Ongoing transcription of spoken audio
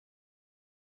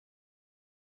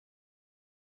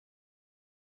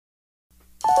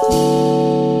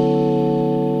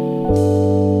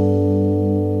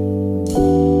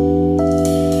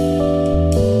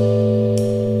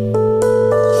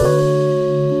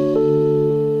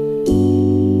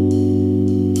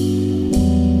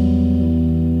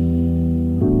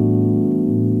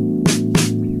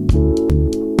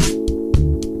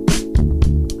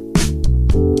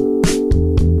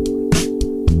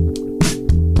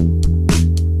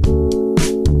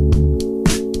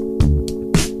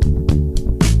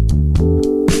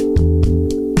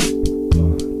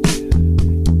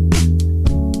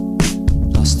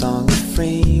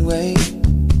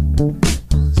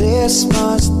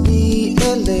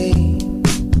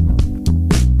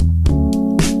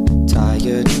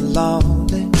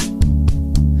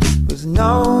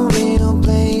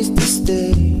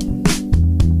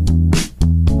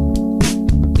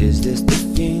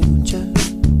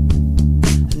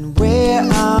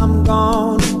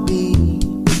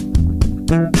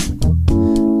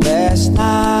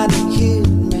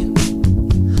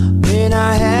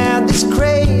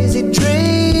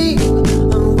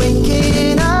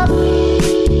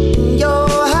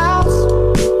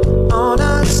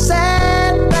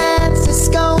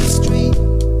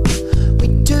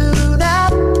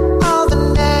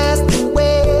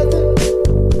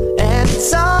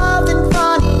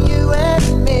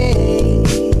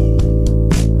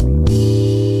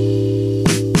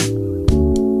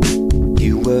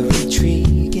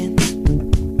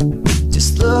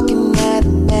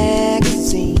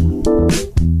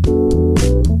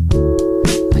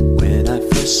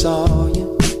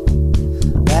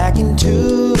back in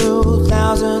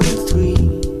 2003.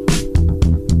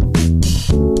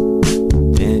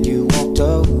 Then you walked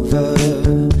over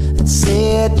and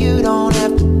said you don't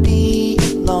have to be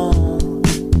alone.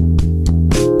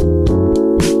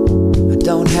 I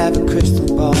don't have a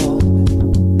crystal ball.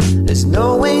 There's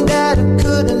no way that I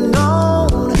could have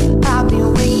known. I've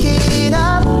been waking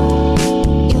up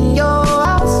in your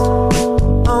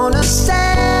house on a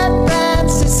San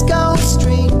Francisco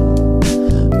street.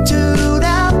 Tuned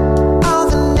out all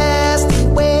the nasty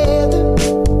weather,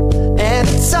 and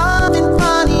it's something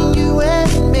funny, you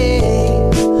and me.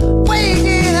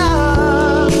 Waking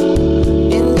up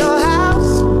in your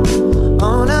house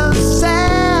on a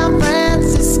San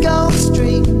Francisco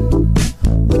street.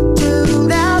 We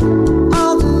tuned out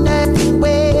all the nasty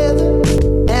weather,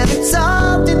 and it's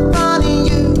something funny,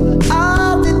 you,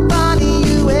 something funny,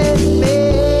 you and me.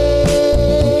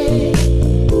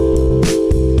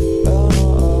 Oh.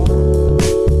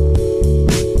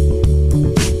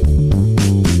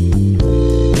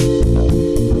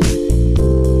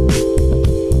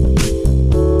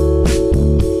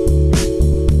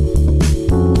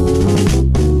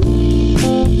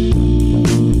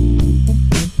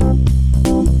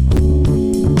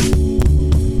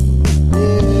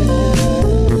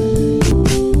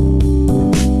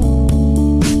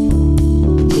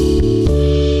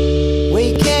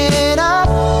 Waking up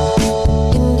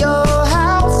in your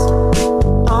house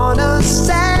on a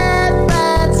San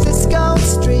Francisco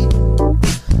street.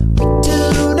 We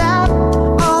tuned out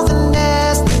all the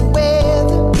nasty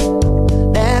weather,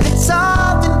 and it's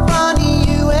something funny,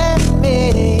 you and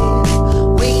me.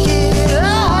 Waking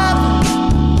up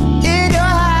in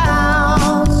your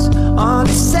house on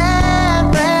a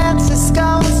San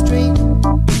Francisco street.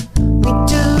 We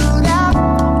tuned out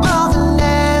all the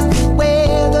nasty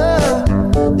weather,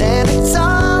 then it's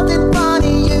something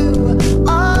funny, you,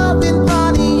 something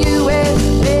funny, you and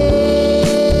me.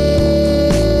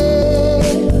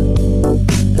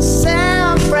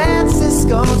 San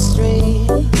Francisco street,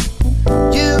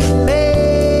 you and me.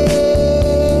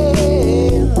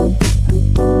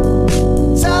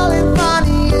 Something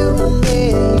funny, you and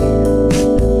me.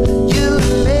 You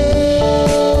and me.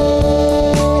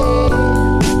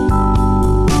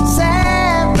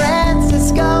 San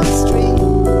Francisco street,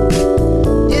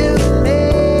 you and me.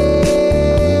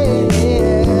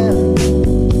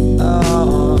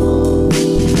 Oh.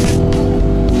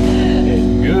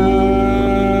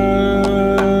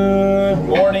 Good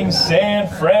morning, San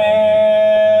Francisco.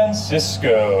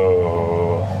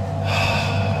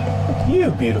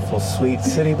 You beautiful, sweet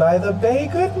city by the bay.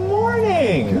 Good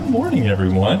morning. Good morning,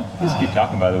 everyone. Just keep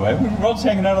talking, by the way. We're all just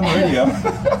hanging out on the radio.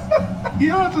 You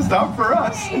don't have to stop for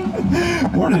us.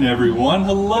 Morning, everyone.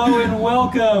 Hello and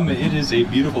welcome. It is a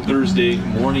beautiful Thursday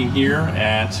morning here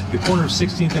at the corner of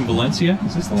 16th and Valencia.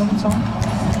 Is this the one that's on?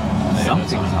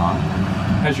 Something's on.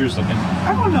 How's yours looking?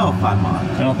 I don't know if I'm on.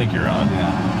 I don't think you're on.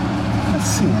 Yeah. Let's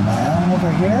see, am I on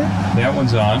over here? That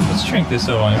one's on. Let's crank this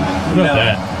on. What No. about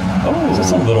that? Oh, Is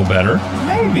this a little better?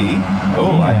 maybe.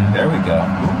 Oh, there we go.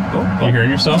 You hearing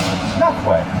yourself? Not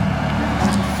quite.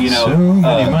 You know, So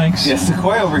many mics. Yeah,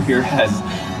 Sequoia over here has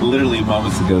literally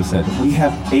moments ago said, we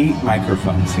have 8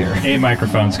 microphones here. 8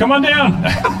 microphones. Come on down.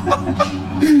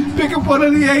 Pick up one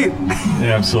of the 8.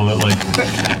 Yeah, absolutely.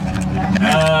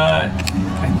 I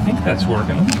think that's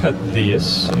working. Let me cut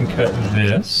this and cut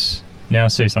this. Now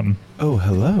say something. Oh,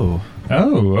 hello.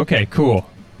 Oh, okay, cool.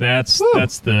 That's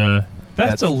a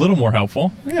little more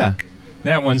helpful. Yeah.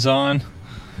 That one's on.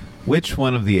 Which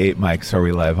one of the 8 mics are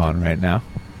we live on right now?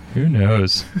 Who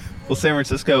knows? Well, San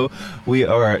Francisco, we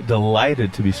are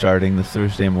delighted to be starting this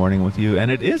Thursday morning with you,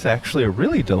 and it is actually a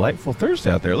really delightful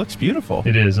Thursday out there. It looks beautiful.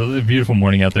 It is a beautiful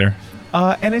morning out there.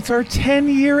 And it's our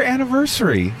 10-year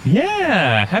anniversary.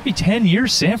 Yeah, happy 10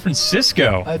 years, San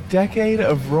Francisco. A decade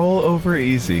of Roll Over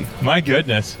Easy. My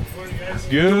goodness.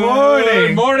 Good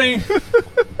morning. morning.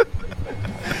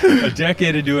 A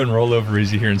decade of doing rollover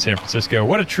easy here in San Francisco.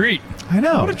 What a treat. I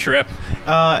know. What a trip.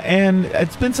 And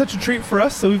it's been such a treat for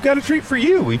us, so we've got a treat for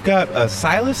you. We've got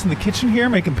Silas in the kitchen here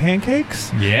making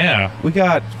pancakes. Yeah, We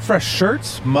got fresh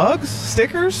shirts, mugs,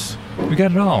 stickers, we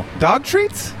got it all. dog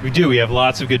treats. We do. We have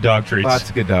lots of good dog treats. Lots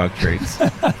of good dog treats.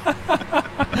 Okay,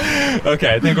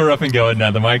 I think we're up and going now.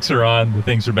 The mics are on. The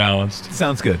things are balanced.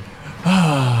 Sounds good.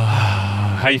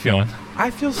 How you feeling? I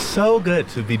feel so good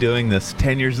to be doing this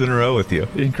 10 years in a row with you.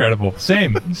 Incredible.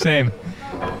 Same.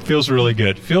 Feels really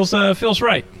good. Feels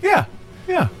right. Yeah.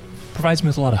 Provides me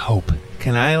with a lot of hope.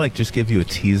 Can I just give you a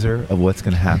teaser of what's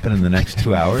going to happen in the next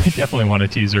 2 hours? I definitely want a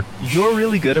teaser. You're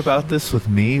really good about this with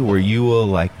me, where you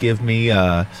will give me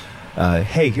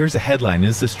hey, here's a headline.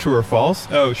 Is this true or false?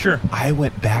 Oh, sure. I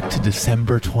went back to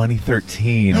December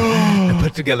 2013 and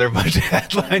put together a bunch of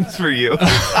headlines for you.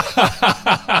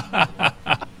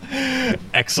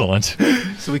 Excellent.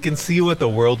 So we can see what the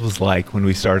world was like when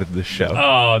we started this show.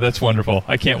 Oh, that's wonderful.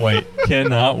 I can't wait.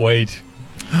 Cannot wait.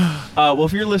 Well,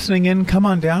 if you're listening in, come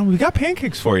on down. We got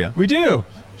pancakes for you. We do.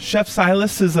 Chef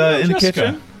Silas is in the Jessica.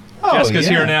 kitchen. Oh, Jessica's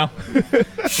yeah. here now. We're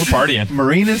partying.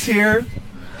 Marina's here.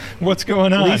 What's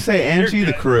going on? Lisa, Angie,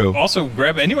 the crew. Also,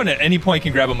 anyone at any point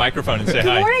can grab a microphone and say Good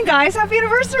hi. morning, guys. Happy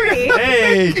anniversary.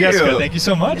 Hey, Thank Jessica, you. thank you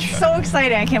so much. So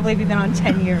exciting. I can't believe you've been on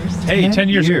 10 years. Hey, 10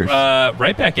 years. 10 years.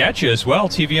 Right back at you as well.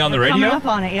 TV on the Coming radio. up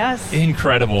on it, yes.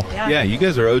 Incredible. Yeah, you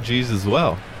guys are OGs as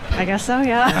well. I guess so,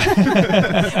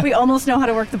 yeah. We almost know how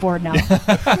to work the board now.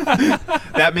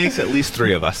 That makes at least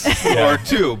 3 of us. Or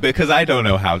 2, because I don't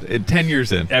know how. 10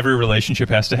 years in. Every relationship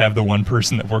has to have the one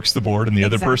person that works the board and the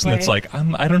other person that's like,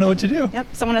 Exactly. I don't know what to do. Yep.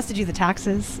 Someone has to do the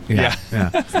taxes. Yeah.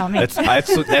 That's not me.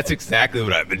 That's exactly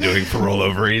what I've been doing for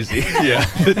Rollover Easy. Yeah.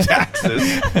 The taxes.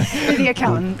 You're the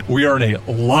accountant. We are in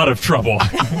a lot of trouble.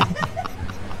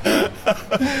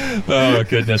 Oh,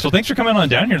 goodness. Well, thanks for coming on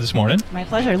down here this morning. My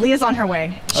pleasure. Leah's on her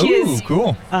way. She Oh, is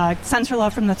cool. sends her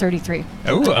love from the 33.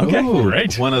 Oh, okay. Ooh,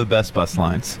 Great. One of the best bus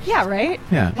lines. Yeah, right?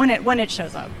 Yeah. When it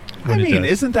shows up. When I it mean,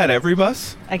 does. isn't that every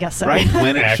bus? I guess so. Right?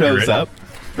 When it Accurate. shows up.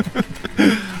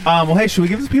 Well, hey, should we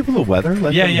give the people the weather?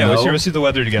 Let Yeah, them yeah. know? Let's see the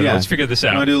weather together. Yeah. Let's figure this You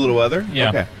out. want to do a little weather? Yeah.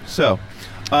 Okay. So,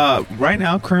 right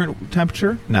now, current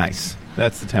temperature, nice.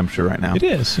 That's the temperature right now. It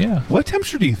is, yeah. What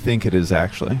temperature do you think it is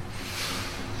actually?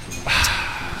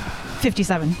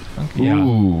 57. Yeah.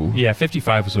 Ooh. Yeah,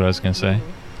 55 was what I was going to say.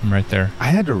 I'm right there. I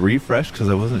had to refresh because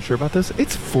I wasn't sure about this.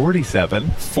 It's 47.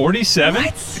 47?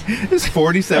 It's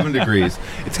 47 degrees.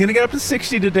 It's going to get up to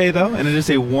 60 today, though, and it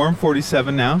is a warm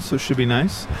 47 now, so it should be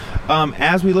nice.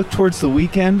 As we look towards the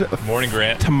weekend, Morning,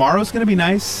 Grant. tomorrow's going to be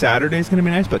nice, Saturday's going to be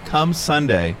nice, but come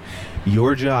Sunday,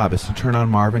 your job is to turn on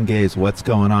Marvin Gaye's What's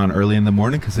Going On early in the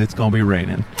morning because it's going to be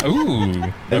raining. Ooh.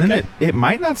 And Okay. then it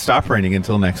might not stop raining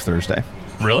until next Thursday.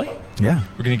 Really? Yeah.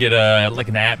 We're going to get like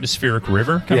an atmospheric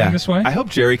river coming this way? I hope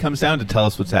Jerry comes down to tell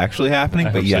us what's actually happening,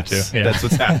 I but hope so, yes, too. Yeah. that's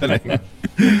what's happening.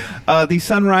 The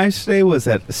sunrise today was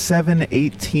at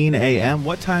 7:18 a.m.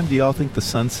 What time do y'all think the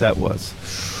sunset was?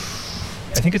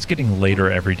 I think it's getting later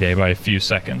every day by a few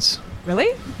seconds. Really?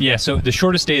 Yeah, so the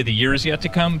shortest day of the year is yet to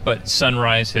come, but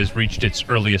sunrise has reached its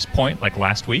earliest point, like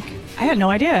last week. I had no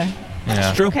idea.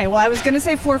 Yeah. True. Okay, well, I was going to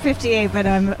say 4:58, but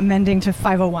I'm amending to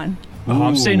 5:01. Oh,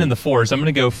 I'm Ooh. staying in the fours. I'm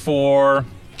going to go for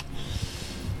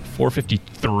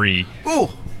 4:53. Ooh,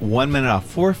 1 minute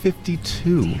off.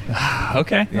 4:52.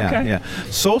 Okay. Yeah, okay. yeah.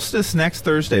 Solstice next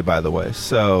Thursday, by the way.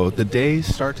 So the days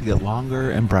start to get longer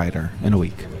and brighter in a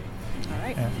week. All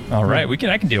right. All right,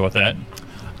 I can deal with that.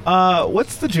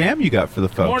 What's the jam you got for the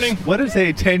folks? Morning. What is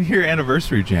a 10-year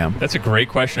anniversary jam? That's a great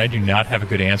question. I do not have a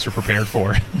good answer prepared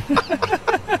for.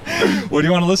 What do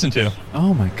you want to listen to?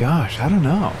 Oh my gosh, I don't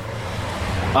know.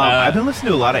 I've been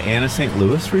listening to a lot of Anna St.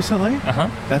 Louis recently. Uh-huh.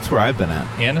 That's where I've been at.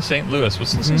 Anna St. Louis.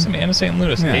 Let's listen to some Anna St.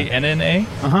 Louis. Yeah. A-N-N-A?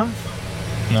 Uh-huh.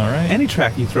 All right. Any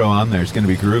track you throw on there is going to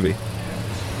be groovy.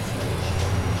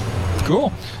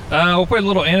 Cool. We'll play a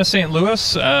little Anna St.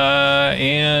 Louis,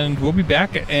 and we'll be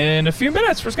back in a few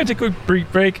minutes. We're just going to take a quick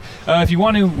brief break. If you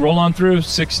want to roll on through,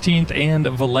 16th and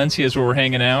Valencia is where we're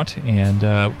hanging out, and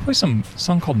we'll play some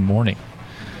song called Morning.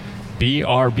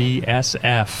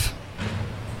 BRBSF.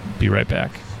 Be right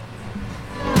back.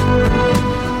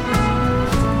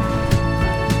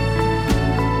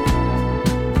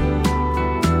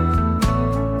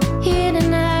 Here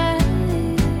tonight,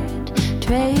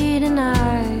 trading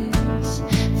eyes,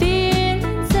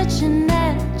 feeling such a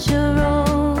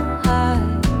natural high.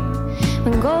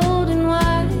 When gold and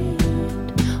white,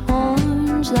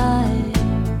 orange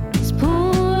light is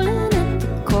pulling at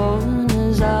the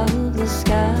corners of the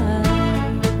sky.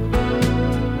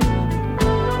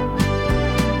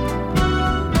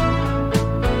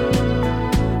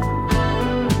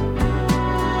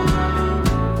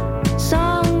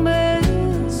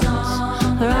 Songbirds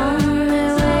are on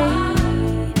their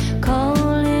way,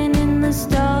 calling in the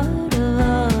start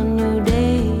of a new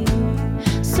day.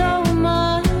 So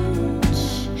much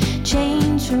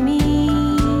change for me.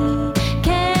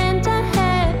 Can't I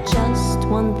have just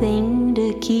one thing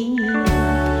to keep?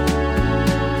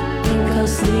 Think I'll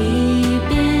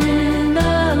sleep in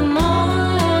the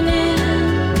morning.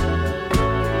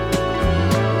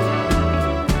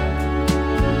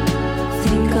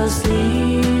 Think I'll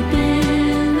sleep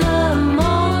in the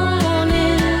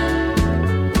morning.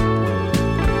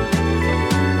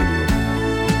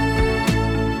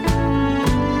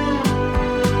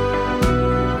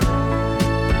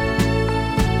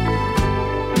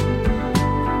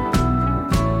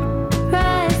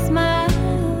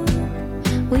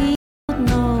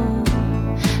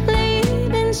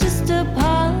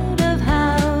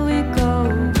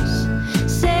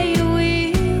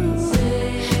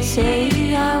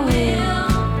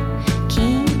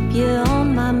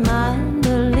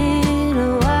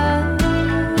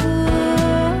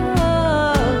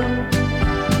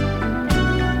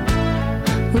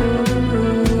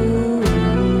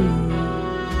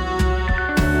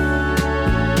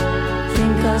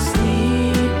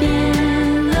 asleep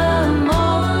in the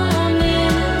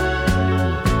morning.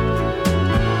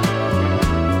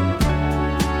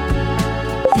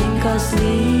 Think I'll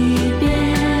sleep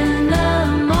in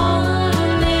the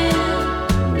morning.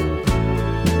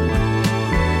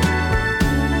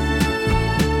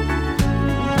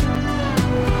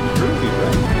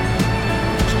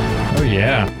 Oh,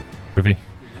 yeah. Groovy.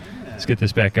 Let's get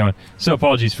this back going. So,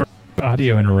 apologies for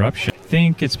audio interruption. I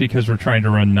think it's because we're trying to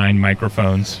run 9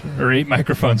 microphones, or 8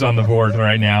 microphones on the board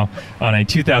right now on a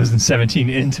 2017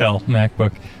 Intel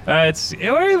MacBook.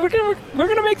 We're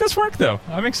gonna make this work, though.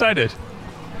 I'm excited.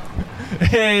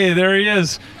 Hey, there he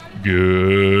is.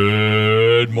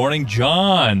 Good morning,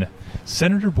 John.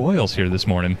 Senator Boyle's here this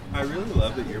morning. I really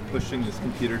love that you're pushing this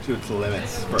computer to its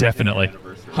limits. For Definitely. our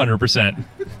anniversary. 100%.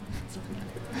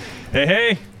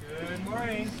 Hey. Good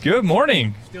morning. Good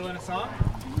morning. Still in a song?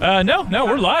 No,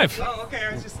 we're live. Oh, okay.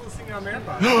 I was just listening on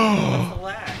Marathon. What's the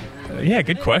lag? Yeah,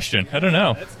 good question. I don't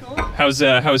know. That's cool.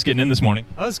 How's getting in this morning?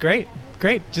 Oh, it's great.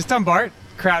 Great. Just on BART.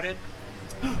 Crowded.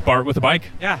 Bart with a bike?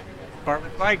 Yeah. BART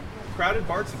with bike. Crowded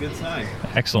Bart's a good sign.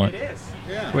 Excellent. It is.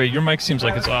 Yeah. Wait, your mic seems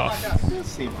like it's off. It does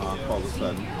seem off all of a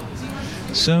sudden.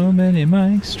 So many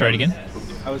mics. Try it again.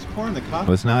 I was pouring the coffee. I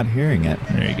was not hearing it.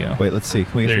 There you go. Wait, let's see.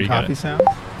 Can we There get you some got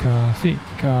coffee it. sound?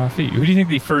 Coffee. Who do you think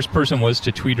the first person was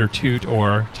to tweet or toot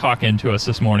or talk into us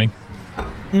this morning?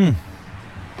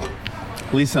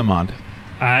 Lisa Mond.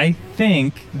 I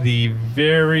think the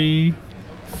very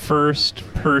first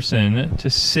person to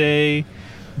say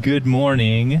good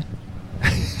morning.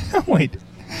 Wait.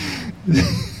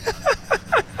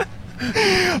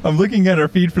 I'm looking at our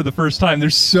feed for the first time.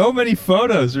 There's so many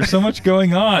photos. There's so much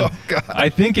going on. Oh, God. I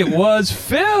think it was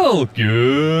Phil.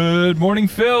 Good morning,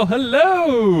 Phil.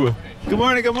 Hello. Good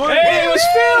morning, good morning. Hey, it was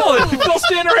Phil. Phil's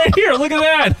standing right here. Look at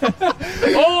that.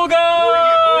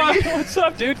 Olga. What's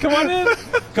up, dude? Come on in.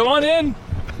 Come on in.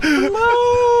 Hello.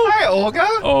 Hi, Olga.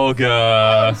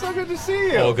 Olga. So good to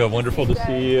see you. Olga, wonderful to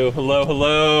see you.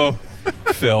 Hello.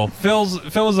 Phil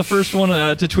was the first one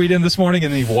to tweet in this morning,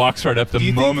 and then he walks right up the Do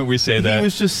you moment think we say that. He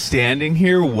was just standing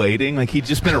here waiting, like he'd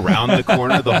just been around the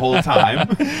corner the whole time.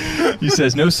 He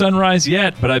says, no sunrise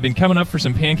yet, but I've been coming up for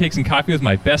some pancakes and coffee with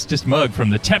my bestest mug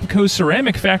from the TEPCO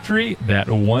ceramic factory that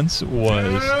once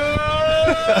was.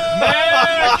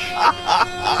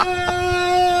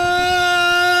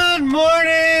 Good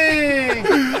morning.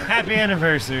 Happy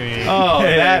anniversary. Oh,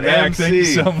 Hey, that Mac, MC. thank you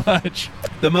so much.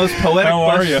 The most poetic How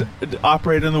are bus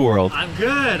operator in the world. I'm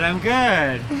good. I'm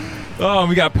good. Oh, and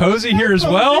we got Posey here as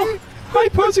well. Hi,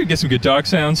 Posey. Get some good dog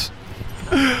sounds.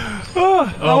 How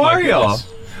my are y'all?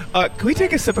 goodness. Can we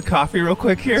take a sip of coffee real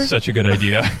quick here? Such a good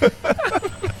idea.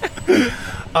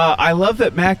 I love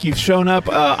that, Mac, you've shown up.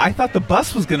 I thought the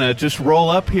bus was going to just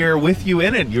roll up here with you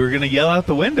in it. You were going to yell out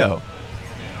the window.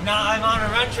 No, I'm on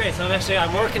a run trace.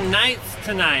 I'm working nights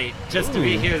tonight just to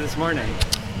be here this morning.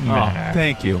 Mac.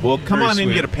 Thank you. Well, come Very on in and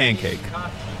sweet. get a pancake.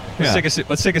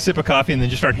 Let's take a sip of coffee and then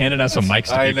just start handing out some mics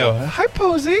to I people. know. Hi,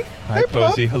 Posey. Hi,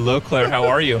 Posey. Hello, Claire. How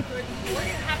are you?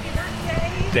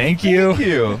 Thank you. Thank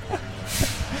you.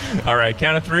 All right,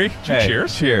 count of 3. Hey,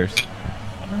 Cheers. Cheers.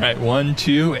 All right, 1,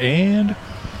 2, and.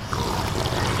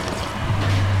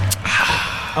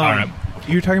 All right.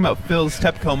 You were talking about Phil's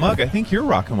TEPCO mug. I think you're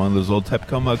rocking one of those old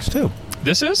TEPCO mugs, too.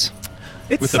 This is?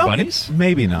 It's With the bunnies?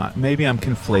 Maybe not. Maybe I'm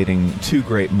conflating two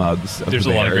great mugs. There's a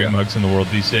the lot of area. great mugs in the world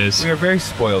these days. We are very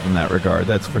spoiled in that regard,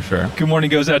 that's for sure. Good morning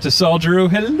goes out to Saul Drew.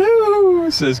 Hello.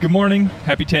 Says, good morning.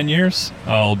 Happy 10 years.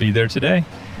 I'll be there today.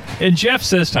 And Jeff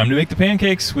says, time to make the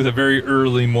pancakes with a very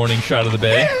early morning shot of the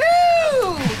bay.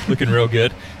 Looking real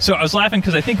good. So I was laughing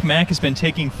because I think Mac has been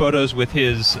taking photos with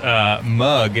his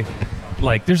mug.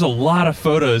 Like, there's a lot of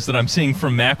photos that I'm seeing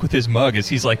from Mac with his mug as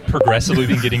he's, like, progressively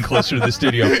been getting closer to the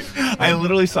studio. I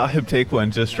literally saw him take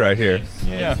one just right here.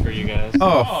 Yeah. For you guys.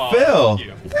 Oh, Aw, Phil. thank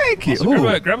you. Thank you. So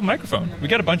Ooh. grab a microphone. We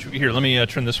got a bunch of here. Let me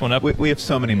turn this one up. We have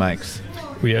so many mics.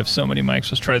 We have so many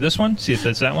mics. Let's try this one. See if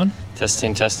that's that one.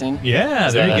 Testing.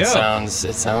 Yeah, there you go.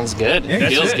 It sounds good. Yeah, It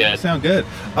feels it. good. Sound good.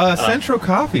 Central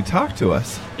Coffee, talk to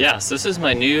us. Yes, this is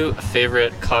my new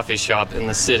favorite coffee shop in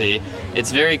the city.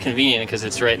 It's very convenient because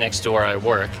it's right next to where I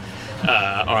work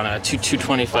on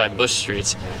 225 Bush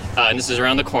Street. And this is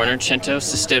around the corner, Cento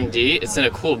System D. It's in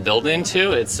a cool building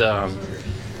too. It's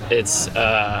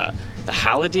the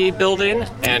Halliday building,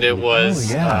 and it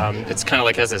was it's kind of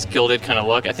like has this gilded kind of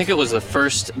look. I think it was the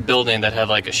first building that had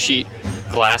like a sheet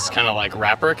glass kind of like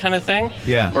wrapper kind of thing,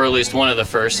 or at least one of the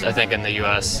first, I think, in the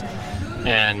US.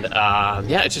 And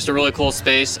yeah, it's just a really cool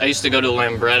space. I used to go to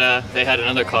Lambretta. They had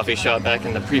another coffee shop back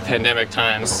in the pre-pandemic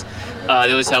times. They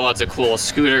always had lots of cool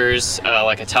scooters,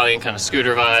 like Italian kind of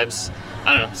scooter vibes.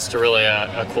 I don't know, it's really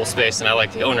a cool space, and I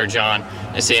like the owner, John.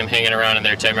 I see him hanging around in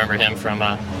there too. I remember him from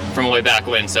way back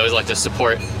when, so I always like to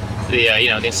support the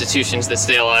the institutions that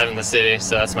stay alive in the city.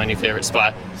 So that's my new favorite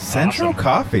spot. Central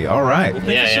Coffee. All right.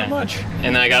 Thank you so much.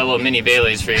 And then I got a little mini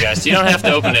Bailey's for you guys. So you don't have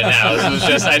to open it now. This was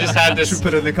just I just had this. Should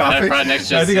put it in the coffee? I brought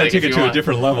next I think I like, take if it you to a want.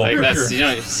 different level. Like, For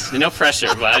that's sure. no pressure,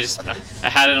 but I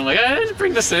had it. I'm like, I just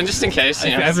bring this in just in case.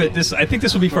 You know, I think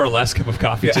this will be for our last cup of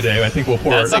coffee today. I think we'll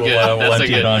pour that's it. a good. We'll That's a empty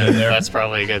good it on move. in there. That's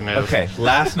probably a good move. Okay,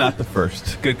 last, not the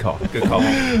first. Good call. Good call.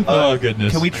 Oh,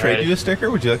 goodness. Can we trade Alrighty. you a sticker?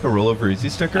 Would you like a rollover easy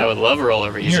sticker? I would love a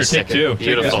rollover. Here, take two. Take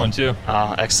Beautiful. this one too.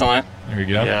 Excellent. There we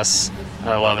go. Yes,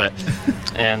 I love it.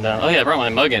 And I brought my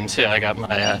mug in too. I got my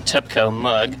TEPCO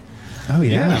mug. Oh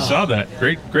yeah. We saw that.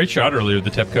 Great shot earlier. The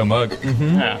TEPCO mug.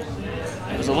 Yeah.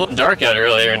 It was a little dark out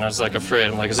earlier, and I was like afraid.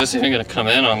 I'm like, is this even gonna come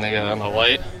in on the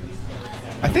light?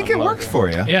 I think it works for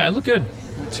you. Yeah, it looked good.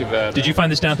 Not too bad. Did you find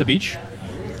this down at the beach?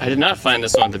 I did not find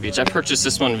this one at the beach. I purchased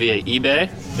this one via eBay.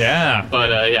 Yeah. But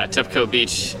TEPCO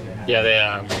Beach. Yeah,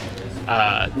 they.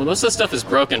 Well, most of the stuff is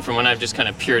broken from when I've just kind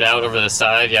of peered out over the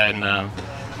side. Yeah, and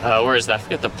where is that? I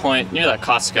forget the point near that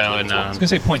Costco. And I was gonna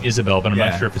say Point Isabel, but I'm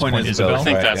not sure if it's Point Isabel. I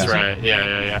think Right, that's yeah. right.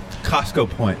 Yeah. Costco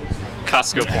Point.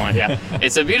 Costco Point, yeah.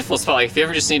 It's a beautiful spot. Like, if you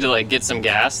ever just need to like get some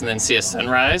gas and then see a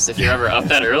sunrise, if you're ever up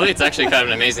that early, it's actually kind of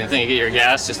an amazing thing. You get your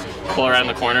gas, just pull around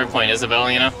the corner, Point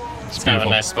Isabel, you know? It's kind of a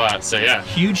beautiful. nice spot. So yeah,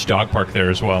 Huge dog park there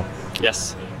as well.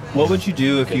 yes. What would you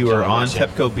do if Good you were job, on Marcia.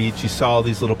 TEPCO Beach, you saw all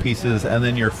these little pieces, and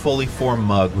then your fully formed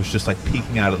mug was just like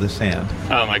peeking out of the sand?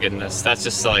 Oh my goodness, that's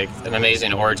just like an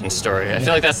amazing origin story. I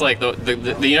feel like that's like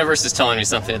the universe is telling me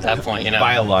something at that point, you know?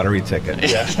 Buy a lottery ticket.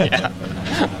 Yeah.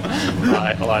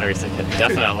 Buy a lottery ticket,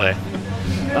 definitely.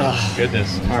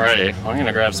 Goodness. Alrighty, well, I'm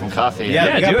gonna grab some coffee. Yeah,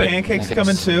 Yeah, we got do it. pancakes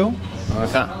coming too.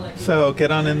 Okay. So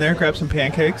get on in there, grab some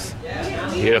pancakes.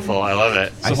 Beautiful, I love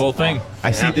it. It's the whole thing.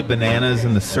 I see the bananas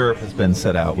and the syrup has been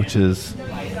set out, which is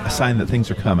a sign that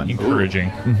things are coming. Encouraging.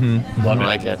 I Love it.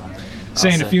 like it.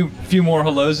 Saying a few more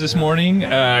hellos this morning.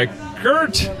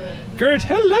 Gert,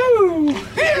 hello.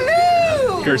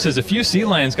 Hello. Gert says a few sea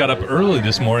lions got up early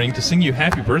this morning to sing you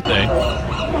happy birthday.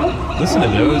 Listen to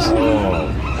those. Oh,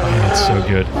 man, it's so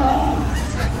good.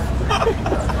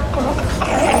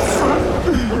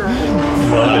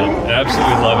 Love it.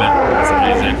 Absolutely love it. That's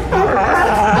amazing.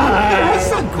 That's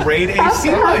some great AC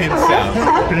lion sound.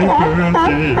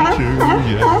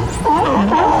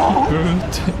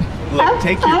 Look,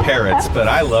 take your parrots, but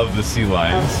I love the sea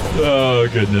lions. Oh,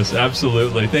 goodness.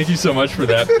 Absolutely. Thank you so much for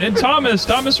that. And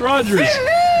Thomas Rogers.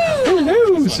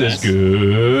 Hello. Says,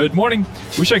 good morning.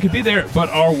 Wish I could be there, but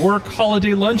our work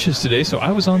holiday lunch is today, so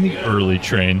I was on the early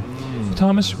train.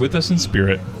 Thomas, with us in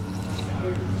spirit.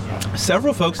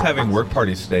 Several folks having work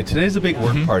parties today. Today's a big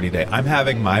work party day. I'm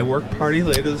having my work party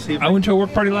later this evening. I went to a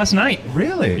work party last night.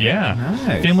 Really? Yeah.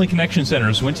 Nice. Family Connection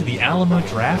Centers went to the Alamo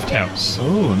Draft House.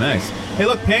 Oh, nice. Hey,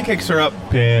 look, pancakes are up.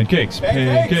 Pancakes.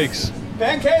 Pancakes.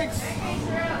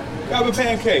 Grab a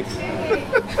pancake.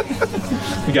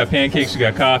 We got pancakes. We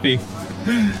got coffee.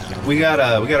 We got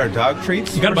our dog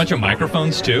treats. You got a bunch of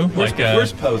microphones too.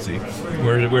 Where's Posey?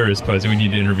 Where is Posey? We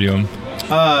need to interview him. Do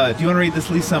you want to read this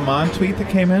Lisa Mon tweet that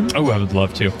came in? Oh, I would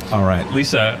love to. All right.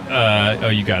 Lisa,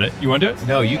 you got it. You want to do it?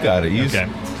 No, you got it. Okay.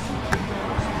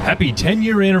 Happy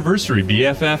 10-year anniversary,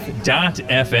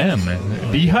 BFF.FM.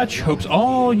 B Hutch hopes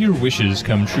all your wishes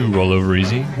come true, Rollover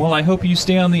Easy. Well, I hope you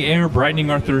stay on the air,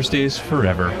 brightening our Thursdays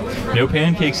forever. No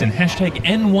pancakes and hashtag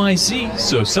NYC,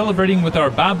 so celebrating with our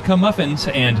Babka Muffins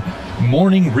and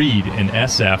Morning Read in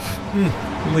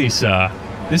SF. Lisa,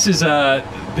 this is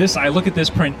I look at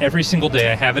this print every single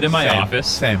day. I have it in my office.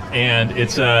 Same. And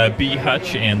it's B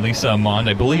Hutch and Lisa Amond,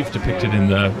 I believe, depicted in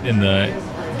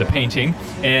the painting,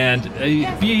 and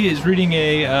B is reading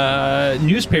a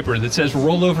newspaper that says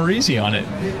 "Roll Over Easy" on it.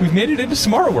 We've made it into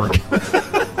Smart Work.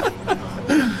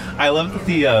 I love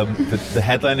that the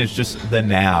headline is just the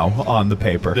now on the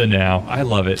paper. The now, I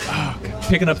love it. Oh,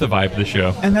 picking up the vibe of the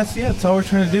show. And that's all we're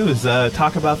trying to do is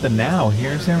talk about the now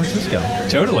here in San Francisco.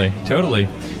 Totally.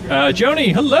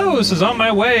 Joni, hello. This is on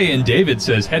my way, and David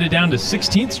says headed down to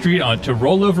 16th Street to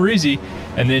Roll Over Easy,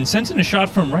 and then sent in a shot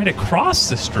from right across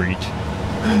the street.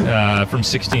 From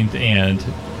 16th and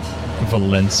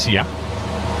Valencia.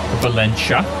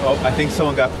 Oh, I think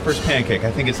someone got the first pancake. I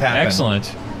think it's happening.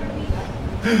 Excellent.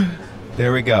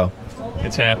 There we go.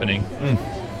 It's happening.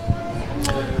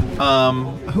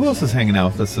 Who else is hanging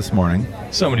out with us this morning?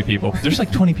 So many people. There's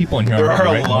like 20 people in here. There already,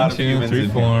 are a right? lot 1, of 2, humans 3, in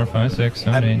 4, 5, 6,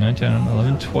 7, 8, 9, 10,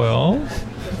 11, 12,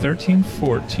 13,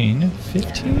 14,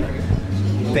 15.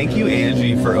 Thank you,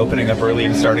 Angie, for opening up early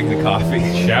and starting the coffee.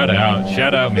 Shout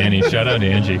out Manny. Shout out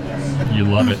Angie. You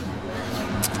love it.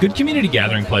 good community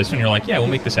gathering place when you're like, yeah, we'll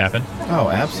make this happen. Oh,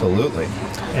 absolutely.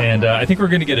 And I think we're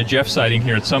going to get a Jeff sighting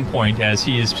here at some point as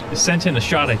he is sent in a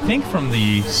shot, I think, from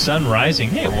the sun rising.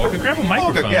 Hey, Olga, grab a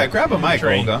microphone. Yeah, grab a mic,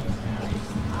 Trey. Olga.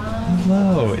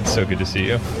 Hello. It's so good to see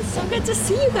you. It's so good to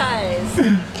see you guys.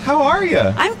 How are you?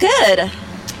 I'm good.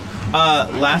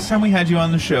 Last time we had you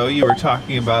on the show, you were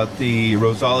talking about the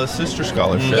Rosales Sister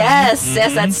Scholarship. Yes,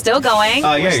 that's still going.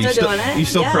 Yeah, We're still doing it. You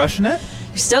still Yeah. crushing it?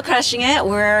 We're still crushing it.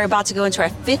 We're about to go into our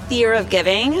 5th year of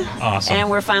giving. Awesome. And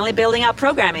we're finally building out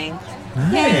programming.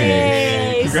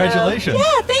 Hey. Yay! Congratulations.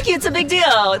 Yeah, thank you. It's a big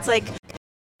deal. It's like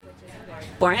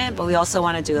important, but we also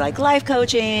want to do like life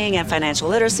coaching and financial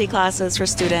literacy classes for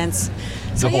students.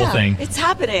 So The whole thing. It's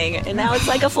happening, and now it's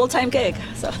like a full-time gig.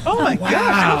 So. Oh my Wow.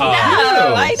 gosh.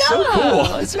 I know. So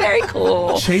cool. It's very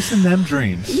cool. Chasing them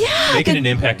dreams. Yeah. Making an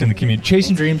impact in the community.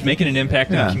 Chasing dreams, making an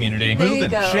impact in Yeah. the community. There you Moving,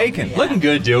 go. shaking. Looking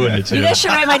good doing it, too. You guys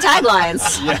should write my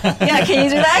taglines. Yeah, can you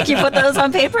do that? Can you put those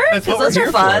on paper? That's what Because we're those are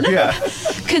here fun. for. Yeah.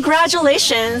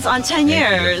 Congratulations on 10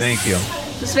 years. Thank you.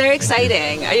 It's very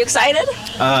exciting. Are you excited?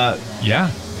 Yeah.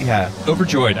 Yeah.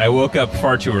 Overjoyed. I woke up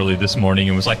far too early this morning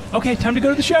and was like, okay, time to go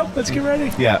to the show. Let's get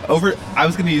ready. Yeah. I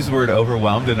was going to use the word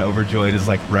overwhelmed, and overjoyed is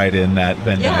like right in that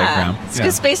Venn diagram. It's a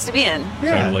good space to be in.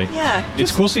 Yeah. Totally. Yeah.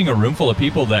 It's cool seeing a room full of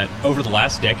people that over the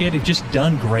last decade have just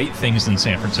done great things in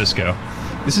San Francisco.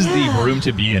 This is Yeah. the room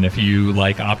to be in if you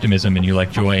like optimism and you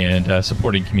like joy and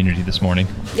supporting community this morning.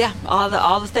 Yeah, all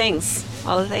the things.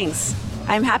 All the things.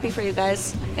 I'm happy for you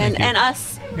guys and us.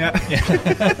 Yeah.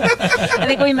 I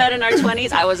think we met in our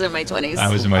 20s. I was in my 20s. I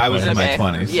was in my I was in my Okay.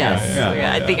 20s. Yes.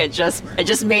 Yeah. I think I just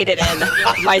made it in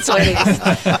my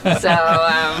 20s. So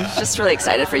just really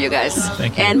excited for you guys.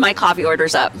 Thank you. And my coffee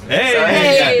order's up. Hey!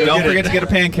 So, Yeah, don't forget to get a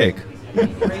pancake.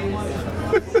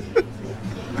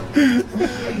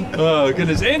 Oh,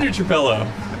 goodness. Andrew Trapello.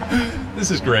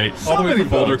 This is great. All the way many from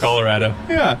Boulder, folks. Colorado.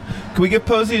 Yeah. Can we give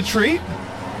Posey a treat?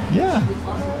 Yeah.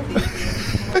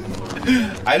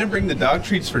 I didn't bring the dog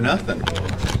treats for nothing.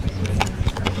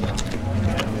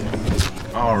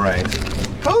 All right.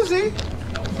 Posey.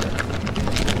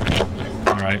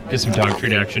 All right. Get some dog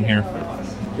treat action here.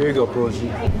 Here you go, Posey.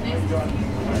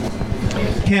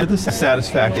 Can't the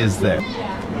satisfaction is there.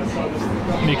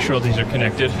 Make sure these are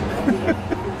connected.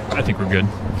 I think we're good.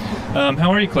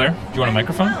 How are you, Claire? Do you want a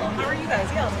microphone? How are you guys?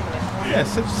 Yeah,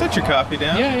 set your coffee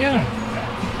down. Yeah.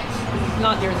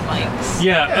 Not near the mics.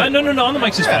 Yeah, no, on the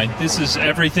mics is fine. This is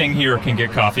everything here can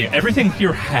get coffee. Everything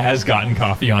here has gotten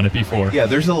coffee on it before. Yeah,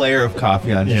 there's a layer of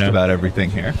coffee on just Yeah. about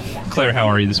everything here. Claire, how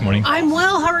are you this morning? I'm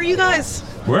well. How are you guys?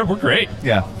 We're great.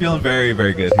 Yeah, feeling very,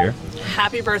 very good here.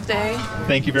 Happy birthday.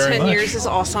 Thank you very 10 much. years is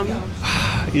awesome.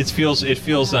 It feels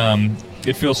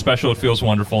special. It feels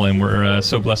wonderful, and we're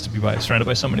so blessed to be surrounded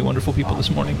by so many wonderful people this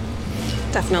morning.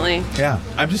 Definitely. Yeah,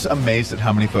 I'm just amazed at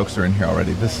how many folks are in here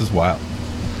already. This is wild.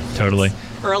 Totally.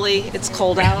 Early. It's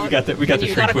cold out. We got the and Trin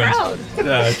you got a crowd.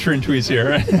 twins. Trin Tweez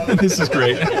here. This is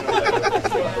great.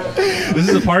 This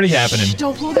is a party happening. Shh,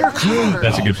 don't blow their cover.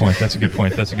 That's a good point.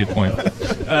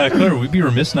 Claire, we'd be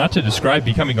remiss not to describe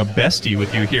becoming a bestie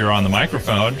with you here on the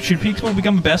microphone. Should people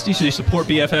become a bestie so they support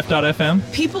BFF.FM?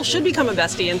 People should become a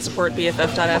bestie and support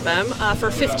BFF.FM. For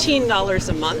 $15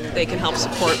 a month, they can help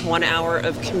support 1 hour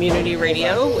of community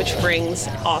radio, which brings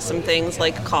awesome things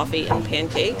like coffee and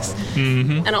pancakes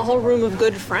and a whole room of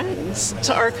good friends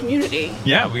to our community.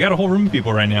 Yeah, we got a whole room of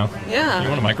people right now. Yeah. You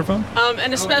want a microphone?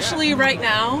 And especially right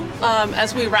now,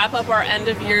 as we wrap up our end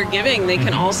of year giving, they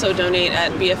can also donate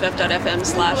at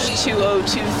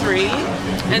bff.fm/2023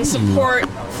 and support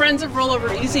Friends of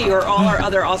Rollover Easy or all our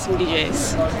other awesome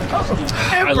DJs.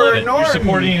 I love it. You're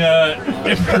supporting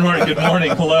Emperor Norton. Good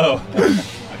morning. Hello.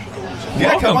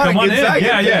 Yeah, Welcome. Come on in. inside.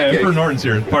 Yeah. Emperor Norton's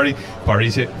here. Party's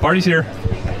here.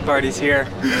 Party's here.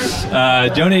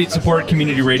 Donate, support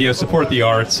community radio, support the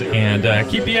arts, and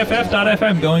keep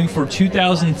BFF.FM going for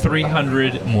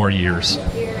 2,300 more years.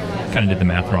 Kind of did the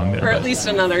math wrong there. Or at but- least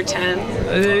another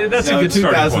 10. That's a good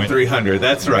starting point. 2,300.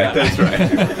 That's right. That's right.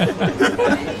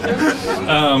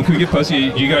 Can we give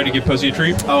Posey? You got to give Posey a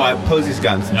treat? Oh, Posey's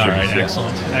gotten some All treats. right, yeah.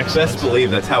 excellent. Best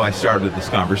believe that's how I started this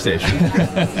conversation.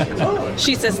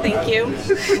 She says thank you.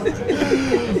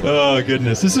 Oh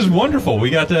goodness, this is wonderful. We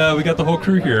got the whole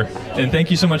crew here, and thank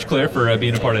you so much, Claire, for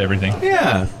being a part of everything.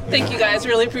 Yeah. Thank you guys.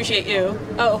 Really appreciate you.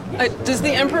 Oh, does the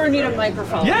Emperor need a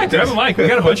microphone? Yeah, grab a mic. We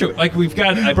got a bunch of I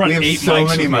brought We have 8 so mics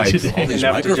many with me mics. today. All these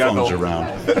Enough to microphones juggle.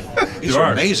 around. These There are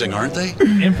are. amazing, aren't they?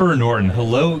 Emperor Norton,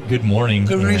 hello, good morning.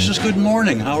 Good gracious, good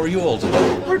morning. How are you all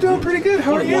today? We're doing pretty good.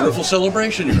 How What are a you? wonderful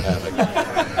celebration you're having.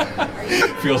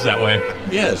 Feels that way.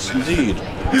 Yes, indeed.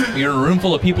 You're in a room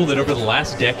full of people that over the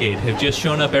last decade have just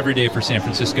shown up every day for San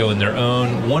Francisco in their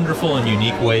own wonderful and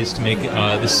unique ways to make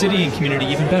the city and community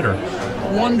even better.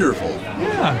 Wonderful.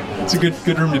 Yeah, it's a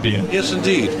good room to be in. Yes,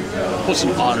 indeed. Well, it's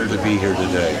an honor to be here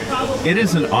today. It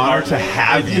is an honor to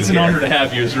have you. It's an honor to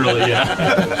have you, is really,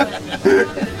 yeah.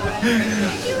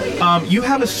 You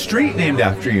have a street named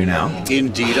after you now.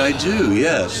 Indeed I do,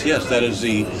 yes. Yes, that is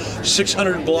the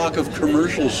 600 block of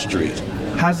Commercial Street.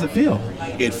 How's it feel?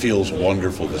 It feels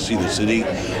wonderful to see the city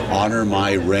honor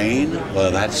my reign.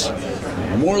 That's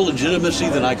more legitimacy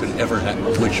than I could ever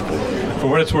wish for. For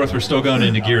what it's worth, we're still going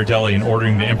into Ghirardelli and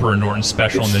ordering the Emperor Norton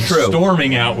special It's and then true.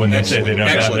 storming out when they say they don't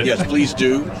have Excellent. it. Yes, please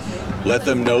do. Let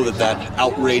them know that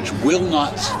outrage will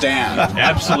not stand.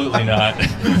 Absolutely not.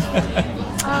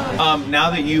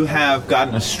 Now that you have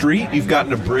gotten a street, you've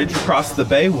gotten a bridge across the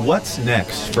bay, what's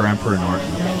next for Emperor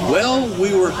Norton? Well,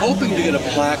 we were hoping to get a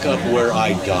plaque up where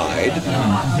I died.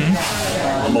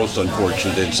 A most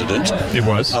unfortunate incident. It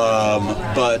was.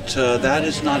 But that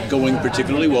is not going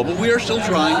particularly well. But we are still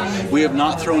trying. We have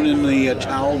not thrown in the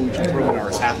towel. We've thrown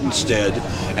our hat instead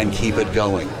and keep it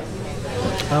going.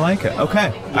 I like it.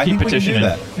 Okay. I think we can do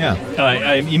that. Yeah.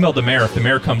 I emailed the mayor. If the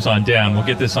mayor comes on down, we'll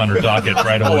get this on her docket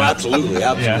right away. Oh, absolutely.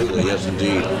 Absolutely. Yes,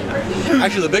 indeed.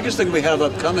 Actually, the biggest thing we have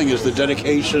upcoming is the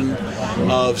dedication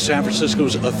of San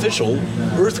Francisco's official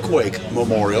earthquake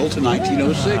memorial to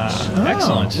 1906.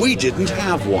 Excellent. We didn't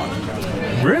have one.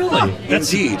 Really?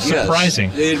 That's Indeed,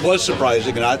 surprising. Yes. It was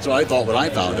surprising, and that's what I thought when I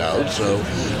found out. So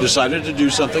decided to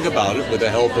do something about it with the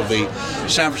help of the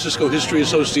San Francisco History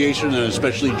Association and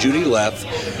especially Judy Leff.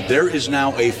 There is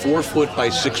now a 4-foot by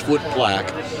 6-foot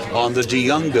plaque on the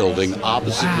DeYoung building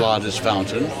opposite Gladys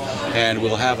Fountain, and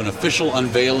we'll have an official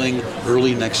unveiling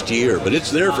early next year. But it's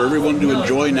there for everyone to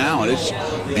enjoy now, and it's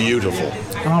beautiful.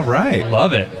 All right.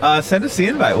 Love it. Send us the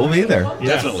invite. We'll be there.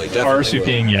 Yeah. Definitely.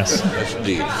 RSVPing, yes. Yes,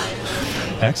 indeed.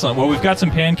 Excellent. Well, we've got some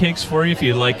pancakes for you if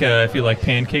you like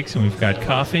pancakes, and we've got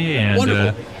coffee and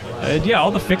Wonderful.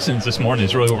 all the fixings this morning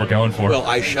is really what we're going for. Well,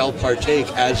 I shall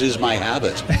partake, as is my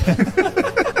habit.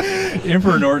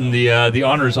 Emperor Norton, the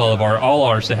honor is all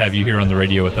ours to have you here on the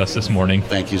radio with us this morning.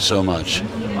 Thank you so much.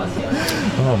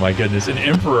 Oh my goodness, an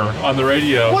emperor on the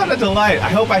radio. What a delight. I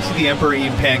hope I see the Emperor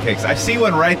eating pancakes. I see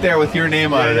one right there with your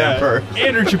name on it, Emperor.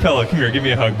 Andrew Chappella, come here, give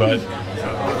me a hug, bud.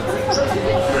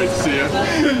 Great to see you.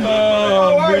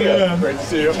 Oh, man. Great to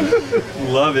see you.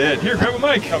 Love it. Here, grab a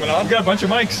mic. Coming on. We've got a bunch of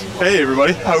mics. Hey,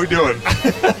 everybody. How we doing?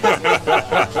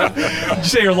 Did you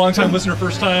say you're a long-time listener,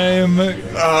 first-time?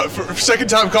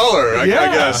 Second-time caller, I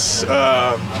guess.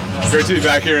 Great to be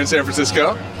back here in San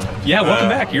Francisco. Yeah, welcome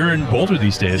back. You're in Boulder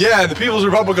these days. Yeah, the People's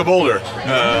Republic of Boulder.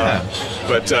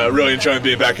 But really enjoying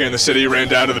being back here in the city. Ran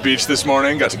down to the beach this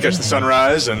morning, got to catch the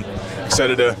sunrise, and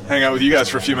excited to hang out with you guys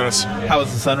for a few minutes. How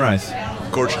was the sunrise?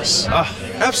 Gorgeous.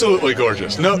 Absolutely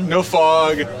gorgeous. No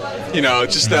fog.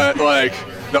 Just that,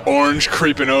 the orange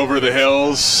creeping over the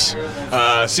hills,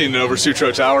 seeing it over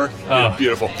Sutro Tower.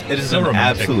 Beautiful. It is an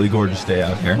absolutely gorgeous day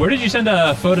out here. Where did you send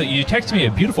a photo? You texted me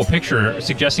a beautiful picture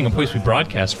suggesting a place we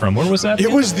broadcast from. Where was that? It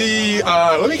was the,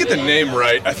 let me get the name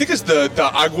right. I think it's the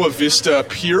Agua Vista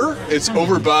Pier. It's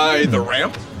over by the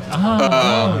ramp.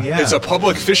 Yeah. It's a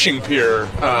public fishing pier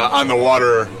on the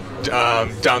water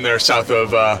down there south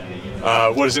of,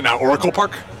 what is it now, Oracle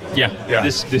Park? Yeah.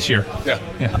 This year. Yeah.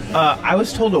 I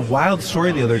was told a wild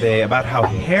story the other day about how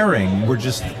herring were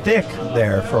just thick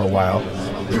there for a while.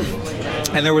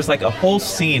 And there was a whole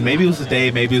scene, maybe it was a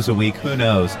day, maybe it was a week, who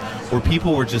knows, where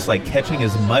people were just catching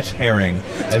as much herring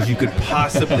as you could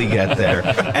possibly get there.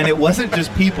 And it wasn't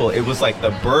just people, it was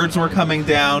the birds were coming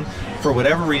down. For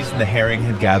whatever reason, the herring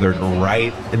had gathered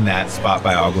right in that spot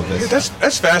by Agua Vista.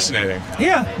 That's fascinating.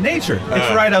 Yeah, nature.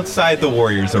 It's right outside the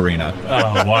Warriors arena.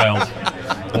 Oh, wild.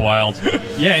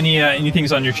 Yeah, any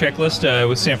things on your checklist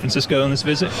with San Francisco in this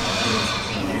visit?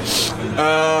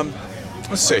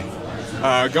 Let's see.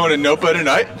 Going to Nopa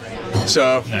tonight.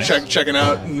 So nice. Checking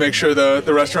out and make sure the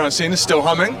restaurant scene is still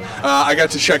humming. I got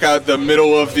to check out the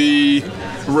middle of the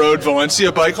road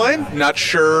Valencia bike lane. Not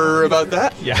sure about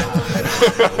that. Yeah.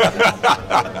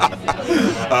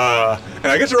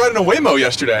 And I got to ride in a Waymo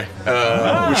yesterday,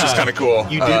 which was kind of cool.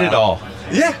 You did it all.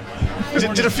 Yeah.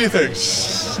 Did a few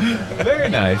things. Very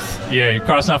nice. Yeah, you're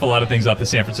crossing off a lot of things off the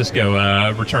San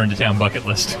Francisco return to town bucket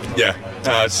list. Yeah,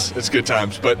 it's good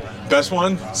times. But best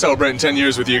one, celebrating 10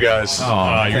 years with you guys.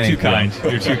 Oh, you're too kind.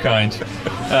 You're too kind.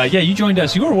 You joined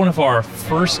us. You were one of our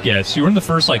first guests. You were one of the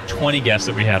first 20 guests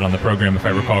that we had on the program, if I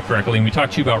recall correctly. And we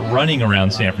talked to you about running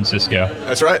around San Francisco.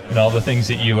 That's right. And all the things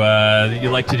that you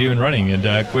like to do in running.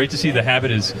 And great to see the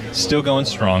habit is still going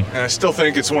strong. And I still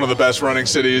think it's one of the best running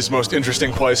cities, most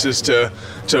interesting places to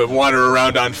wander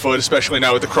around on foot, especially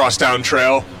now with the Crosstown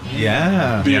Trail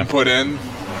being put in.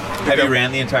 Have you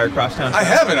ran the entire Crosstown Trail? I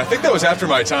haven't. I think that was after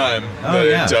my time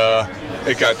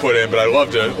it got put in, but I'd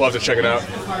love to check it out.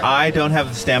 I don't have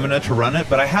the stamina to run it,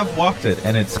 but I have walked it,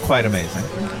 and it's quite amazing.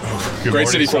 Great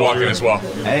city for walking as well.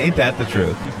 Ain't that the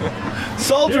truth?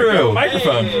 Soldrew!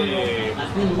 Microphone.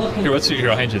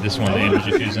 Here, I'll hand you this one, the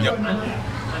energy fusion.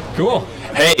 Cool.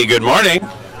 Hey, good morning.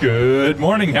 Good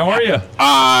morning. How are you?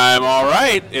 I'm all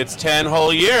right. It's 10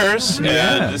 whole years,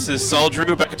 and this is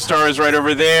Soldrew. Becca Star is right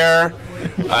over there,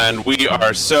 and we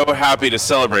are so happy to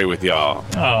celebrate with y'all.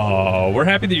 Oh, we're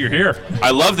happy that you're here.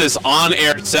 I love this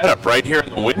on-air setup right here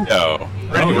in the window.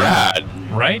 Pretty rad.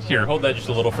 Right here. Hold that just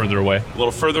a little further away. A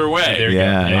little further away. There you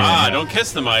go. Don't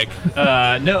kiss the mic.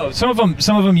 No, some of them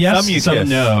yes, some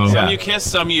no. Some you kiss,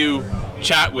 some you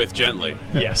chat with gently.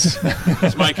 Yes.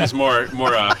 This mic is more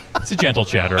it's a gentle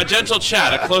chatter. A gentle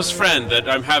chat, a close friend that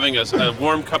I'm having a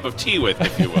warm cup of tea with,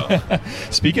 if you will.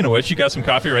 Speaking of which, you got some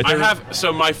coffee right there.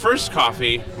 So my first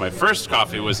coffee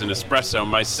was an espresso.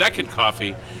 My second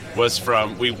coffee was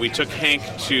from, we took Hank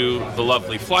to the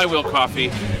lovely Flywheel Coffee,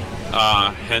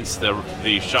 hence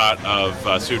the shot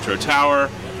of Sutro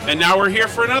Tower. And now we're here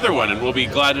for another one, and we'll be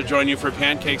glad to join you for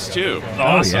pancakes, too.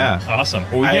 Awesome. Awesome.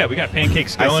 Well, we got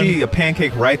pancakes going. I see a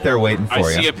pancake right there waiting for you.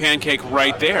 I see a pancake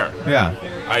right there. Yeah.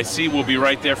 I see we'll be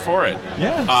right there for it.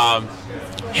 Yeah.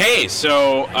 Hey,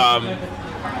 so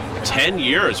 10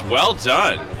 years. Well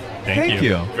done. Thank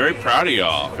you. Very proud of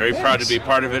y'all. Very proud to be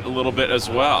part of it a little bit as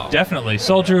well. Definitely.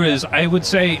 Soldrew is, I would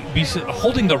say,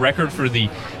 holding the record for the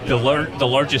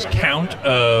largest count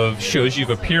of shows you've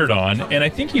appeared on, and I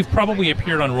think you've probably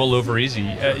appeared on Rollover Easy.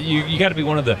 You got to be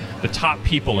one of the top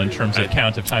people in terms of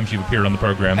count of times you've appeared on the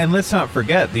program. And let's not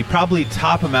forget the probably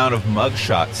top amount of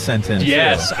mugshots sent in.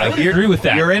 Yes, I would agree with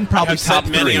that. You're in probably top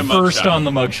 3. First on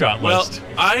the mugshot list.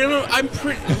 Well, I don't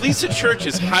know. Lisa Church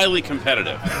is highly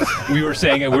competitive. We were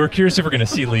saying we were curious if we're going to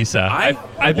see Lisa.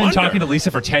 I've been talking to Lisa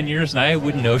for 10 years, and I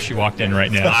wouldn't know if she walked in right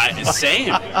now.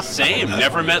 Same.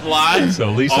 Never met live.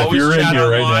 So Lisa, if you're in here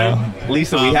right now,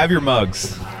 Lisa, we have your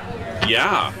mugs.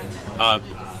 Yeah.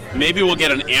 Maybe we'll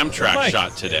get an Amtrak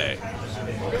shot today.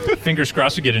 Fingers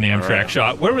crossed we get an Amtrak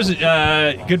shot. Where was it?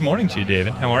 Good morning to you,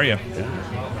 David. How are you?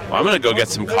 Well, I'm going to go get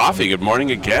some coffee. Good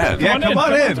morning again. Come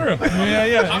on in.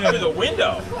 Yeah. Through the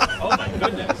window. Oh, my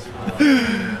goodness.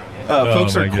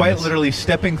 Folks are quite literally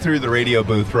stepping through the radio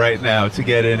booth right now to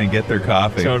get in and get their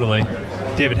coffee. Totally.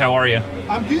 David, how are you?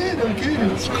 I'm good.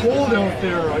 It's cold out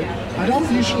there. I don't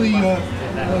usually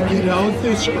get out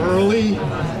this early.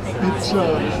 It's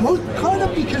kind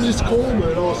of because it's cold,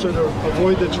 but also to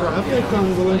avoid the traffic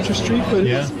on Valencia Street. But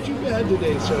it wasn't too bad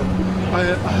today, so I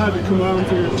had to come out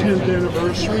for your 10th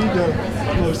anniversary,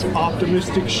 the most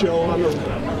optimistic show on the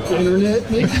internet.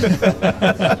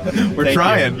 Maybe. We're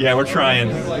trying. Yeah, we're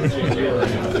trying.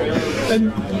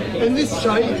 And this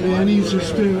site, Manny's,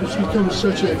 it's become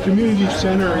such a community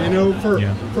center. You know,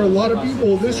 for a lot of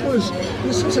people, this was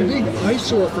a big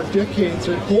eyesore for decades,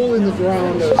 a hole in the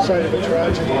ground, a site of a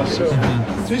tragedy. So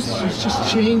this has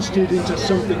just changed it into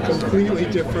something completely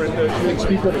different that makes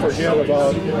people forget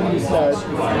about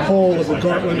that hole of the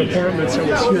Gartland Apartments that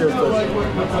was here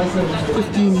for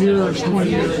 15 years, 20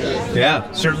 years.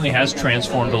 Yeah, certainly has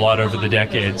transformed a lot over the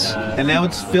decades, and now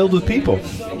it's filled with people.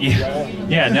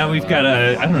 Yeah. Now we've got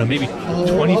I don't know, maybe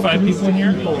 25 people in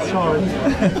here.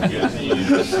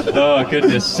 Oh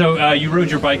goodness! So you rode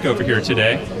your bike over here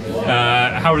today.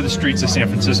 How are the streets of San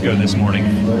Francisco this morning?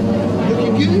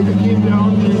 Looking good. I came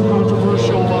down the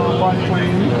controversial bike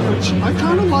lane, which I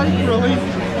kind of like. Really,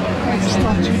 it's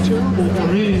not too terrible for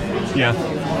me. Yeah.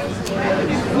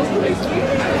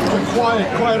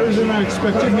 Quieter than I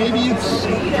expected. Maybe it's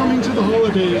coming to the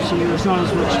holidays and there's not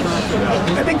as much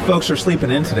traffic. I think folks are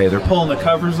sleeping in today. They're pulling the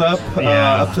covers up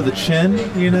to the chin,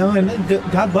 and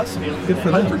God bless them. Good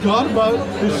for them. I forgot about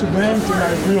this event and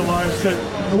I realized that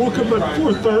I woke up at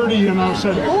 4:30 and I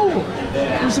said,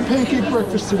 there's a pancake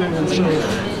breakfast today. And so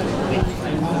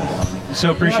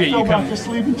So appreciate I fell you coming. back to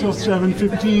sleep until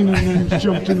 7:15, and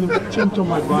then jumped on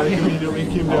my bike immediately.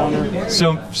 Came down there.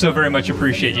 So very much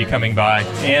appreciate you coming by.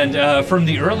 And from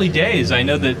the early days, I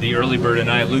know that the early bird and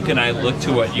I, Luke and I, look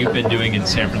to what you've been doing in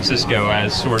San Francisco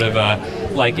as sort of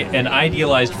like an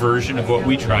idealized version of what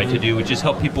we try to do, which is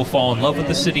help people fall in love with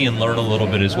the city and learn a little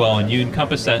bit as well. And you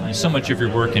encompass that in so much of your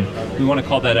work, and we want to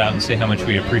call that out and say how much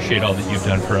we appreciate all that you've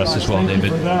done for us as well, Thank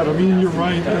David. you for that. I mean, you're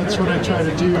right. That's what I try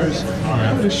to do is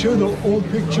to show the old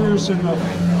pictures and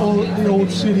the old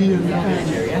city and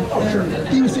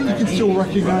things that you can still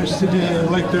recognize today,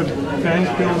 like the bank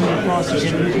building across the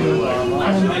street,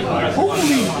 and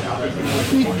hopefully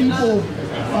make people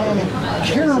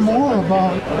care more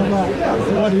about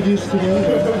what it is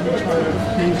today and try to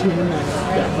maintain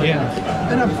that. Yeah.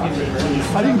 And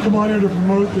I didn't come on here to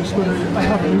promote this, but I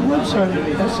have a new website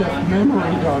at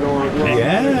sfmemory.org.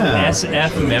 Yeah.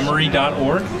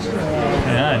 sfmemory.org.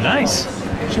 Yeah, nice.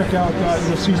 Check out that, and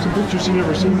you'll see some pictures you've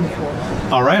never seen before.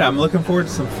 All right, I'm looking forward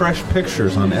to some fresh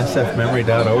pictures on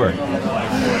sfmemory.org.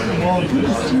 Well, good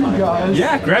to see you guys.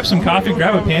 Yeah, grab some coffee,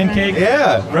 grab a pancake.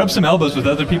 Yeah. Rub some elbows with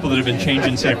other people that have been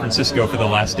changing San Francisco for the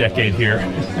last decade here.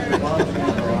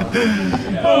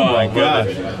 Oh my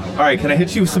gosh. All right, can I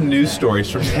hit you with some news stories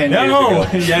from 10 years No!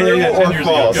 ago? Yeah, True 10 or years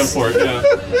false? ago. Go for it, yeah.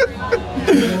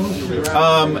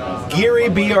 Geary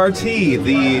BRT,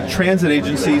 the transit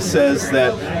agency, says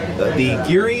that the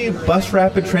Geary Bus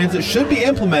Rapid Transit should be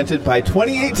implemented by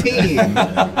 2018.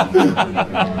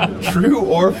 True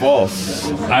or false?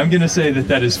 I'm going to say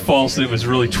that is false. It was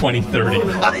really 2030.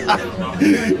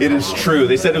 It is true.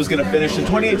 They said it was going to finish in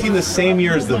 2018, the same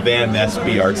year as the Van Ness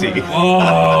BRT.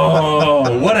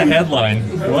 Oh, what a headline.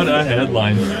 What a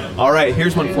headline. All right,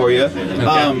 here's one for you.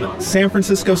 San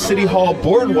Francisco City Hall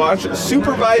Board Watch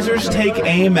supervisors take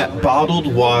aim at bottled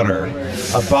water.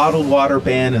 A bottled water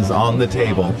ban is on the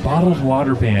table. Bottled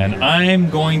water ban. I'm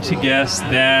going to guess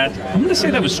that. I'm going to say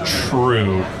that was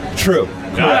true. True.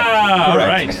 Ah,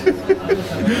 Correct.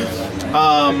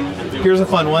 all right. Here's a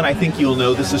fun one. I think you'll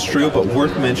know this is true, but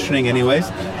worth mentioning anyways.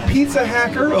 Pizza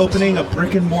Hacker opening a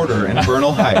brick and mortar in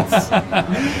Bernal Heights.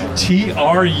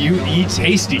 TRUE,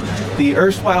 tasty. The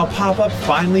erstwhile pop-up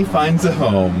finally finds a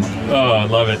home. Oh, I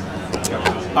love it.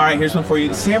 All right, here's one for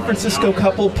you. San Francisco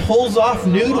couple pulls off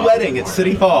nude wedding at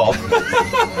City Hall.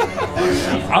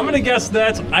 I'm going to guess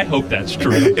I hope that's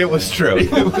true. It was true.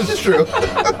 It was true.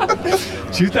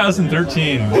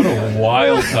 2013. What a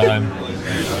wild time.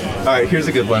 All right, here's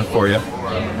a good one for you.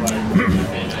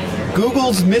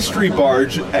 Google's mystery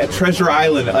barge at Treasure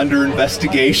Island under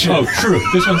investigation. Oh, true.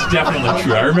 This one's definitely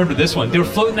true. I remember this one. They were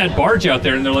floating that barge out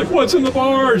there, and they're like, "What's in the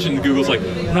barge?" And Google's like,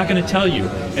 "I'm not going to tell you."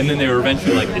 And then they were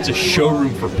eventually like, "It's a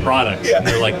showroom for products." Yeah. And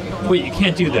they're like, "Wait, you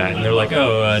can't do that." And they're like,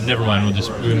 "Oh, never mind.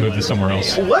 We'll move this somewhere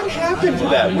else." What happened to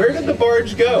that? Where did the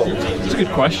barge go? It's a good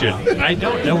question. I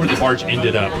don't know where the barge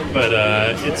ended up, but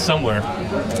it's somewhere.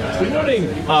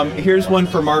 Here's one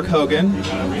for Mark Hogan.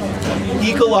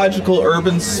 Ecological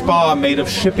urban spa made of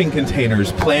shipping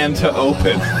containers planned to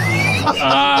open.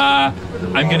 I'm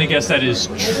going to guess that is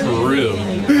true.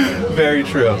 Very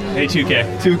true. Hey,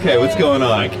 2K. 2K, what's going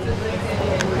on?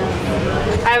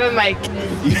 I have a mic.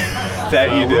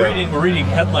 That you do. We're reading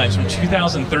headlines from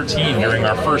 2013 during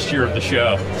our first year of the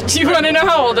show. Do you want to know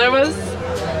how old I was?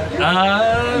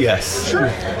 Yes.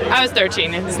 Sure. I was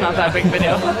 13. It's not that big of a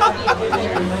deal.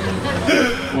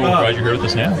 Well, glad you're here with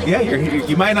us now. Yeah,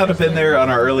 you might not have been there on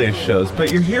our earliest shows,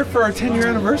 but you're here for our 10-year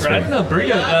anniversary. I don't know,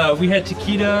 Bria, we had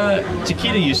Taquita.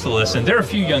 Taquita used to listen. There are a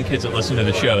few young kids that listen to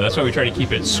the show. That's why we try to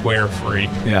keep it swear-free.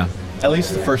 Yeah, at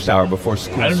least the first hour before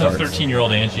school I don't know starts. if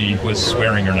 13-year-old Angie was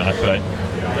swearing or not, but...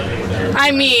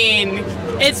 I mean,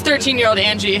 it's 13-year-old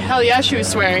Angie. Hell yeah, she was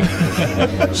swearing.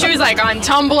 She was like on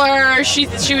Tumblr.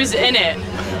 She was in it.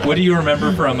 What do you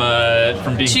remember from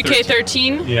being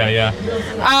 2K13? Yeah.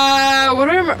 What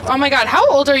do I remember? Oh my God, how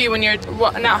old are you when you're?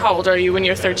 Well, not how old are you when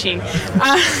you're 13?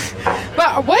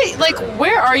 But what? Like,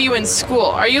 where are you in school?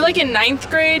 Are you like in 9th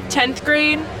grade, 10th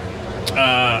grade?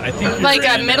 I think like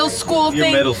a middle school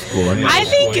thing. You're middle school. I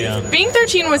think being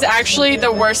 13 was actually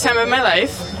the worst time of my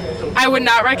life. I would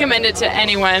not recommend it to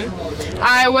anyone.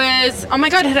 Oh my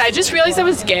God, had I just realized I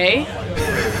was gay?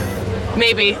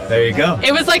 Maybe. There you go.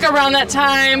 It was like around that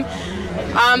time.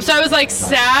 So I was like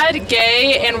sad,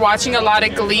 gay, and watching a lot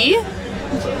of Glee.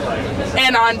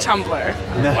 And on Tumblr.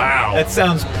 Wow. That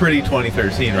sounds pretty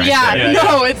 2013 right Yeah, there.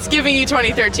 no, it's giving you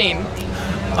 2013.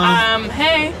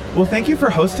 Hey. Well, thank you for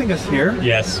hosting us here.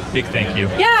 Yes, big thank you.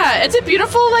 Yeah, it's a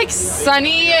beautiful,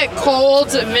 sunny,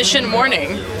 cold Mission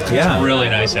morning. Yeah. It's really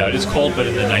nice out. It's cold, but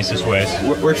in the nicest ways.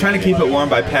 We're trying to keep it warm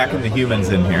by packing the humans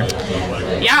in here.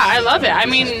 Yeah, I love it. I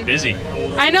mean, busy.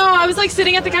 I know. I was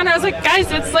sitting at the counter. I was like,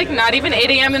 guys, it's not even 8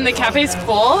 a.m. and the cafe's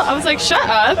full. I was like, shut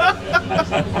up.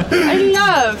 I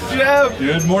love Jeff.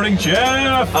 Good morning,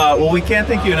 Jeff. Well, we can't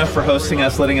thank you enough for hosting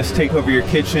us, letting us take over your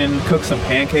kitchen, cook some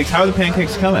pancakes. How are the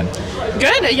pancakes coming?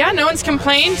 Good. Yeah, no one's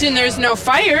complained, and there's no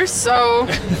fire, so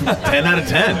 10 out of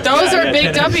 10. Those are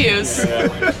big 10. W's.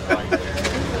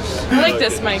 I like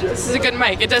this mic. This is a good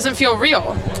mic. It doesn't feel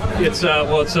real. It's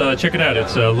check it out.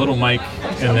 It's a little mic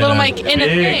and then little mic in a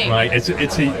big thing. mic.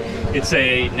 It's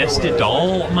a nested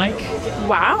doll mic.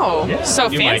 Wow. Yeah, So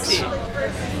new fancy. mics.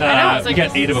 I know, it's we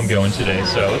got 8 of them going today,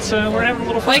 so it's we're having a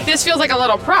little fun. This feels like a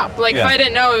little prop. If Yeah. I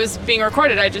didn't know it was being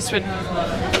recorded, I just would.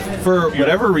 For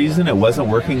whatever reason, it wasn't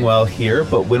working well here,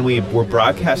 but when we were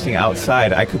broadcasting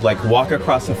outside, I could walk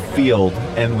across a field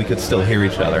and we could still hear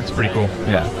each other. It's pretty cool.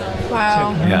 Yeah.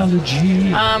 Wow. Yeah.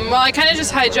 Well, I kind of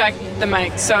just hijacked the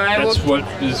mic, so I will. That's what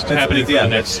is happening for the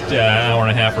next hour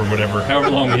and a half or whatever, however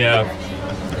long we have.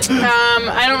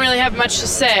 I don't really have much to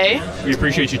say. We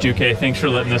appreciate you too, Kay. Thanks for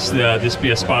letting us this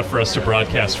be a spot for us to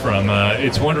broadcast from.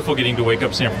 It's wonderful getting to wake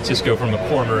up San Francisco from the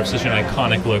corner of such an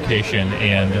iconic location,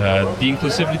 and the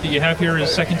inclusivity that you have here is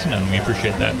second to none. We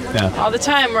appreciate that. Yeah. All the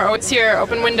time, we're always here,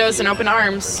 open windows and open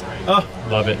arms. Oh,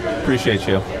 love it. Appreciate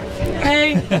you.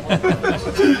 Hey.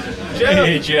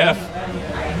 Hey, Jeff.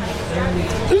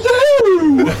 Hello.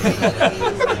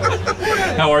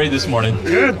 How are you this morning?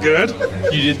 Good.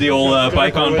 You did the old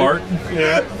bike on Bart?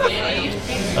 Yeah.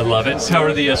 I love it. How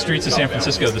are the streets of San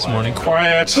Francisco this morning?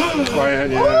 Quiet, yeah.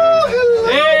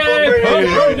 Hey,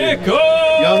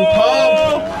 Pumpernickel! Young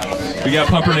Pump! We got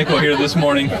Pumpernickel here this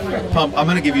morning. Pump, I'm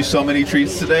going to give you so many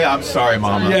treats today. I'm sorry,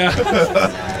 Mama. Yeah.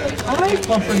 Hi,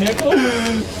 Pumpernickel.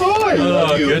 Hi.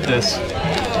 Oh, goodness.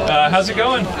 How's it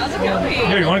going?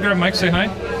 Here, you want to grab a mic, say hi?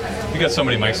 We got so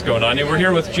many mics going on. We're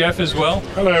here with Jeff as well.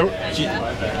 Hello.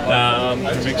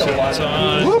 Make sure it's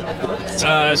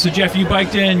on. So Jeff, you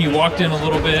biked in, you walked in a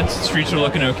little bit. The streets are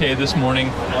looking okay this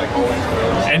morning.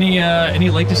 Any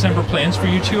late December plans for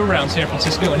you two around San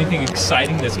Francisco? Anything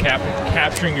exciting that's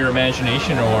capturing your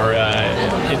imagination or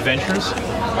adventures?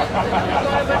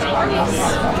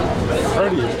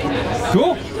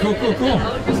 Cool.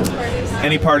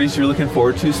 Any parties you're looking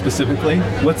forward to specifically?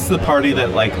 What's the party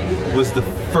that was the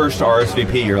first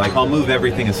RSVP? You're like, I'll move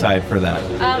everything aside for that.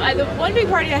 The one big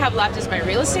party I have left is my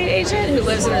real estate agent who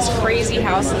lives in this crazy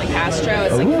house in the Castro.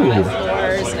 It's 5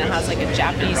 floors and it has a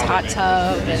Japanese hot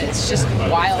tub and it's just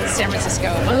wild San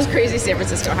Francisco. One of those crazy San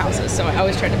Francisco houses. So I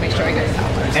always try to make sure I go to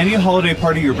that one. Any holiday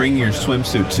party you're bringing your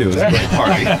swimsuit to is a great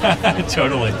party.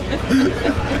 Totally.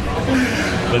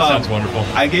 That sounds wonderful.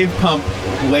 I gave Pump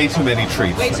way too many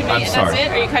treats. Way too many, I'm and sorry. that's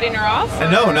it? Are you cutting her off?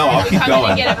 No, I'll keep Come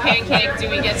going. in and get a pancake. Do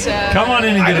we get to... Come on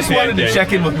in and I get a just wanted to pancake.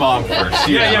 check in with Mom first.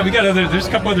 Yeah, we got there's a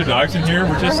couple other dogs in here.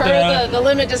 We're For just her, the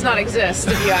limit does not exist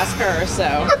if you ask her,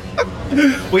 so...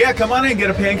 Well, yeah, come on in and get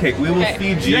a pancake. We will Okay.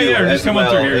 feed you Yeah, as just come on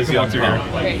well through here. as Come on young through here.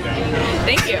 Pump. Great.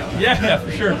 Thank you. Yeah,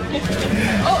 for sure.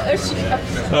 Oh, there's...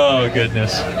 Oh,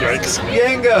 goodness. Yikes.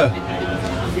 Yanga!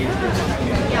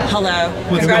 Hello.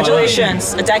 What's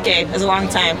Congratulations. A decade is a long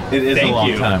time. It is a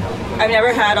long time. I've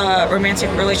never had a romantic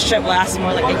relationship last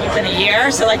more than a year.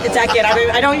 So a decade,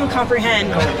 I don't even comprehend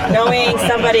knowing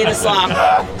somebody this long.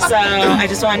 So I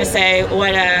just wanted to say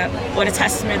what a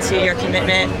testament to your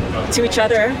commitment to each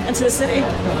other and to the city.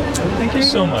 Thank you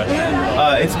so much.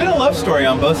 It's been a love story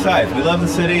on both sides. We love the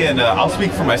city, and I'll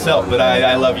speak for myself, but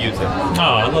I love you too.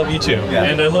 Oh, I love you too. Yeah.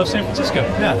 And I love San Francisco.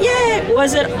 Yeah. Yeah.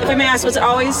 Was it, if I may ask, was it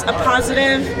always a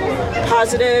positive,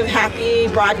 happy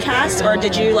broadcast, or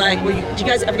did you did you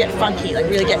guys ever get funky,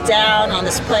 really get down on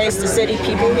this place, the city,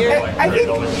 people here? I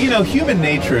think, human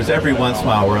nature is every once in a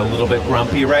while we're a little bit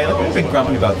grumpy, right? We've been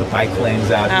grumpy about the bike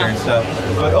lanes out here and stuff.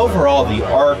 But overall, the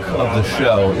arc of the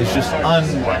show is just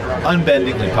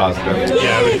unbendingly positive.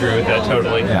 Yeah, I would agree with that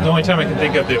totally. Yeah. The only time I can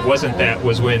think of that wasn't that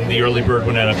was when the early bird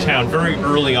went out of town very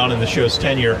early on in the show's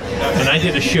tenure, and I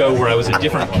did a show where I was a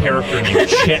different character named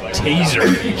Chet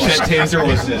Taser. Chet Taser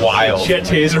was wild. Chet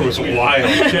Taser was wild.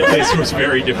 Chet Taser was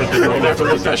very different than normal. Never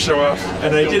looked that show up.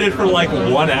 And I did it for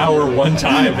 1 hour, one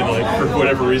time, and for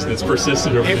whatever reason, it's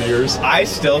persisted over the years. I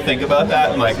still think about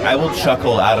that, and I will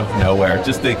chuckle out of nowhere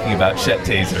just thinking about Chet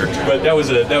Taser. But that was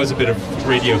a bit of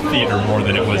radio theater more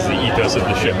than it was the ethos of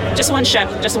the show. Just one show,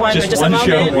 just one Just a one moment.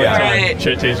 show, one time. Right.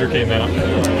 Chet Taser came out.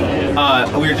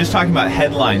 We were just talking about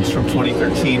headlines from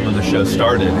 2013 when the show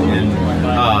started, and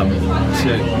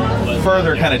to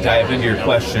further kind of dive into your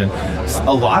question,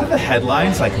 a lot of the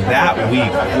headlines like that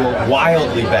week were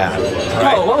wildly bad.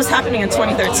 Right? Oh, what was happening in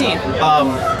 2013?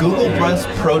 Google Plus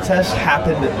protest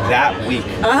happened that week.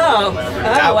 Oh,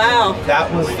 wow.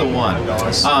 That was the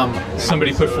one.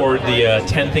 Somebody put forward the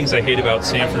 10 things I hate about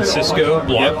San Francisco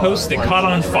blog post that caught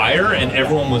on fire, and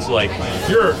everyone was like,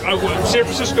 San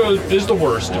Francisco is the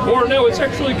worst, or no, it's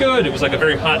actually good. It was like a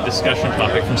very hot discussion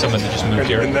topic from someone that just moved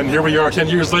here. And then here we are 10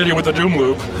 years later with the doom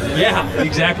loop. Yeah,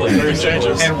 exactly. Very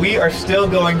changes. And we are still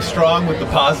going strong with the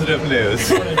positive news.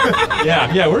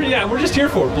 We're just here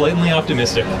for it, blatantly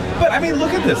optimistic. But I mean,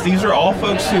 look at this. These are all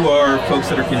folks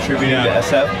that are contributing to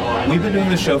SF. We've been doing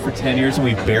this show for 10 years, and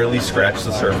we've barely scratched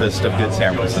the surface of good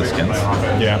San Franciscans.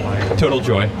 Yeah, total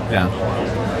joy. Yeah.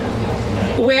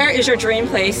 Where is your dream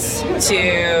place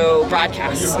to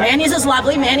broadcast? Manny's is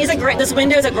lovely. This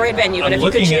window is a great venue. But if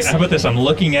you could choose, how about this? I'm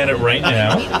looking at it right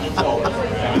now.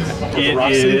 It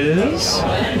is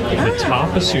the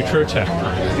top of Sutro Tower.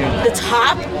 The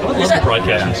top? There's a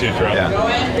broadcast in Sutro.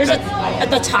 There's at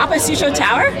the top of Sutro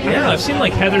Tower? Yeah, I've seen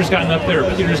like Heather's gotten up there,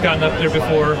 Peter's gotten up there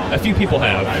before. A few people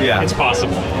have. Yeah. It's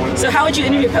possible. So how would you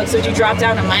interview folks? Would you drop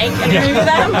down a mic and interview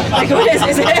them? Like, what is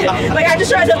it? Like, I'm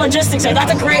just trying to logistics. So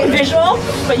that's a great visual,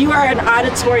 but you are an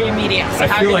auditory medium. So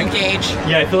how do you engage?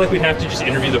 Yeah, I feel like we'd have to just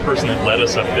interview the person that led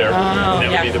us up there.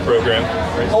 And that would be the program.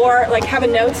 Or like have a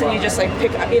notes and you just like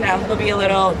pick up, it'll be a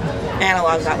little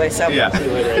analog that way. So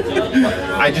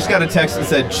I just got a text that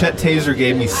said Chet Taser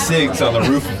gave me cigs on the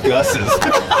roof of Gus's.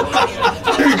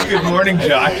 Good morning,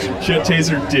 Josh. Chet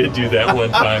Taser did do that one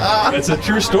time. That's a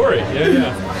true story.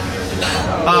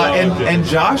 And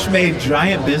Josh made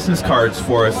giant business cards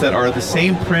for us that are the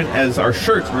same print as our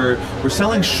shirts. We're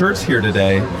selling shirts here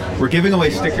today. We're giving away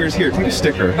stickers. Here, take a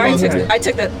sticker. I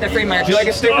took the free merch. Do you like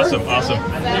a sticker? Awesome.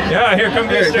 Yeah, here, come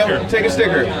get a sticker. Come, take a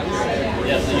sticker.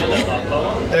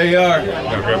 There you are.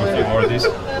 I'll grab a few more of these.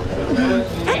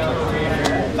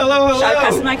 Hello. Should I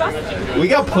pass the mic off? We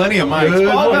got plenty of mics.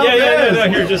 Yeah.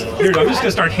 Here, I'm just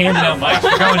gonna start handing out mics.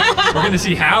 We're gonna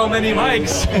see how many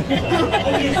mics.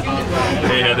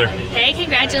 Hey, Heather. Hey,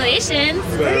 congratulations.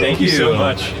 Thank you so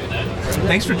much.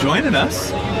 Thanks for joining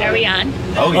us. Are we on?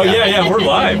 Oh yeah, we're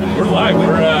live.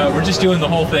 We're just doing the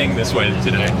whole thing this way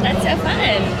today. That's so fun.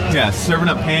 Yeah, serving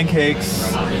up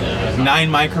pancakes. 9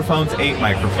 microphones, 8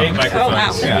 microphones. 8 microphones. Oh,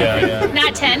 wow. Yeah.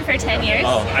 Not 10 for 10 years?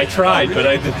 Oh, I tried, but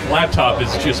the laptop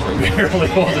is just barely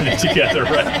holding it together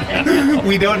right now.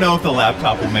 We don't know if the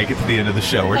laptop will make it to the end of the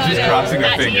show. We're just crossing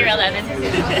our fingers. Not to year 11.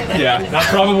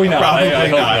 Probably not. Probably I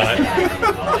not. Hope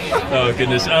not. Oh,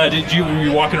 goodness. Were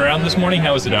you walking around this morning?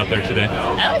 How was it out there today?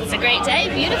 Oh, it's a great day.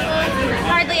 Beautiful.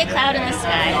 Hardly a cloud in the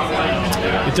sky.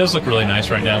 It does look really nice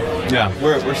right now. Yeah,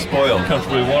 we're spoiled.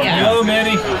 Comfortably warm. Yeah. Hello,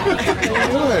 Manny.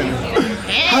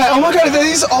 Hi, oh my god,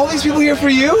 are all these people here for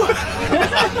you?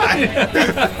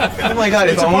 Oh my god,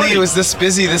 if only it was this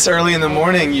busy this early in the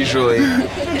morning usually.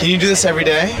 Can you do this every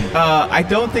day? I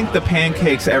don't think the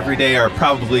pancakes every day are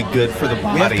probably good for the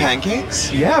body. We have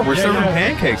pancakes? Yeah, we're serving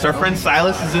pancakes. Our friend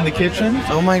Silas is in the kitchen.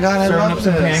 Oh my god, I serving love up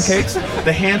some this. pancakes.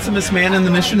 The handsomest man in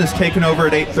the mission is taking over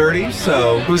at 8:30.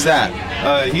 So who's that?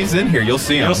 He's in here. You'll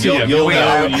see him. You'll see him. You'll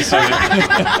know. when you see him.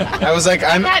 I was like,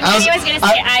 I was going to say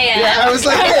I am. Yeah, I was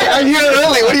like, hey, I'm here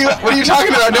early. What are you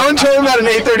talking about? No one told me about an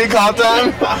 8:30 call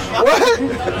time. What?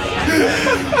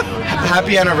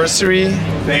 Happy anniversary.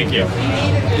 Thank you.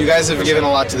 You guys have given a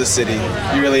lot to the city.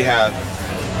 You really have.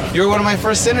 You were one of my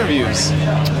first interviews.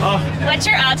 What's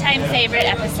your all-time favorite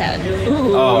episode?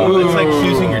 Oh, it's like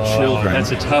choosing your children.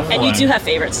 That's a tough one. And you do have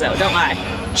favorites, though. Don't lie.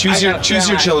 Choose your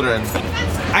children.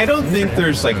 I don't think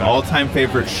there's like all-time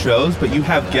favorite shows, but you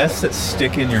have guests that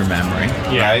stick in your memory,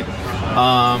 right?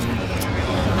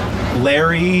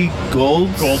 Larry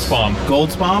Goldsbaum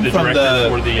the from director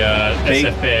for the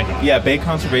SFA. Yeah, Bay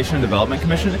Conservation and Development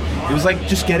Commission. It was like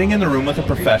just getting in the room with a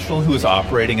professional who was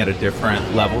operating at a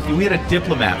different level. We had a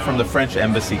diplomat from the French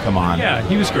embassy come on. Yeah,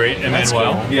 he was great,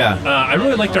 Emmanuel. Cool. Yeah. I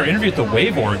really liked our interview at the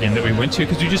Wave Organ that we went to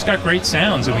because we just got great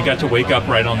sounds and we got to wake up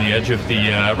right on the edge of the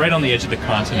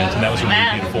continent, and that was a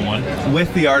really beautiful one.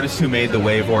 With the artist who made the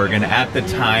Wave Organ at the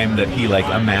time that he like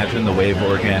imagined the Wave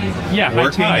Organ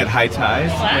working at high tide.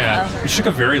 Wow. Yeah. It took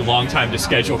a very long time to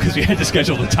schedule because we had to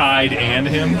schedule the tide and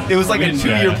him. It was like a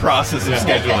 2-year process of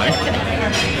scheduling.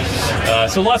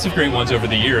 So lots of great ones over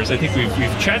the years. I think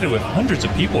we've chatted with hundreds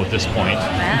of people at this point.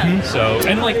 Wow. So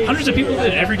and like hundreds of people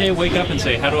that every day wake up and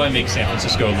say, "How do I make San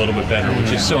Francisco a little bit better?"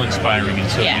 Which is so inspiring and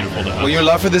so beautiful to us. Well, your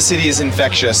love for the city is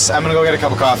infectious. I'm gonna go get a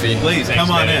cup of coffee. Please,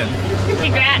 come on in.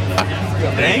 Congrats.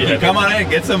 Thank you. Come on in,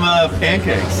 get some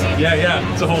pancakes.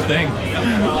 Yeah, it's a whole thing.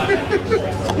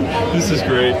 This is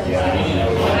great.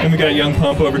 And we got Young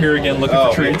Pump over here again looking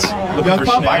for treats. Looking Young for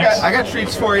Pump, snacks. I got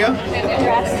treats for you. See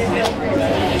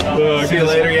you goodness.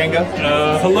 later, Yenga.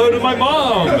 Hello to my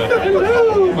mom.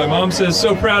 Hello. My mom says,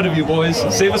 so proud of you, boys.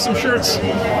 Save us some shirts.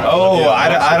 Oh,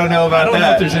 I don't know about I don't know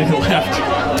that. if there's any left.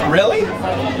 Really?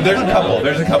 There's a couple.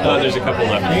 There's a couple. There's a couple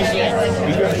left.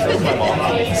 You grab a shirt for my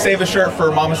mom. Save a shirt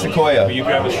for Mama Sequoia. Will you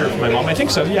grab a shirt for my mom? I think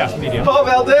so, yeah. Medium. Paul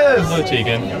Valdez. Hello,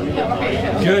 Tegan.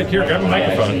 Good. Here, grab a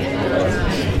microphone.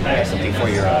 I have something for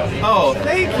you. Oh,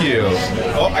 thank you.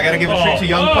 Oh, I gotta give a treat to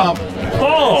Young Pump.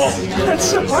 Oh, that's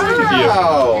so sweet of you.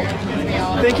 Wow.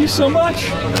 Thank you so much.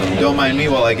 Don't mind me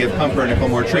while I give Pumpernickel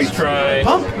more treats. Let's try.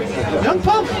 Pump. Young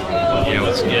Pump. Yeah,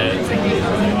 let's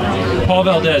get Paul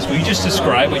Valdez. Will you just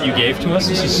describe what you gave to us?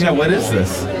 This is what is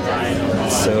this?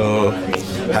 So,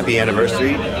 happy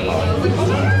anniversary.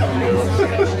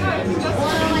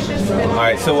 All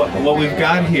right, so what we've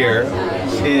got here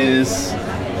is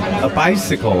a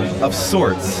bicycle of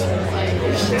sorts.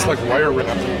 It's like wire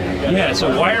wrap. Yeah, it's a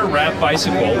wire wrap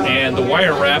bicycle, and the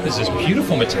wire wrap is this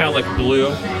beautiful metallic blue.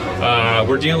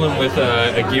 We're dealing with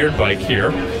a geared bike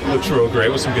here. Looks real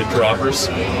great with some good droppers.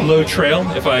 Low trail,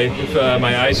 if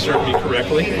my eyes serve me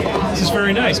correctly. This is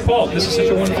very nice. Paul, this is such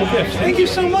a wonderful gift. Thank you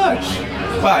so much.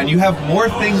 Wow, and you have more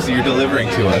things that you're delivering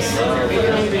to us.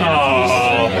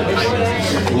 Oh.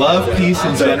 Love, peace,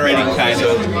 and generating kindness.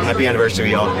 So, happy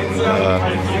anniversary, y'all.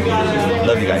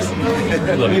 Love you guys.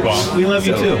 Love you, Paul. We love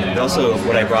you too. And also,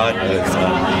 what I brought is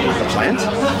a plant.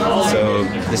 So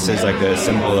this is like a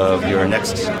symbol of your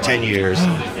next 10 years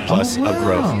plus of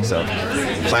growth. So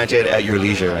plant it at your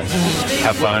leisure and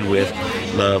have fun with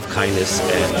love, kindness,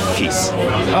 and peace.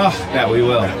 Oh, yeah, we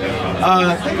will.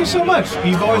 Thank you so much.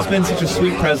 You've always been such a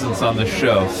sweet presence on this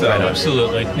show. So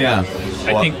Absolutely. Yeah.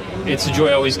 I think it's a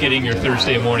joy always getting your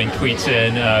Thursday morning tweets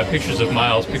in, pictures of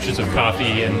Miles, pictures of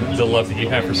coffee, and the love that you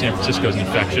have for San Francisco is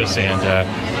infectious. And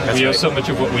we owe so much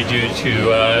of what we do to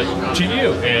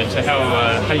you and to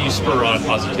how you spur on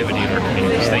positivity in our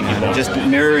communities. Thank you, Paul. Just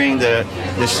mirroring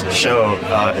this show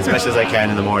as best as I can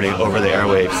in the morning over the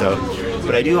airwaves. So,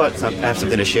 but I do have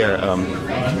something to share.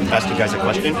 Ask you guys a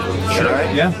question. Sure.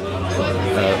 Right? Yeah.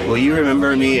 Will you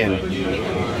remember me in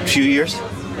 2 years?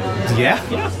 Yeah.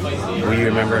 Will you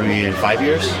remember me in 5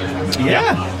 years?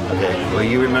 Yeah. Okay. Will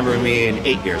you remember me in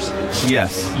 8 years?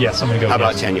 Yes. Yes, I'm gonna go. How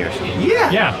about yes. 10 years?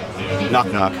 Yeah. Yeah. Knock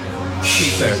knock.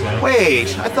 There.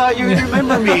 Wait, I thought you would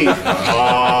remember me.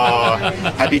 Oh,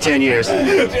 happy 10 years.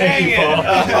 Thank you, Paul.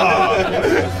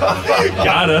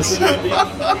 Got us.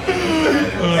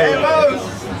 Hey,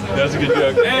 Mose. That was a good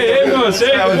joke. Hey, Amos. Hey,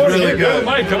 That was good morning. really good.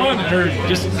 Mike, come on. Or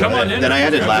just come on in. Then I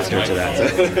added laughter to that.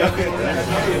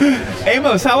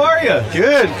 Amos, how are you?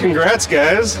 Good. Congrats,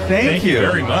 guys. Thank you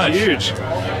very much. Huge.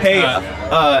 Hey,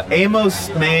 Amos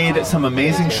made some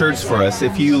amazing shirts for us.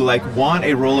 If you want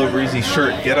a Rollover Easy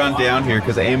shirt, get on down here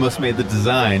because Amos made the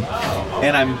design.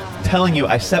 And I'm telling you,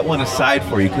 I set one aside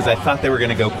for you because I thought they were going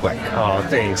to go quick. Oh,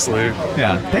 thanks, Luke.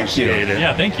 Yeah, thank you. Appreciate it.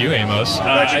 Yeah, thank you, Amos.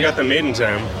 Glad you got them made in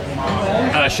time.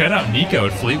 Shout out Nico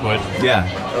at Fleetwood. Yeah.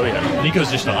 Oh, yeah.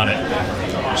 Nico's just on it.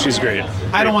 She's great.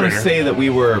 I don't want to say that we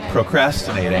were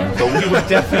procrastinating, but we were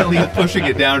definitely pushing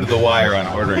it down to the wire on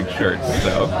ordering shirts.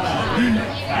 So,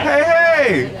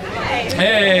 hey!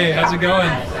 Hey, how's it going?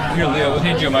 Here, Leo, we'll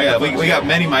hand you a Yeah, microphone. we got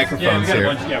many microphones we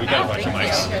got here. we got a bunch of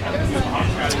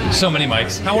mics. So many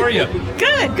mics. How are you?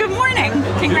 Good. Good morning.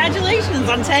 Congratulations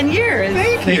on 10 years.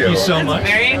 Thank you so That's much.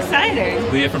 Very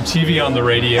exciting. Leah from TV on the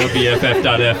Radio,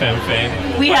 BFF.FM fame.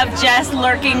 We have Jess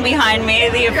lurking behind me,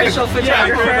 the official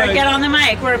photographer. right. Get on the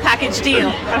mic. We're a package deal.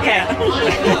 Okay.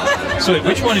 So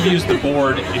which one of you is the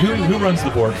board? Who runs the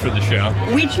board for the show?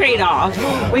 We trade off.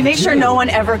 We make sure no one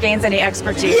ever gains any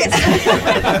expertise.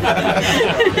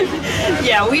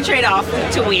 Yeah, we trade off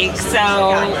week to week.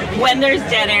 So when there's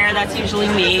dead air, that's usually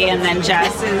me, and then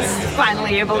Jess is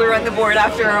finally able to run the board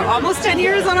after almost 10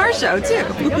 years on our show too.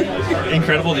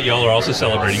 Incredible that y'all are also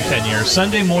celebrating 10 years.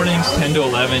 Sunday mornings, 10 to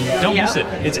 11. Don't Yep. miss it.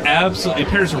 It's absolutely, it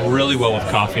pairs really well with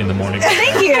coffee in the morning.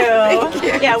 Thank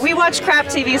you. Yeah, we watch crap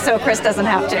TV so Chris doesn't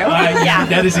have to. Yeah.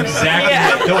 That is exactly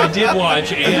it. Though I did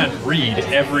watch and read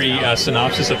every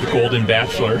synopsis of The Golden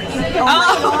Bachelor.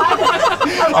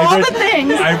 Of all the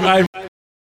things. I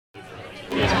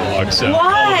dog. So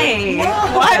Why?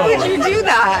 Why would you do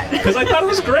that? Because I thought it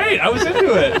was great. I was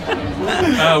into it.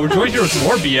 We're joined here with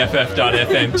more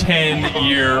BFF.FM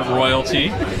 10-year royalty.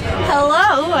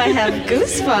 Hello, I have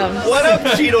goosebumps. What up,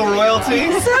 Cheeto royalty?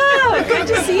 What's up? Good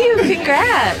to see you.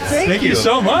 Congrats. Thank you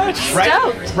so much.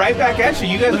 Right back at you.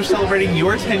 You guys are celebrating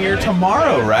your 10-year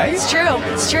tomorrow, right? It's true.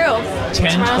 It's true. 10,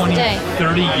 Tomorrow's 20, the day.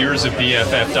 30 years of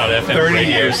BFF.FM 30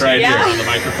 radio years, right here here. on the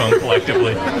microphone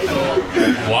collectively.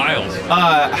 Wild.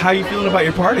 How you feeling about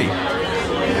your party?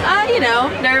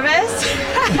 Nervous,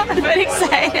 but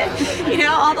excited.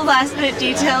 All the last minute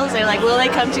details. They're like, will they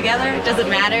come together? It doesn't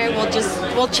matter. We'll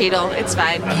Cheetle. It's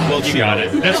fine. You got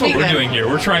it. That's what we're doing here.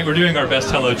 We're doing our best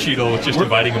Hello Cheetle with just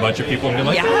inviting a bunch of people and being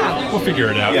like, Yeah. we'll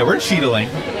figure it out. Yeah, we're cheetling.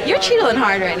 You're Cheetling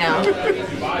hard right now.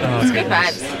 It's good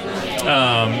vibes.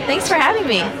 Thanks for having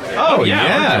me. Oh,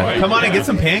 yeah. Come on and get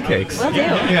some pancakes. Will do.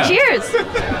 Yeah. Cheers.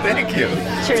 Thank you.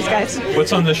 Cheers, guys.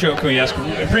 What's on the show? Can we ask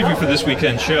a preview for this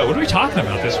weekend's show? What are we talking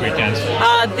about this weekend?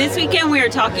 This weekend we are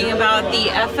talking about the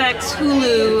FX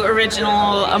Hulu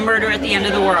original A Murder at the End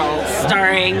of the World,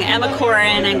 starring Emma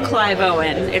Corrin and Clive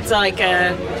Owen. It's like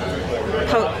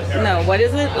what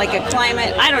is it? Like a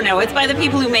climate? I don't know. It's by the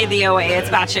people who made the OA. It's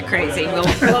batshit crazy. We'll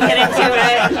get into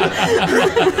it.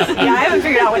 Yeah, I haven't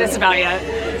figured out what it's about yet.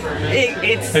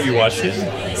 Have you watched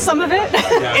it? Some of it.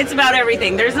 It's about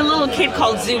everything. There's a little kid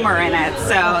called Zoomer in it,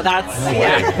 so that's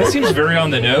That seems very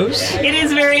on the nose. It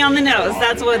is very on the nose.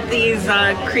 That's what these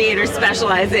creators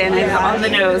specialize in, is on the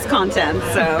nose content.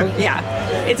 So yeah,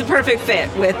 it's a perfect fit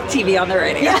with TV on the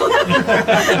radio.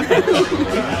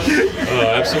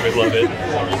 Oh, absolutely love it.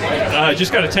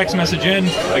 Just got a text message in.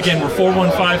 Again, we're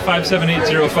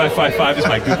 415-578-0555 is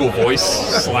my Google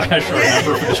Voice / our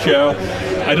number for the show.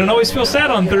 I don't always feel sad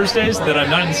on Thursdays that I'm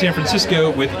not in San Francisco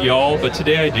with y'all, but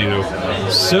today I do.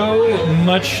 So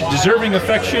much deserving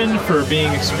affection for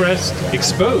being exposed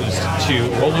to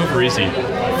Roll Over Easy.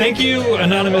 Thank you,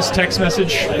 anonymous text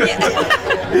message.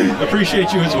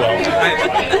 Appreciate you as well.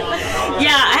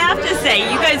 Yeah, I have to say,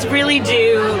 you guys really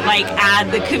do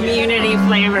add the community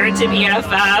flavor to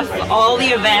BFF. All the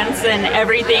events and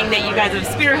everything that you guys have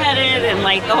spearheaded, and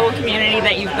the whole community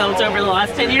that you've built over the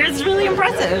last 10 years is really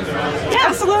impressive. Yeah,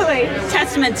 absolutely.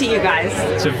 Testament to you guys.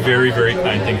 It's a very, very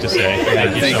kind thing to say.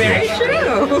 Thank you so much. Very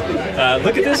true.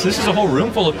 Look at this. This is a whole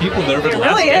room full of people that over the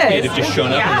last decade have just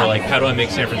shown up and were like, how do I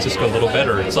make San Francisco a little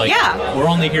better? It's like, we're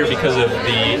only here because of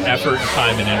the effort,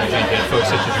 time, and energy that folks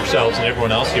such as yourselves and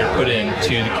everyone else here put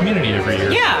into the community every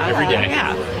year, every day.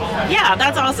 Yeah,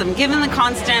 that's awesome. Given the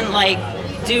constant,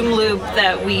 doom loop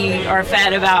that we are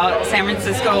fed about San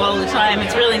Francisco all the time,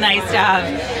 it's really nice to have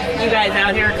you guys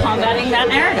out here combating that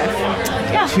narrative.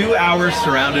 Yeah. 2 hours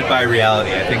surrounded by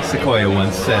reality, I think Sequoia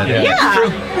once said.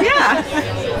 Yeah,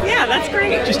 that's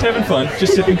great. Just having fun,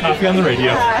 just sipping coffee on the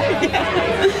radio.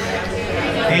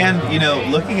 And,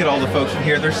 looking at all the folks in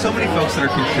here, there's so many folks that are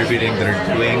contributing, that are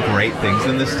doing great things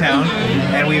in this town.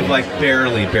 And we've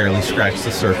barely scratched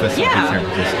the surface of the San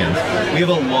Franciscans. We have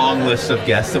a long list of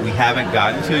guests that we haven't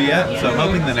gotten to yet. And so I'm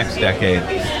hoping the next decade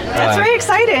That's very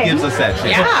exciting. gives us that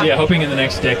chance. Yeah, hoping in the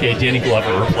next decade, Danny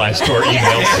Glover replies to our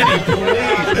emails.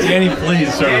 Danny,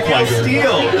 please start replying to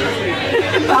Steele.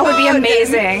 That would be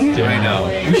amazing. I know.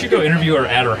 We should go interview her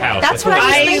at her house. That's what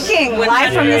I was thinking.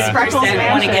 Live from the Spreckles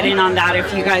I want to get in on that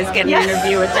if you guys get an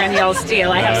interview with Danielle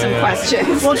Steele. I have some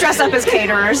questions. We'll dress up as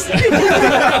caterers.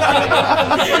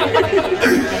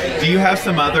 Do you have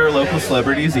some other local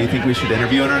celebrities that you think we should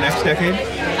interview in our next decade?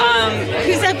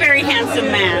 Who's that very handsome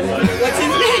man? What's his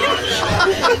name?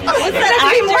 What's that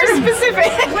actor? Be more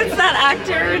specific. What's that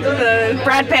actor? The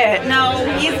Brad Pitt. No,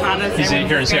 he's not a He's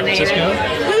here in San Francisco?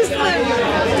 Who's the...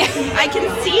 I can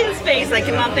see his face. I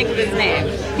cannot think of his name.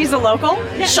 He's a local?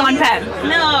 No, Sean Penn.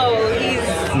 No, he's...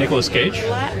 Nicolas Cage?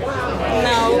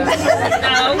 No.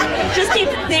 Just keep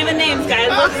naming names, guys.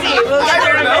 Let's see. We'll get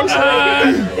there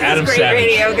eventually. This Adam is great Savage.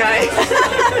 radio, guys.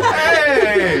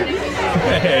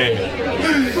 Hey!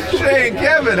 Shane,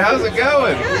 Kevin, how's it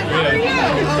going?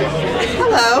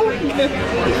 Hello.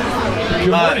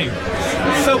 Good morning.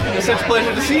 Such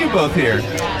pleasure to see you both here.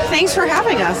 Thanks for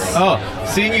having us. Oh,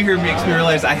 seeing you here makes me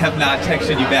realize I have not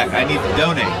texted you back. I need to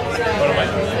donate.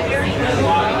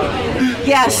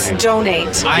 Yes,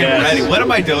 donate. I'm ready. What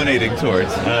am I donating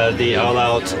towards? The All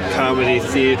Out Comedy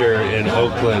Theater in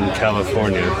Oakland,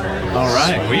 California. All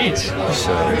right. Sweet.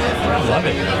 So, I love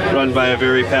it. Run by a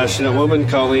very passionate woman,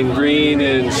 Colleen Green,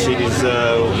 and she's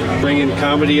bringing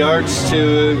comedy arts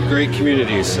to a great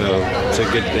community, so it's a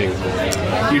good thing.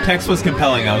 Your text was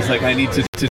compelling. I was like, I need to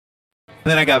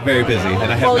Then I got very busy,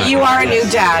 and I have Well, not you been. are a new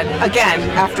dad, again,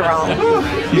 after all.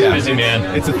 He's a busy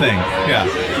man. It's a thing, yeah.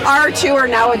 Our two are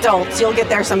now adults. You'll get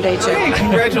there someday, too. Hey,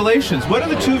 congratulations. What are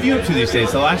the two of you up to these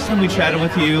days? The last time we chatted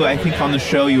with you, I think on the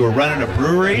show, you were running a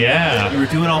brewery. Yeah. You were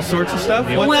doing all sorts of stuff.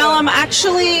 What's Well, I'm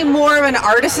actually more of an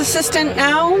artist assistant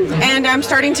now, and I'm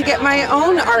starting to get my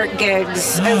own art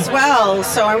gigs as well.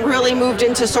 So I'm really moved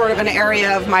into sort of an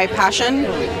area of my passion,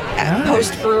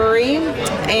 post-brewery.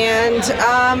 And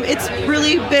it's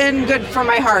really been good for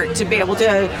my heart to be able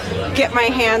to get my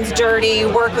hands dirty,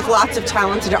 work with lots of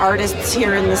talented artists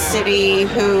here in the city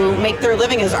who make their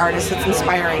living as artists. It's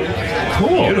inspiring.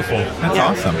 Cool. Beautiful. That's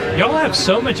awesome. Y'all have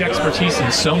so much expertise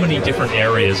in so many different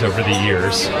areas over the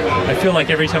years. I feel like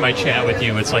every time I chat with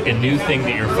you, it's like a new thing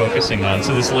that you're focusing on.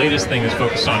 So this latest thing is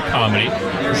focused on comedy.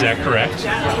 Is that correct?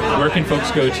 Where can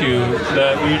folks go to?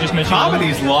 You just mentioned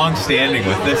comedy's long-standing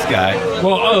with this guy.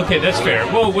 Well, okay, that's fair.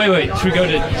 Well, wait. Should we go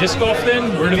to disc golf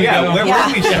then? Where do we go? Where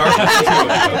do we start?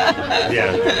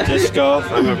 Yeah, disc golf.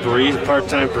 I'm a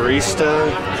part-time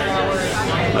barista.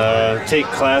 Take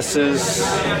classes.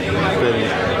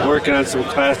 Been working on some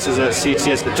classes at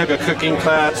CTS. I took a cooking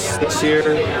class this year.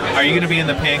 Are you going to be in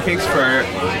the pancakes for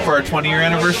our 20-year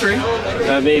anniversary?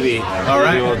 Maybe. All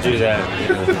right. Maybe we'll do that.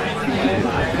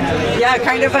 Yeah,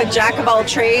 kind of a jack of all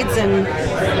trades and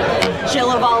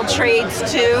Jill of all trades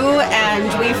too, and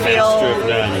we feel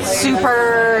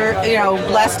super,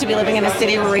 blessed to be living in a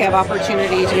city where we have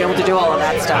opportunity to be able to do all of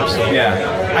that stuff.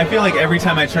 Yeah, I feel like every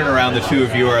time I turn around, the two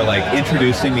of you are like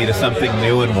introducing me to something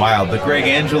new and wild. The Greg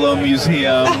Angelo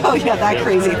Museum. Oh yeah, that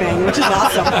crazy thing, which is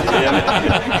awesome.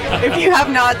 If you have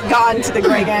not gone to the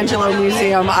Greg Angelo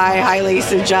Museum, I highly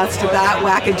suggest that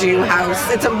wackadoo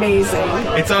house. It's amazing.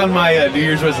 It's on my New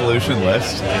Year's resolution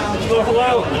list.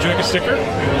 Hello. Would you like a sticker?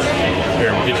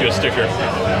 Here, we'll get you a sticker.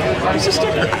 Here's a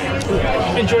sticker.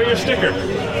 Enjoy your sticker.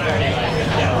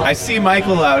 I see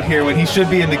Michael out here when he should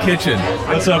be in the kitchen.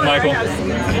 What's up, Michael?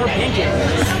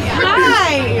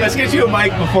 Hi. Let's get you a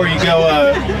mic before you go.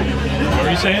 What were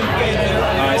you saying?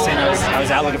 I was saying I was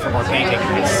out looking for more pancake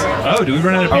mix. Oh, do we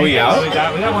run out of pancakes? Are we out? We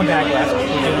got one bag left.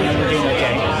 We're doing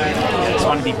okay. Just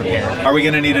want to be prepared. Are we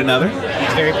going to need another?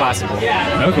 It's very possible.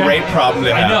 Okay. Great problem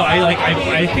to have. I know.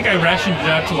 I think I rationed it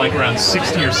out to like around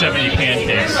 60 or 70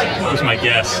 pancakes. Was my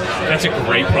guess. That's a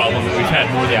great problem. We've had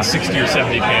more than 60 or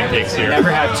 70 pancakes here.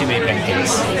 Never had too many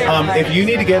pancakes. If you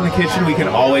need to get in the kitchen, we can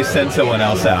always send someone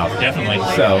else out. Definitely.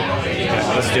 So,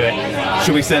 let's do it.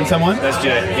 Should we send someone? Let's do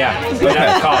it. Yeah. Put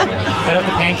up the call. Put up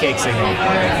the pancake signal.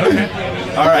 Okay.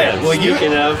 All right. Well,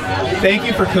 thank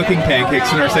you for cooking pancakes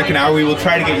in our second hour. We will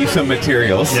try to get you some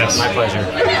materials. Yes. My pleasure.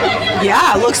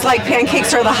 Yeah, it looks like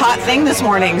pancakes are the hot thing this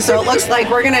morning. So it looks like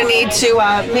we're going to need to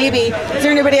maybe, is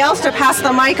there anybody else to pass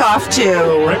the mic off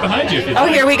to? Right behind you. Oh,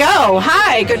 here we go.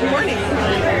 Hi, good morning.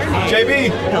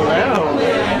 JB. Hello.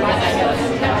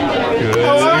 Good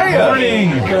How are you? morning.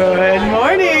 Good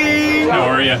morning. How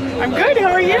are you? I'm good.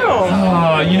 How are you?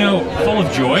 Full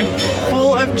of joy.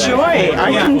 Full of joy.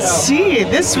 I can see.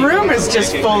 This room is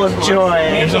just full of joy.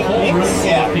 There's a whole room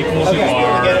full of people who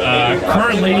are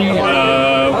currently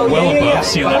well above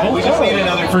sea level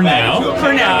for now.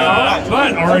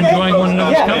 But are enjoying one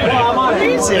another's company.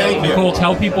 Amazing. Nicole,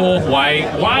 tell people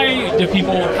why do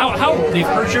people, how they've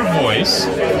heard your voice,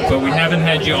 but we haven't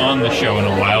had you on the show in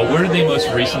a while. Where did they most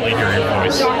recently hear your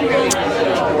voice?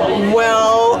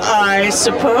 Well, I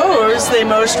suppose they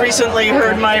most recently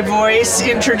heard my voice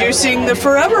introducing The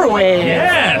Forever Wave.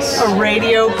 Yes! A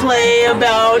radio play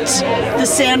about the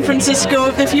San Francisco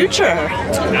of the future.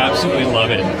 Absolutely love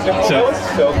it. That was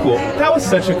so cool. That was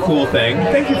such a cool thing.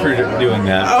 Thank you for doing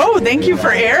that. Oh, thank you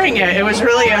for airing it. It was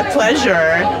really a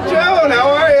pleasure. Joan, how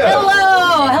are you? Hello.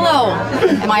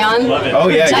 Am I on? Love it. Oh,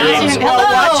 yeah. Well,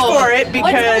 watch for it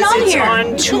because it's here?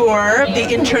 on tour, the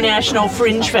International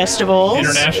Fringe Festivals.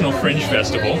 International Fringe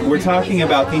Festival. We're talking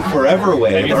about the Forever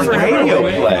Wave, our radio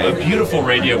play. A beautiful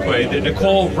radio play that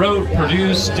Nicole wrote,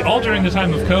 produced, all during the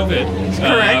time of COVID.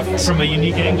 Correct. From a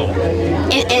unique angle.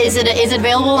 Is it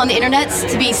available on the internet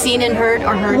to be seen and heard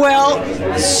or heard? Well,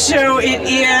 so it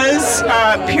is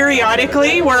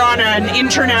periodically. We're on an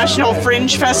International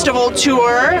Fringe Festival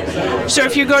tour. So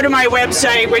if you go to my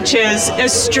website, which is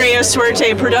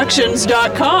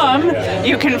EstrellaSuerteProductions.com,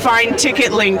 you can find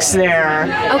ticket links there.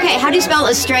 Okay, how do you spell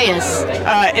Estrellas?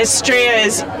 Estrella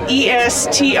is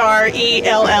E-S-T-R-E-L-L-A.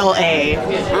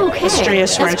 Okay, Estrella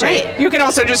Suerte. that's great. You can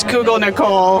also just Google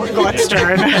Nicole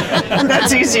Gluckstern.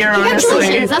 That's easier, honestly.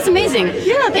 Congratulations, that's amazing.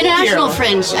 Yeah, thank International you.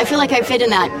 Fringe. I feel like I fit in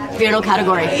that weirdo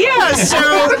category. Yeah, so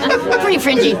pretty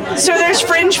fringy. So there's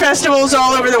fringe festivals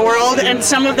all over the world, and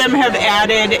some of them have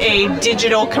added a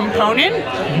digital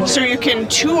component, so you can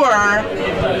tour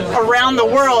around the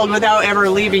world without ever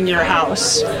leaving your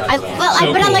house.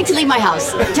 But I like to leave my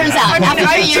house. Turns out, after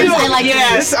 3 years, I like to leave.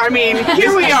 Yes, I mean,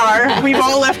 here we are. We've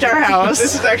all left our house.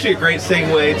 This is actually a great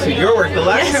segue to your work. The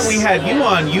last time we had you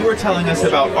on, you were telling us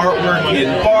about artwork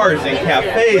in bars and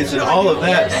cafes and all of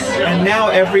that. And now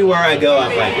everywhere I go,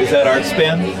 I'm like, is that art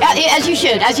spin? As you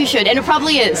should. And it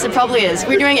probably is.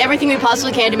 We're doing everything we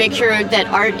possibly can to make sure that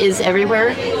art is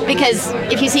everywhere. Because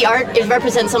if you see art, it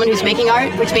represents someone who's making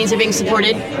art, which means they're being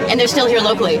supported, and they're still here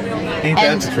locally. Ain't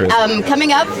that the truth?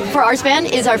 Coming up for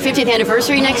Artspan is our 50th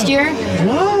anniversary next year.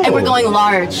 Whoa. And we're going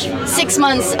large. 6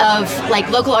 months of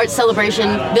local art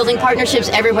celebration, building partnerships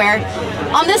everywhere.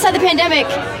 On this side of the pandemic,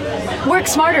 work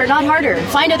smarter, not harder.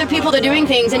 Find other people that are doing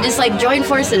things and just join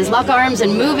forces, lock arms,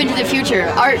 and move into the future.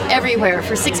 Art everywhere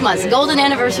for 6 months. Golden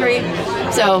anniversary.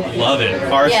 So love it.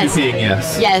 RSVPing,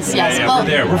 yes. Yes. Yeah, Well, we're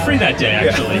there. We're free that day,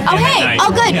 actually. Oh, hey. Oh,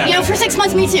 good. Yeah. For 6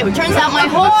 months, me too. Turns out my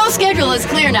whole schedule is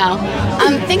clear now.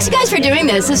 Thanks, you guys, for doing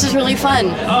this. This is really fun.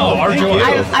 Oh, our joy.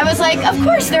 I was like, of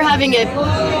course they're having a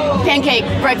pancake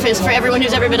breakfast for everyone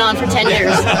who's ever been on for 10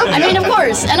 years. I mean, of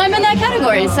course. And I'm in that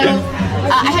category. So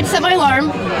I had to set my alarm.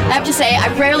 I have to say,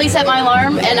 I rarely set my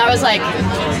alarm. And I was like,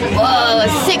 whoa,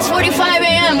 6:45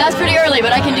 a.m. That's pretty early,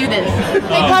 but I can do this.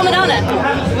 Hey, Palmadonna.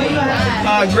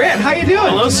 Grant, how you doing?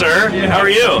 Hello, sir. How are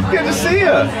you? Good to see you.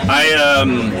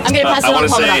 I'm gonna pass it I on want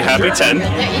to to say Palmadonna. happy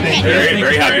 10. Very,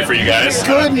 very happy for you guys.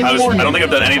 Good morning. I don't think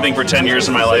I've done anything for 10 years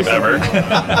in my life ever.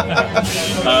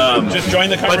 Just join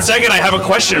the conversation. But second, I have a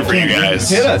question for you guys.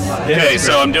 Hit us. Okay,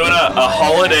 so I'm doing a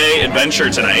holiday adventure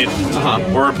tonight.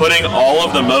 Where we're putting all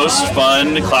of the most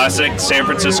fun, classic San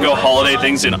Francisco holiday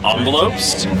things in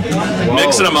envelopes,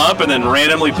 mixing them up, and then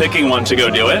randomly picking one to go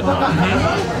do it.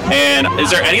 And is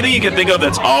there anything you can think of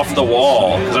that's off the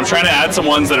wall? Because I'm trying to add some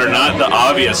ones that are not the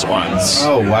obvious ones.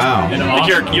 Oh, wow. Like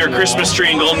your Christmas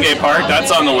tree in Golden Gate Park,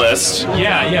 that's on the list.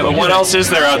 Yeah. But what else is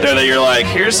there out there that you're like,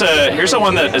 here's a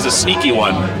one that is a sneaky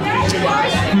one?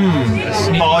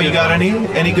 Paul, you got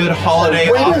any good holiday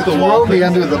Way off to the wall? throw me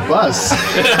under the bus.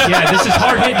 Yeah, this is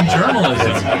hard-hitting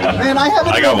journalism. Man, I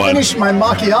haven't I got even one. finished my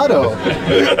macchiato.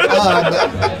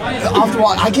 Off the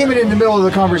wall. I came in the middle of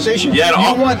the conversation. Yeah,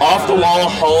 You an want- off-the-wall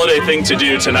holiday thing to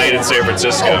do tonight in San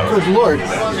Francisco. Oh, good Lord.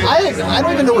 I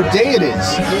don't even know what day it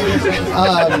is.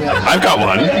 I've got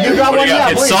one. You got What one? do Yeah,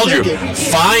 It's please, Soldru. take it.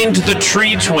 Find the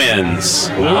Tree Twins.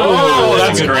 Oh,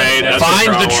 that's that's great. That's a Find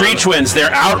strong the Tree one. Twins.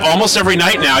 They're out almost every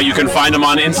night now. You can find them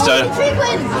on Insta,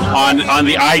 on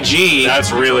the IG.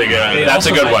 That's really good. That's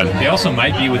a good one. They also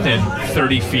might be within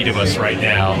 30 feet of us right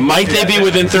now. Might they be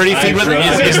within 30 feet?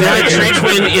 Is there a tree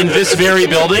twin in this very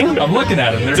building? I'm looking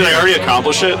at them. Did I already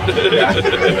accomplish it?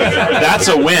 That's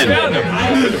a win.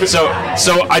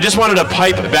 So I just wanted to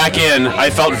pipe back in. I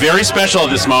felt very special at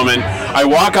this moment. I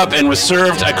walk up and was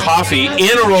served a coffee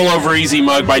in a rollover easy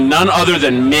mug by none other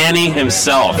than Manny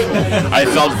himself. I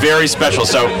felt very special.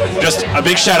 So just a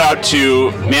big shout out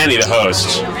to Manny, the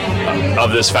host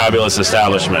of this fabulous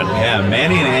establishment. Yeah,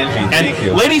 Manny and Angie, thank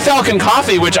you. Lady Falcon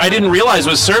Coffee, which I didn't realize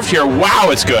was served here. Wow,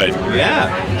 it's good. Yeah.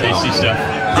 Tasty stuff.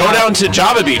 Go down to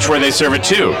Java Beach where they serve it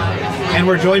too. And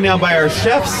we're joined now by our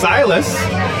chef, Silas.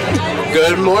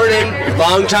 Good morning.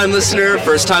 Long-time listener,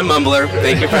 first-time mumbler.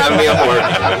 Thank you for having me on board.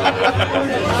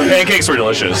 The pancakes were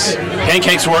delicious.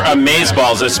 Pancakes were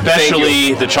amazeballs,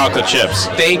 especially the chocolate chips.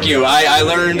 Thank you. I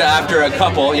learned after a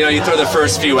couple, you throw the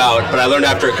first few out, but I learned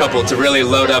after a couple to really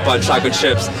load up on chocolate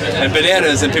chips and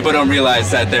bananas, and people don't realize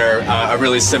that they're a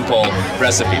really simple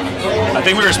recipe. I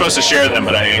think we were supposed to share them,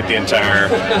 but I ate the entire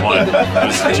one. It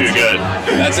was too good.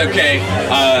 That's okay.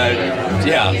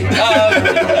 Yeah.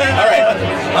 All right.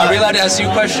 Are we allowed to ask you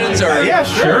questions? Or Yeah,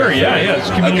 sure. Yeah. It's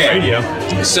community radio.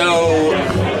 So,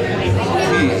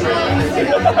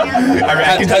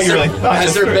 I can tell you really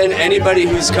has there been anybody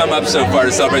who's come up so far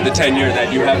to celebrate the 10 year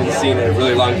that you haven't seen in a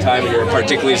really long time and you're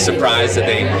particularly surprised that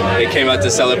they came out to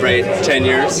celebrate 10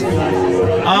 years?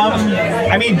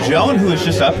 I mean, Joan, who was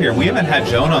just up here, we haven't had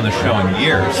Joan on the show in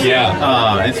years.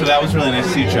 Yeah. And so that was really nice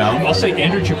to see Joan. I'll say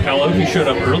Andrew Capello, who showed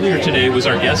up earlier today, was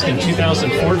our guest in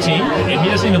 2014, and he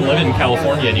doesn't even live in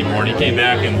California anymore. And he came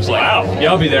back and was like, "Wow,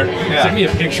 yeah, I'll be there." He sent me a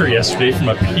picture yesterday from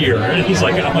a pier, and he's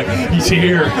like, "He's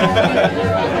here."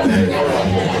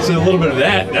 So a little bit of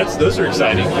that. Those are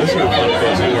exciting. Those are fun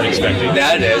folks we weren't expecting.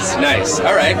 That is nice.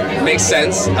 All right, makes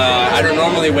sense. I don't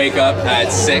normally wake up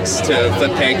at 6 to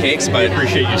flip pancakes, but I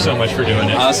appreciate you so much for doing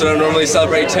it. I also don't normally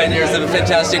celebrate 10 years of a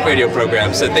fantastic radio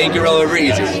program. So thank you, Roll Over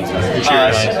Easy.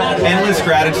 Endless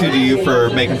gratitude to you for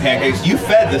making pancakes. You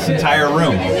fed this entire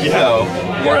room. So.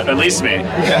 Or at least me. All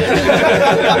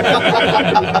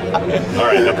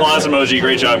right, applause emoji.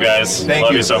 Great job, guys.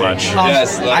 Love you so much.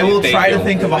 Yes, I will try to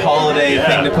think of a holiday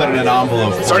thing to put in an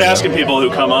envelope. Start asking people who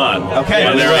come on. Okay,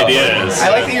 what their ideas. I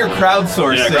like that you're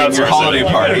crowdsourcing your holiday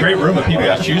party. A great room of people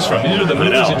to choose from. These are the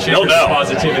movers and shakers of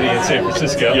positivity in San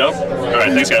Francisco. Yep. All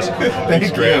right, thanks, guys. Thanks,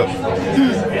 Drew.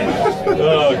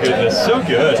 Oh goodness, so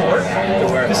good.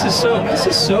 This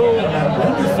is so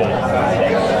wonderful.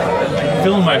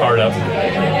 Filling my heart up.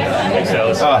 Thanks,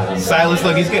 Silas. Silas,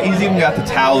 look, he's even got the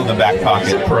towel in the back pocket.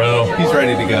 He's a pro. He's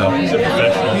ready to go. He's a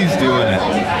professional. He's doing it.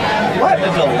 What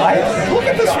a delight! Look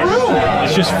at this room.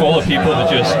 It's just full of people that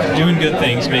just doing good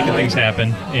things, making things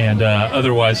happen, and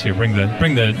otherwise, here, bring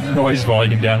the noise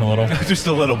volume down a little. Just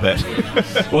a little bit.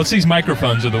 Well, it's these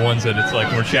microphones are the ones that it's like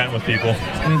when we're chatting with people.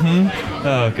 Mm-hmm.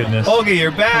 Oh goodness. Olga,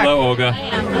 you're back. Hello, Olga.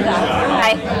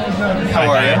 Hi. How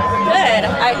are you? Good.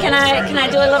 Can I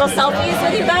do a little selfies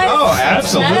with you guys? Oh,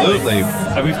 absolutely.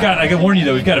 I can warn you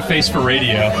though, we've got a face for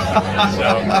radio.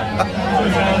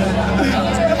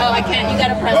 Oh, I can't. You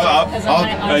gotta press it.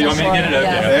 Oh, you want me to get it? Okay.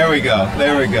 Yeah. There we go.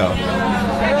 There we go.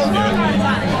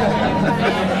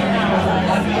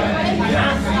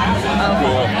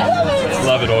 Cool.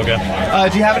 Love it, Olga.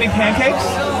 Do you have any pancakes?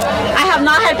 I have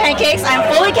not had pancakes. I'm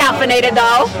fully caffeinated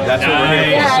though. That's what we're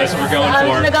here. Yes. That's what we're going I'm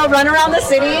for. gonna go run around the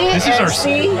city. This is and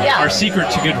see. our secret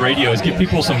to good radio is give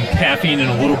people some caffeine and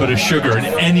a little bit of sugar, and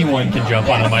anyone can jump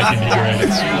on a mic and hear it.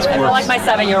 It's I'm like my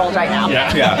 7-year-old right now.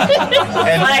 Yeah.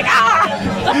 And like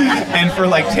And for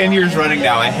like 10 years running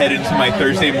now, I head into my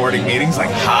Thursday morning meetings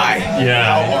like, hi,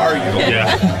 how are you?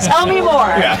 Yeah. Tell me more.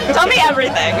 Yeah. Tell me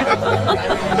everything.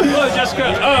 Hello,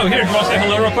 Jessica. Oh, here, do you want to say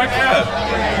hello real quick? Yeah.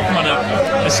 Come on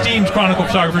up. Esteemed Chronicle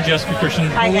photographer Jessica Christian.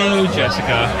 Hello,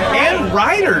 Jessica. And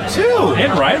writer, too.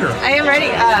 And writer. I am writing.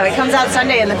 It comes out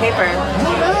Sunday in the paper.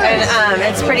 And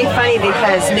it's pretty funny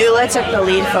because Nuala took the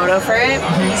lead photo for it.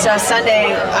 So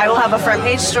Sunday, I will have a front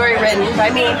page story written by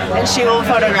me, and she will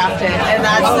photograph it. And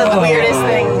that's the weirdest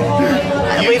thing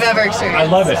we've ever experienced. I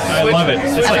love it. I love it.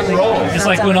 It's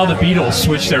like when all the Beatles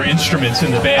switched their instruments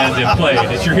in the band and played.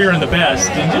 It's you're hearing the best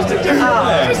and just a different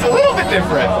way. Just a little bit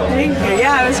different. Thank you.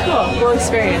 Yeah, it was cool. Cool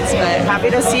experience. But happy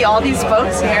to see all these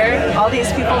folks here, all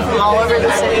these people from all over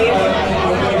the city.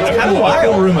 It's kind of a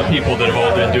cool room of people that have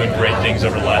all been doing great things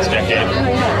over the last decade.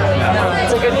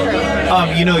 It's a good crew.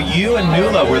 You and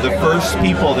Nuala were the first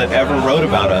people that ever wrote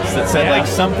about us that said like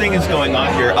something is going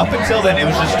on here. Up until then, it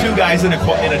was just two guys in a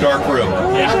dark room.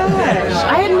 Yeah. Gosh,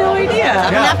 I had no idea.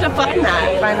 I'm gonna have to find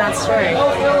that story.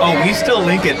 Oh, we still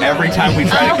link it every time we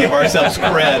try to give ourselves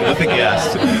cred with a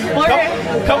guest.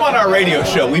 Come on our radio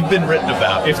show. We've been written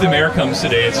about. If the mayor comes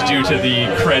today, it's due to the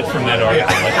cred from that article.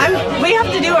 We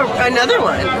have to do another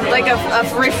one, like a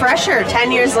refresher.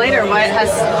 10 years later, what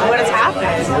has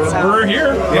happened? We're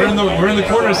here. We're in the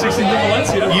corner of 16th and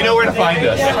Valencia. You know where to find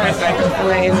us.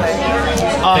 Amazing.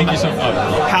 Thank you so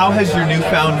much. How has your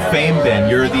newfound fame been?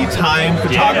 You're the Time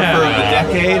photographer of the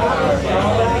decade.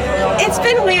 It's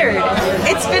been weird.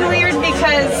 It's been weird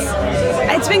because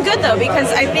it's been good though,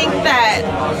 because I think that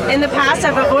in the past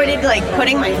I've avoided like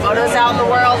putting my photos out in the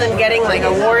world and getting like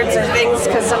awards or things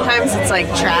because sometimes it's like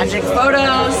tragic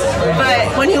photos.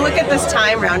 But when you look at this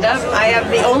Time roundup, I have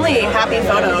the only happy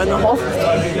photo in the whole thing.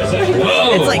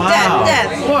 It's like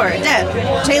death, war, death,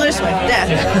 Taylor Swift, death.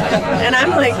 And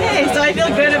I'm like, hey, so I feel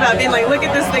good about being like, look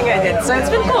at this thing I did. So it's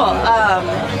been cool.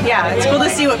 Yeah, it's cool to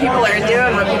see what people are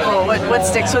doing, what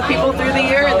sticks with people through the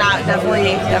year, and that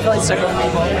definitely stuck with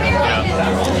people.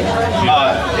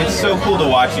 It's so cool to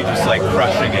watch you just like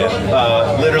crushing it,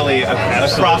 literally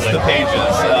across the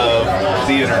pages of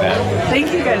the internet.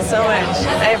 Thank you guys so much.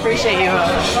 I appreciate you.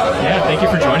 Yeah, thank you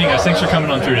for joining us. Thanks for coming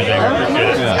on through today. We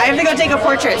appreciate it. I have to go take a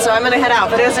portrait, so I'm going to head out.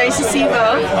 But it was nice to see you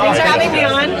both. Thanks for having me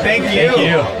on. Thank you.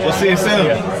 We'll see you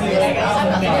soon.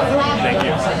 Thank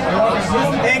you.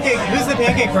 Pancake. Who's the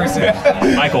pancake person?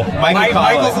 Michael.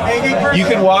 Michael's the pancake person? You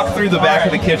can walk through the back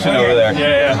of the kitchen over there.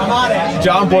 Yeah. I'm on it.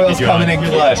 John Boyle's coming in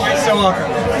clutch. You're so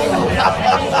welcome.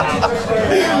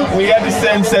 We had to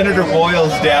send Senator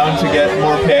Boyles down to get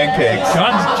more pancakes.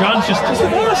 John's just the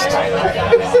best.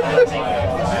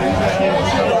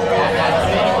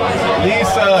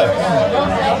 Lisa.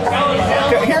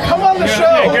 Here, come on the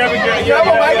show. Grab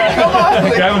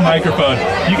a microphone.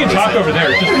 You can talk over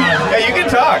there. Yeah, you can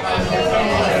talk.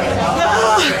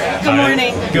 Good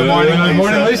morning. Good morning, Lisa. Good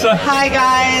morning, Lisa. Hi,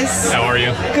 guys. How are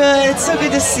you? Good. It's so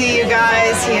good to see you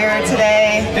guys here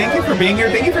today. Thank you for being here.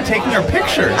 Thank you for taking our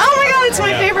pictures. Oh my God, it's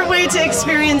my favorite way to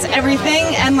experience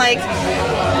everything, and like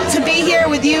to be here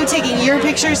with you, taking your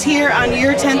pictures here on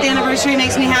your 10th anniversary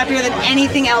makes me happier than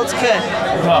anything else could.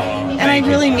 And I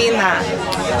really mean that.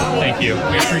 Thank you.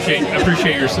 We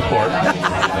appreciate your support.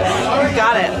 You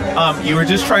got it. You were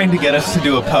just trying to get us to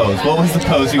do a pose. What was the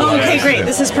pose you wanted Okay, us to great. do?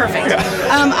 This is perfect.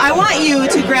 I want you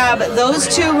to grab those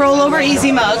 2 rollover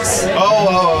easy mugs.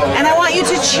 And I want you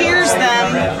to cheers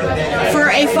them for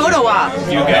a photo op.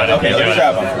 You got it. Okay, let's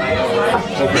grab them.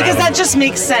 Because that just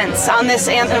makes sense on this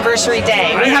anniversary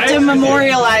day. We have to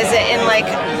memorialize it in like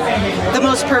the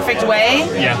most perfect way,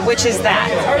 which is that,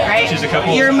 right? Which is a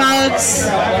couple. Your mugs.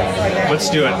 Let's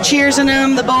do it. Cheersing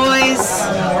them, the boys.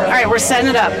 All right, we're setting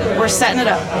it up.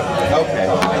 Okay.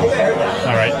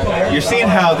 All right. You're seeing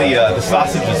how the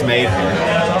sausage is made here.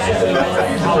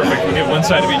 Perfect. We get one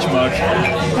side of each mug.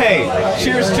 Hey,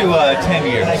 cheers to 10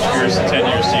 years. Cheers to 10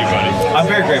 years to you, buddy. I'm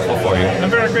very grateful for you. I'm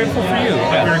very grateful for you.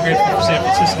 I'm very grateful for San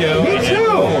Francisco. Me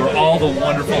too. And for all the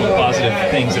wonderful and positive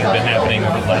things that have been happening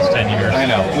over the last 10 years. I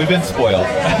know. We've been spoiled.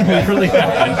 We really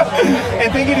have been.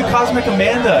 And thank you to Cosmic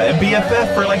Amanda and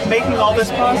BFF for like making all this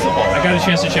possible. I got a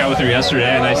chance to chat with her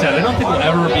yesterday, and I said, I don't think we'll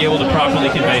ever be able to properly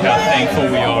convey how thankful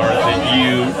we are that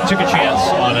you took a chance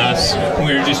on us.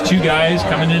 We were just 2 guys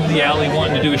coming into the alley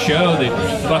wanting to do a show that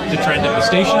bucked the trend of the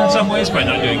station in some ways by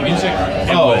not doing music.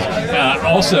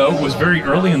 It was very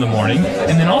early in the morning,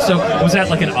 and then also was at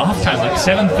like an off time, like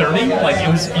 7:30. Like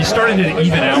you started at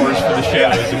even hours for the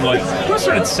shows, and we're like, let's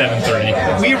start at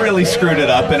 7:30. We really screwed it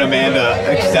up, and Amanda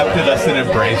accepted us and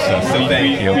embraced us. So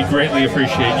thank you. We greatly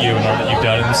appreciate you and all that you've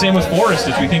done. And the same with Forrest.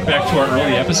 As we think back to our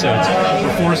early episodes,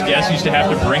 where Forrest Guest used to have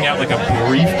to bring out like a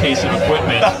briefcase of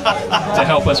equipment to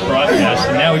help us broadcast,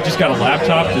 and now we've just got a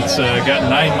laptop that's got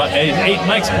 8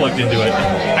 mics plugged into it.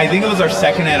 I think it was our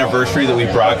 2nd anniversary that we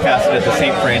broadcasted at the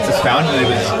St. Francis Fountain, and it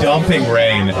was dumping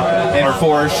rain, and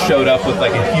Forrest showed up with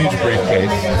like a huge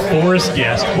briefcase. Forrest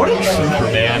Guest, what a trooper,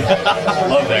 man!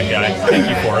 Love that guy. Thank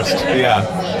you, Forrest. Yeah.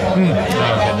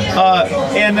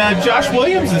 And Josh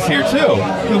Williams is here too,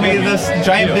 who made us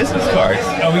giant business cards.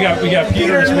 Oh, we got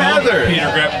Peter as well. Heather. Peter,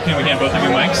 can we hand both of you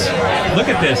mics? Look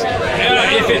at this.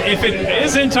 If it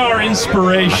isn't our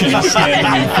inspiration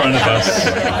standing in front of us.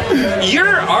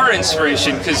 You're our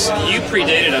inspiration because you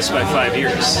predated us by 5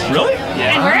 years. Really?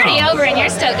 Yeah. And we're already over and you're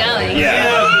still going.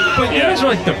 Yeah. But you guys are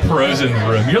like the pros in the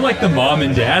room. You're like the mom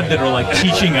and dad that are like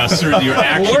teaching us through your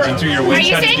actions and through your ways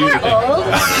how to do Are you saying we're old?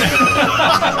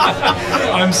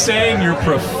 I'm saying you're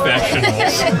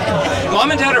professionals.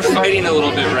 Mom and Dad are fighting a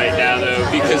little bit right now, though,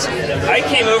 because I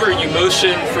came over, you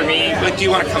motioned for me, like, do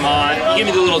you want to come on? You give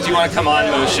me the little, do you want to come on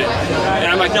motion? And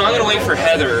I'm like, no, I'm going to wait for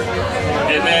Heather.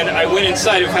 And then I went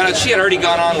inside and found out she had already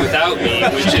gone on without me,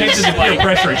 which She takes is it like, peer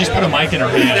pressure. Just put a mic in her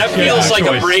hand. that She has feels no like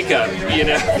choice. a breakup, you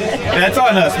know? That's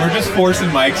on us. We're just forcing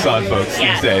mics on folks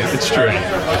these days. It's true.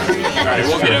 All right,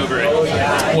 we'll get over it.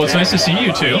 Well, it's nice to see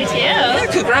you too. Yeah,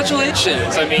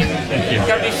 congratulations. I mean, you've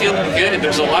got to be feeling good.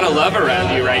 There's a lot of love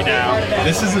around you right now.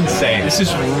 This is insane. This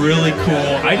is really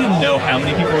cool. I didn't know how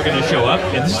many people were going to show up,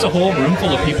 and this is a whole room full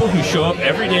of people who show up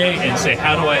every day and say,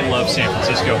 how do I love San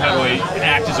Francisco? How do I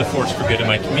act as a force for good in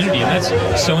my community? And that's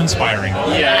so inspiring.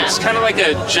 Yeah, it's kind of like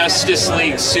a Justice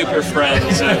League super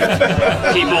friends of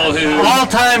people who...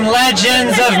 All-time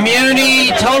legends of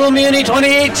Muni, Total Muni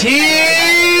 2018!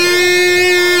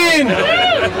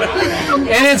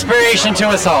 An inspiration to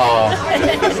us all.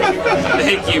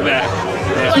 Thank you, Matt.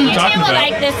 Well, you two will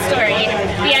like this story.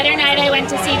 The other night I went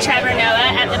to see Trevor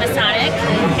Noah at the Masonic,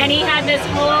 and he had this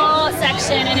whole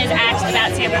section in his act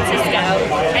about San Francisco,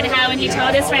 and how when he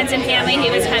told his friends and family he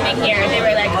was coming here, they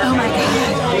were like, oh my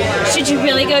God, should you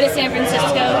really go to San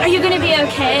Francisco? Are you going to be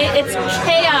okay? It's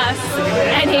chaos.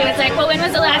 And he was like, well, when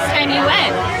was the last time you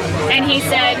went? And he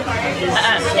said,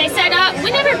 they said,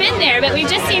 we've never been there, but we've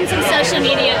just seen some social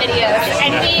media videos,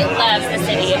 and he loves the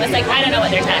city. It was like, I don't know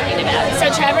what they're talking about. So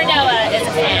Trevor Noah is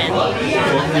a fan. Well,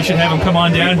 we should have him come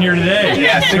on down here today.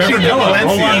 Yeah, Trevor Noah, he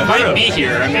roll on might through. be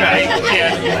here. I mean, I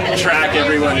can't track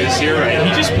everyone who's here right now.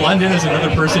 He just blend in as another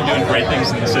person doing great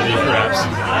things in the city, perhaps.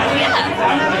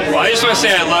 Well, I just want to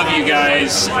say I love you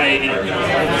guys. I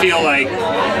feel like,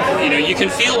 you know, you can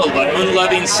feel alone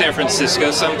loving San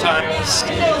Francisco sometimes.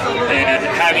 And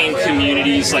having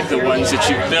communities like the ones that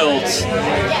you've built,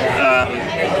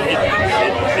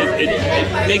 it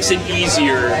makes it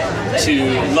easier to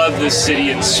love this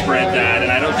city and spread that.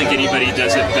 And I don't think anybody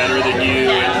does it better than you.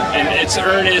 And it's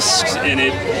earnest and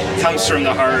it comes from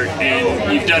the heart.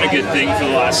 And you've done a good thing for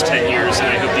the last 10 years, and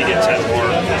I hope you get 10 more.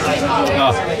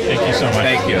 Oh, thank you so much.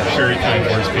 Thank you. Very kind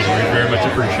words, Peter. We very much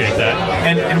appreciate that.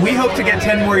 And we hope to get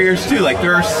 10 more years too. Like,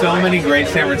 there are so many great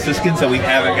San Franciscans that we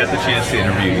haven't got the chance to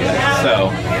interview yet. So,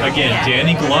 again,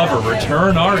 Danny Glover,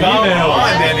 return our Come email.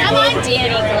 on, Danny Come on, Glover. Danny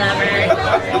Glover.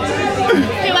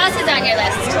 Who else is on your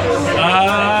list?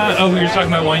 We were talking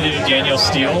about wanting to do Danielle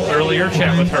Steele earlier,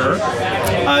 chat with her.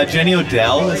 Jenny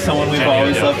Odell is someone we've Jenny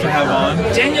always Odell. loved to have on.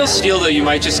 Danielle Steele, though, you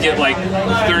might just get like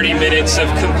 30 minutes of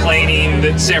complaining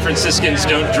that San Franciscans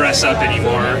don't dress up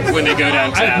anymore when they go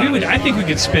downtown. I think we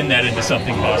could spin that into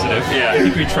something positive. Yeah. I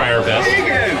think we'd try our best.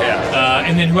 Yeah.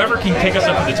 And then whoever can take us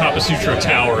up to the top of Sutro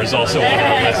Tower is also on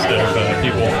our list of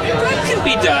people. That can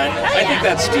be done. I think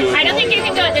that's doable. I don't think you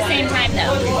can go at the same time,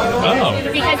 though. Oh.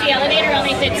 Because the elevator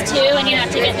only fits 2, and you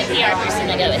have to get the PR person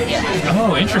to go with you.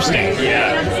 Oh, interesting.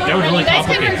 Yeah. That would really You guys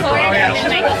can complicate the record, process.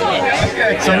 and I can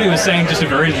do Somebody was saying just a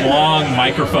very long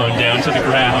microphone down to the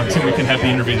ground so we can have the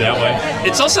interview that way.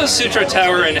 It's also Sutro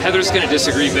Tower, and Heather's going to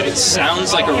disagree, but it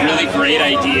sounds like a really great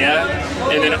idea.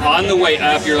 And then on the way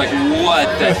up, you're like, what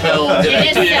the hell did I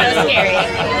It do? is so scary.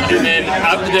 And then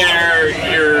up there,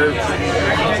 you're,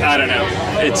 I don't know,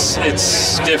 it's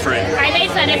different. I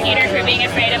made fun of Peter for being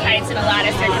afraid of heights in a lot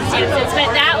of circumstances,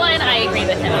 but that one I agree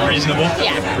with him on. Reasonable?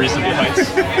 Yeah. Reasonable heights.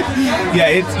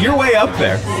 Yeah, you're way up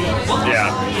there. Yeah.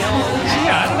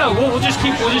 Yeah, I don't know. We'll just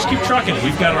keep trucking.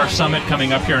 We've got our summit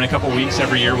coming up here in a couple weeks.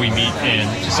 Every year we meet in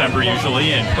December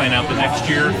usually and plan out the next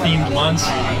year, themed months.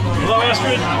 Hello,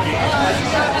 Astrid.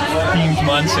 Themed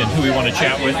months and who we want to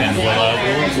chat with, and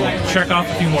we'll check off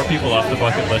a few more people off the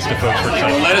bucket list of folks we're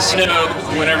excited. Let us know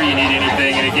whenever you need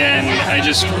anything. And again, I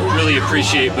just really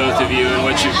appreciate both of you and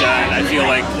what you've done. I feel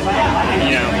like,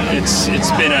 you know,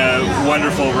 it's been a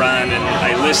wonderful run, and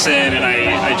I listen and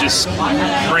I just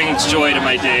brings joy to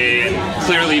my day. And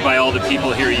clearly, by all the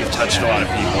people here, you've touched a lot of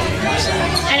people.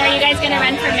 And are you guys going to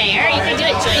run for mayor? You can do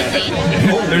it jointly.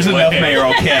 There's enough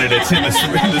mayoral candidates in this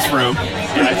room.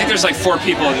 Yeah, I think there's like 4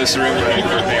 people in this room running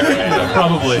for mayor.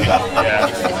 Probably.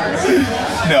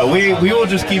 Yeah. No, we will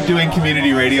just keep doing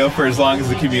community radio for as long as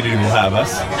the community will have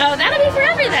us. Oh, that'll be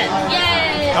forever then.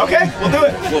 Yay! Okay, we'll do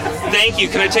it. Well, thank you.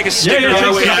 Can I take a sticker? Yeah, on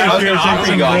the way take out? some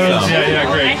Awesome.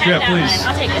 Yeah, great. I have Yeah, that please. one.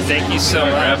 I'll take this. Thank you so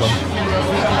much. Grab them.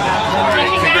 All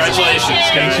right, congratulations.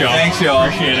 Thanks, y'all. Thanks, y'all.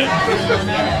 Appreciate it.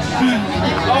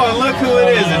 Oh, and look who it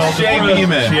is. It's Jay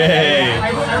Beeman. Jay.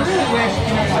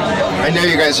 I know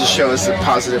you guys just show us a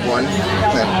positive one.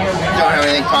 I don't have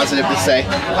anything positive to say.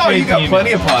 Oh, you got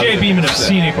plenty of positive. Jay Beeman of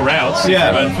Scenic Routes. Yeah.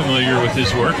 If you're unfamiliar with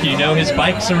his work, you know his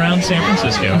bikes around San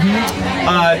Francisco.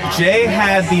 Jay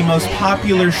had the most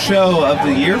popular show of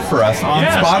the year for us on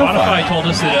Spotify told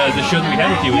us that the show that we had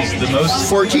with you was the most.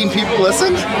 14 people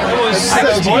listened?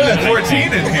 There's more than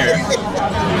 14 in here.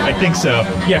 I think so.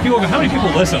 Yeah, people go, how many people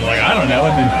listen? I'm like, I don't know.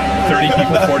 And then 30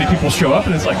 people, 40 people show up,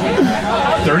 and it's like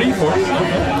 30, 40?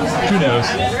 Who knows?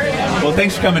 Well,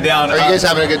 thanks for coming down. Are you guys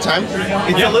having a good time?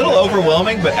 It's a little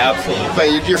overwhelming, but absolutely.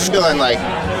 But you're feeling like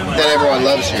that everyone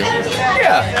loves you.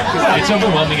 Yeah. It's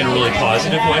overwhelming in a really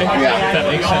positive way. Yeah. If that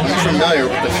makes sense. I'm familiar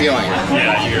with the feeling.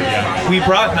 Yeah. We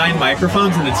brought 9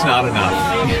 microphones, and it's not enough.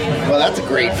 Well, that's a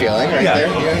great feeling right there.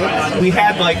 Yeah. We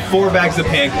had like 4 bags of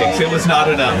pancakes. It was not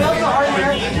enough.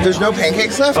 There's no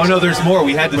pancakes left? Oh, no, there's more.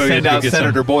 We had to Well, send you have out to get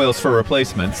Senator Boyles for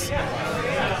replacements.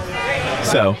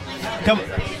 So, come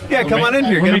on in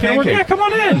here. Get a pancake. Yeah, come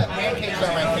on in. Pancakes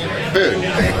are my favorite food.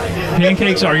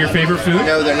 Pancakes are your favorite food?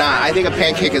 No, they're not. I think a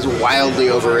pancake is wildly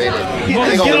overrated. Well, I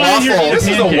think get a on here and waffle. eat a This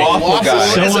is a pancake. waffle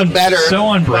guy. Is a better. So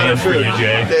on brand better for you, food.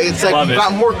 Jay. It's like Love you've it.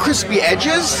 got more crispy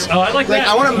edges. Oh, I like that.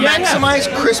 I want to Yeah, yeah. maximize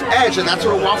crisp edge, and that's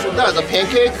what a waffle does. A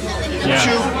pancake, Yeah.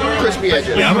 2 crispy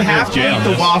edges. Yeah, I'm You gonna have have to Jay on eat the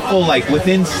this. waffle like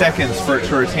within seconds for it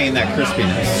to retain that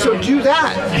crispiness. So do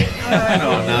that. I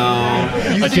don't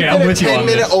know. You Jay, think I'm that a with you on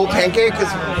 10-minute this. old pancake is...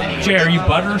 Jay, are you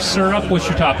butter, syrup? What's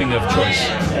your topping of choice?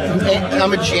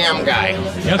 I'm a jam guy.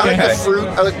 I Okay. like the fruit.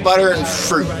 I like butter and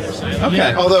fruit.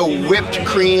 Okay. Although whipped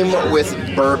cream with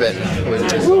bourbon.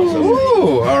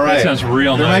 Ooh, all right. That sounds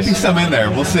real There nice. might be some in there.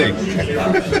 We'll see.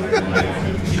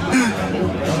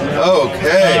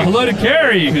 Okay. Hello to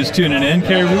Carrie, who's tuning in.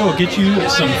 Carrie, we will get you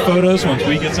some photos once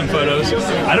we get some photos.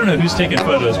 I don't know who's taking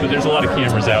photos, but there's a lot of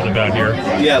cameras out and about here.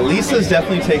 Yeah, Lisa's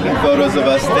definitely taking photos of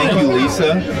us. Thank you,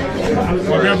 Lisa.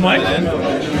 We'll grab Mike.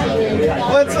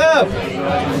 What's up?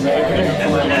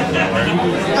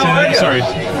 How are Yeah, sorry.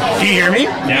 Can you hear me?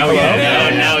 Now we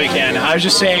can. Now we can. I was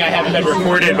just saying I haven't been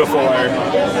recorded before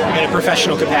in a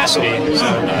professional capacity. So,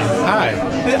 hi.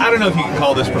 I don't know if you can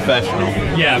call this professional.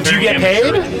 Yeah. Do you get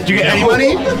paid? Do you get any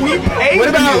money? We pay. What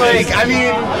about you like?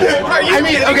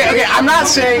 this. Okay. I'm not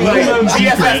saying like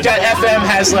BFF.FM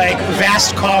has like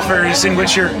vast coffers in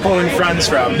which you're pulling funds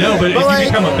from. No, but if you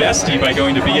become a bestie by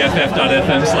going to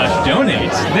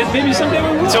BFF.FM/donate, then maybe someday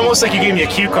we will. It's almost like you gave me a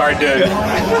cue card, dude.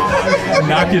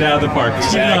 Knock it out of the park.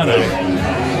 Exactly.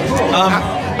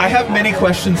 I have many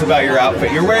questions about your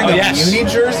outfit. You're wearing a Muni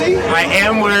jersey? I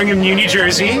am wearing a Muni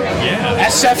jersey. Yeah.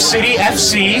 SF City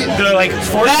FC, the like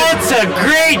fourth. That's a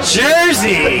great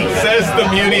jersey! Says the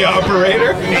Muni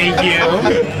operator. Thank you.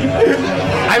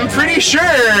 I'm pretty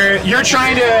sure you're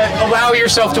trying to allow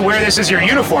yourself to wear this as your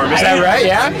uniform. Is that right?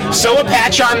 Yeah. Sew a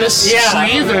patch on this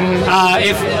sleeve, and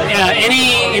if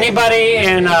anybody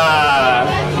in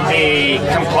the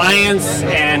compliance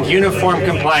and uniform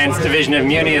compliance division of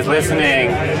Muni is listening,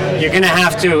 you're going to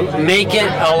have to make it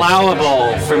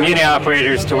allowable for Muni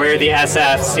operators to wear the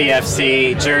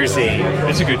SFCFC jersey.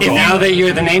 That's a good call. Now that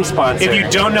you're the name sponsor. if you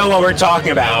don't know what we're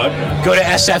talking about, go to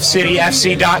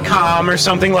sfcityfc.com or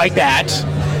something like that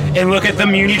and look at the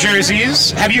Muni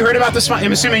jerseys. Have you heard about the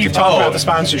I'm assuming you've talked about the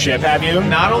sponsorship, have you?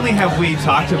 Not only have we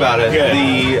talked about it,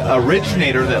 the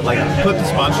originator that like put the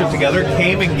sponsorship together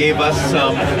came and gave us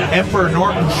some Emperor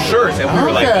Norton shirts, and we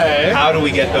were like, how do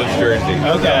we get those jerseys?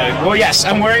 Okay. Well, yes,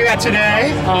 I'm wearing that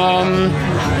today.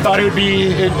 Thought it would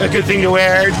be a good thing to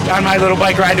wear on my little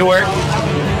bike ride to work.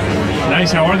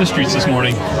 Nice. How are the streets this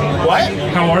morning? What?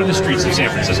 How are the streets of San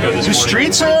Francisco this morning? The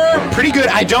streets are pretty good.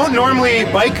 I don't normally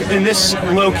bike in this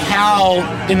locale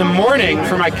in the morning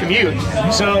for my commute.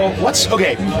 So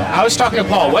I was talking to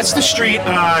Paul. What's the street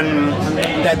on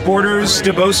that borders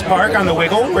DuBose Park on the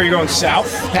Wiggle, where you're going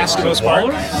south past DuBose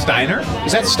Park? Steiner?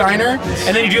 Is that Steiner?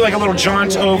 And then you do like a little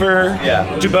jaunt over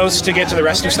DuBose to get to the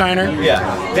rest of Steiner? Yeah.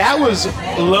 That was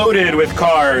loaded with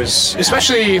cars,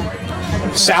 especially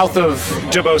south of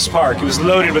DuBose Park. It was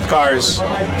loaded with cars,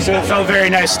 so it felt very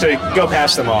nice to go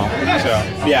past them all. So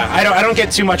yeah, I don't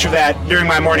get too much of that during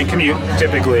my morning commute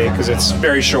typically because it's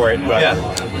very short. But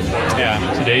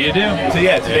yeah, today you do. So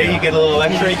today you get a little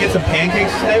extra. You get some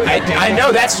pancakes today. I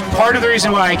know that's part of the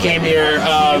reason why I came here.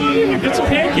 Get some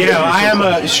pancakes. You know, I am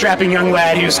a strapping young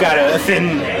lad who's got a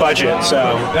thin budget,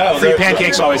 so free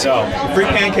pancakes always help. Free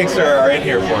pancakes are in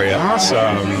here for you. Awesome.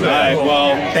 All right.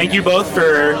 Well, thank you both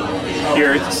for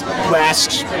your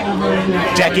last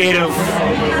decade of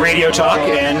radio talk,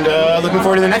 and looking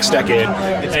forward to the next decade.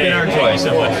 It's been our joy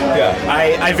so much. Yeah.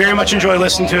 I very much enjoy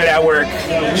listening to it at work.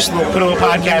 Just put a little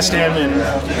podcast in,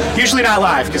 and usually not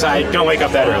live because I don't wake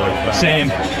up that early. Same.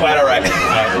 Quite all right.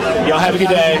 Y'all have a good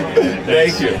day.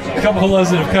 Thank you. A couple hellos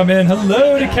that have come in.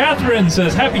 Hello to Catherine,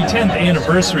 says happy 10th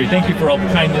anniversary. Thank you for all the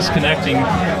kindness, connecting,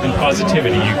 and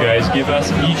positivity you guys give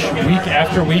us each week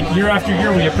after week, year after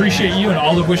year. We appreciate you and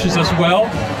all the wishes as well.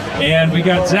 And we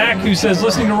got Zach who says,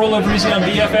 listening to Roll Over Easy on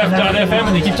BFF.FM,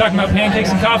 and they keep talking about pancakes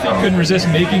and coffee. Couldn't resist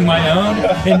making my own.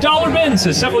 And Dollar Ben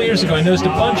says, several years ago, I noticed a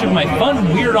bunch of my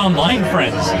fun, weird online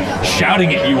friends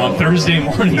shouting at you on Thursday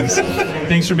mornings.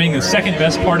 Thanks for being the second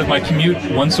best part of my commute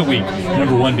once a week.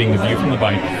 Number one being the view from the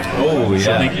bike. Oh, yeah.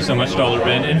 So thank you so much, Dollar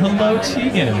Ben. And hello,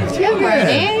 Tegan. Good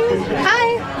morning.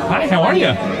 Hi. Hi, how are you?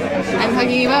 I'm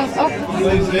hugging you both. Oh.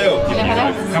 Please do.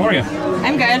 Hello. How are you?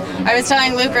 I'm good. I was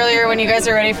telling Luke earlier, when you guys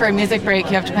are ready for a music break,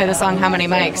 you have to play the song How Many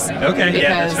Mics? Okay,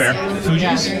 that's fair.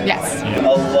 Fugees? Yes. A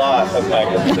lot of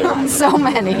mics. So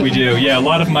many. We do, a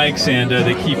lot of mics, and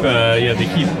they keep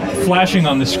flashing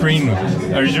on the screen.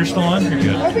 Is yours still on? You're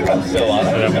good. I think I'm still on.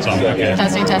 That one's on. Okay.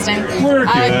 Testing. We're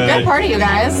good. Good party, you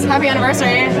guys. Happy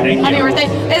anniversary. Thank Happy you.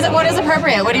 birthday. What is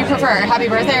appropriate? What do you prefer? Happy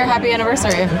birthday or happy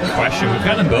anniversary? Question. We've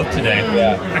got them both today.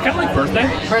 Yeah. I kind of like birthday.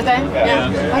 Birthday?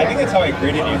 Yeah. I think that's how I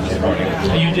greeted you this morning.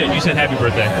 You did. You said happy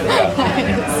birthday.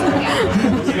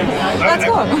 That's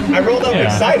cool. I rolled up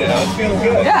excited. I was feeling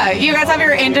good. Yeah, you guys have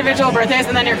your individual birthdays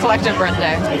and then your collective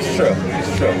birthday. It's true.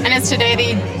 And it's today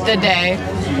the day.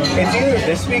 It's either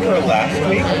this week or last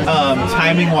week.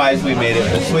 Timing wise, we made it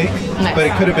this week, Nice. but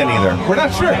it could have been either. We're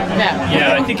not sure.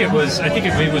 Yeah. I think it was the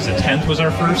 10th was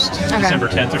our first, December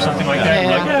 10th or something like that.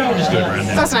 Yeah. We'll just do it around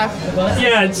there. Close enough.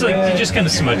 Yeah, it's like you just kind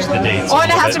of smudge the dates. Well,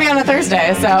 and it has to be on a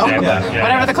Thursday, so Exactly.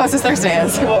 whatever the closest Thursday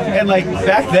is. Well, and like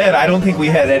back then, I don't think we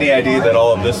had any idea that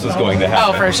all of this was going to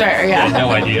happen. Oh, for sure, yeah. No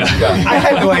idea. I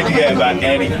had no idea about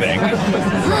anything.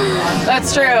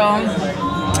 That's true.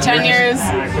 10 years.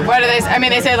 What do they? I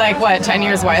mean, they say like what? 10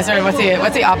 years wiser. What's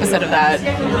the opposite of that?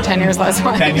 10 years less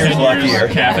wise. 10 years luckier.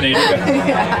 Caffeinated.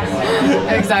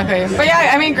 Yeah, exactly. But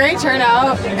yeah, I mean, great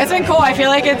turnout. It's been cool. I feel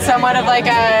like it's somewhat of like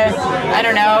a, I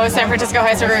don't know, San Francisco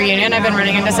high school reunion. I've been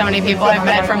running into so many people I've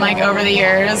met from like over the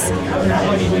years.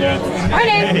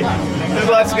 Morning. There's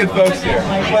lots of good folks here.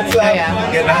 What's up?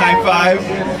 Getting a high five?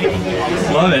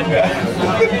 Love it.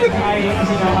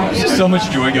 There's just so much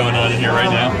joy going on in here right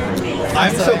now.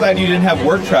 I'm so glad you didn't have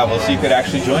work travel so you could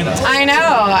actually join us. I know.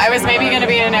 I was maybe going to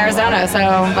be in Arizona,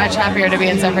 so much happier to be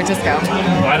in San Francisco.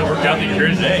 Glad it worked out that you're here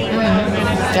today.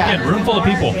 Yeah. Again, room full of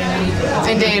people.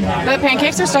 Indeed. The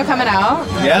pancakes are still coming out.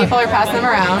 Yeah. People are passing them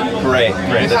around. Great.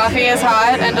 The coffee is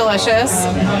hot and delicious.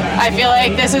 I feel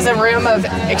like this is a room of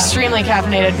extremely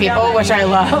caffeinated people, which I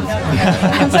love.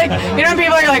 It's like, you know,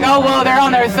 people are like, oh, well, they're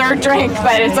on their third drink,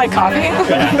 but it's like coffee.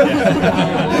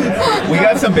 We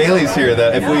got some Baileys here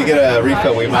that if we get a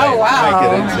refill, we might, might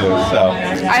get into. So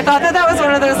I thought that was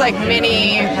one of those like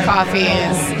mini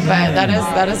coffees, but that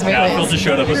is Yeah, Phil Bailey's. just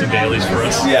showed up with some Baileys for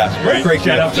us. Yeah, great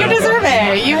job. You deserve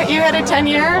it. You had a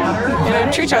 10-year.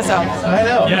 Treat yourself. I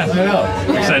know. Yeah, I know.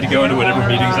 I'm excited to go into whatever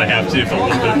meetings I have to for a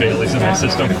little bit of Baileys in my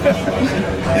system.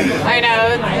 I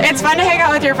know. It's fun to hang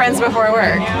out with your friends before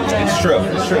work. It's true.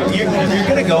 It's true. You're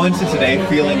going to go into today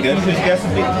feeling good because you got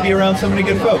to be around so many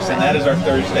good folks, and that is our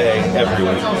Thursday every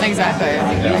week. Exactly.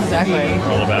 Exactly.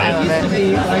 All about I love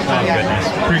it. Oh, goodness.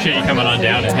 Appreciate you coming on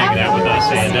down and hanging out with us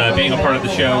and being a part of the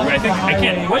show.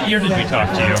 What year did we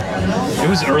talk to you? It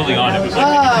was early on. It was like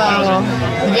maybe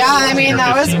 2000. Yeah, I mean,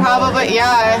 that was 15. probably,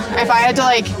 if I had to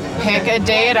like pick a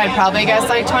date, I'd probably guess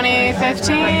like 2015,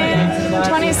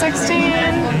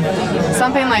 2016,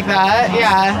 something like that.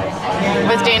 Yeah,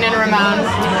 with Dane and Ramon.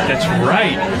 That's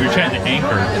right. We were chatting to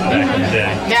Anchor back in the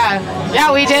day.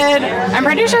 Yeah, we did. I'm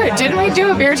pretty sure, didn't we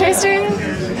do a beer tasting?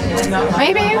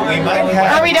 Maybe? We might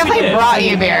have. Or we definitely brought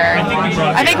you beer.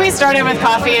 I think we started with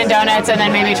coffee and donuts and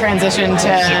then maybe transitioned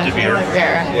to beer.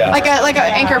 Yeah. Like a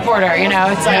Anchor Porter, you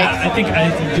know? It's like I think I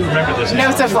do remember this.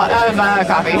 notes of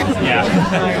coffee. Yeah.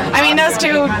 I mean, those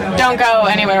two don't go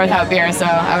anywhere without beer, so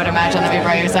I would imagine that we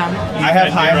brought you some. I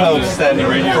have high hopes that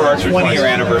for our 20-year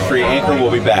anniversary, Anchor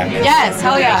will be back. Yes,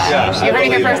 hell yeah. You heard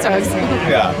it here first, folks.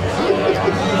 Yeah.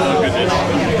 Oh,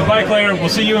 goodness. Bye, Claire. We'll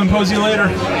see you in Posey later.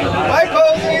 Bye,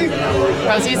 Posey.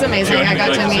 Posey's amazing. I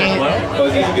got to meet.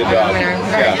 Posey's a good dog.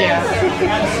 Very cute.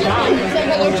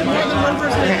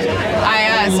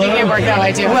 Speaking of work, though,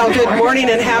 I do. Well, good morning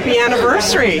and happy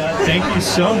anniversary. Thank you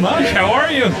so much. How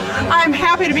are you? I'm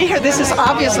happy to be here. This is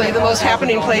obviously the most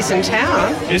happening place in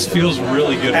town. This feels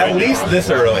really good. At least this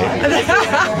early.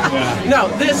 No,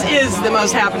 this is the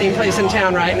most happening place in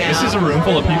town right now. This is a room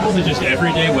full of people that just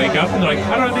every day wake up and they're like,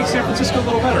 how do I make San Francisco a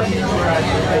little better?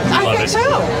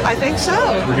 I think so.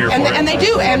 We're here and, for it. and they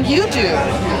do, and you do.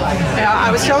 I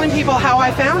was telling people how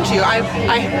I found you.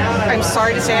 I'm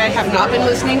sorry to say I have not been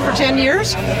listening for 10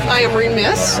 years. I am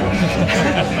remiss.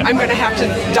 I'm going to have to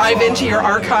dive into your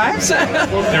archives.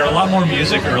 There are a lot more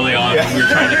music early on when we were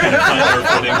trying to kind of find our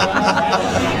footing.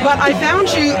 But I found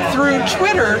you through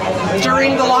Twitter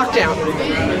during the lockdown.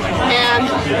 And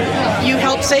you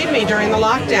helped save me during the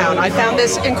lockdown. I found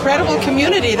this incredible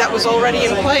community that was already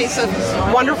in place of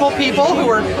wonderful people who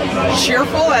were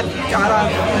cheerful at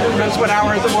who knows what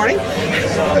hour of the morning,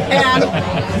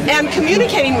 and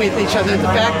communicating with each other. The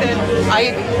fact that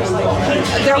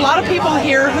there are a lot of people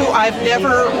here who I've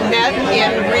never met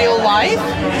in real life,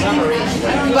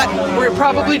 but we're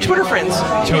probably Twitter friends.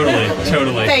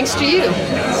 Totally. Thanks to you.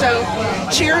 So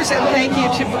cheers and thank you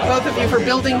to both of you for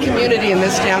building community in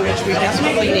this town, which we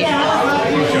desperately need.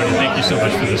 Joni, thank you so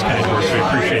much for this kind words. We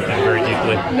appreciate that very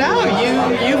deeply. No,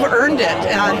 you've earned it.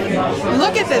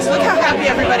 Look at this. Look how happy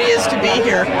everybody is to be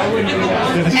here.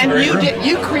 And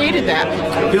you created that.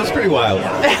 Feels pretty wild.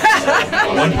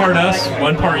 One part us,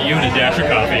 one part you, and a dash of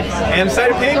coffee. And a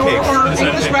side of pancakes. Or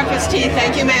English breakfast tea.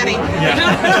 Thank you, Manny.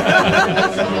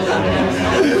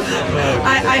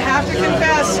 I have to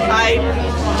confess, I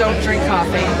don't drink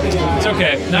coffee. It's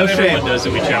okay. Not everyone does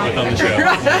that we chat with on the show.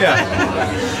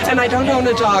 And I don't own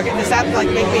a dog. Does that make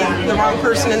me the wrong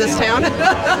person in this town?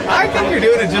 I think you're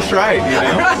doing it just right, you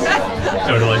know?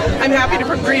 Totally. I'm happy to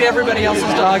greet everybody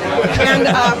else's dog. And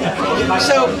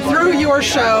so through your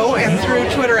show and through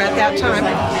Twitter at that time,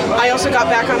 I also got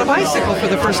back on a bicycle for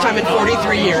the first time in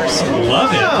 43 years.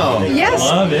 Love it. Yes.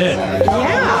 Love it.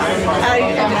 Yeah.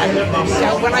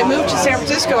 So when I moved to San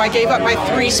Francisco, I gave up my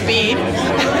 3-speed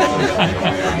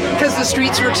because the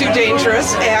streets were too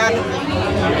dangerous, and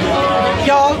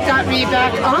y'all got me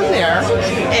back on there,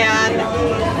 and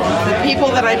The people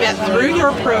that I met through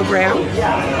your program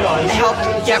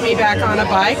helped get me back on a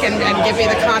bike and give me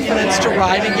the confidence to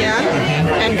ride again,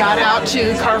 and got out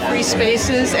to car-free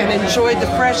spaces and enjoyed the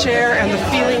fresh air and the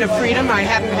feeling of freedom I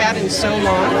hadn't had in so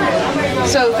long.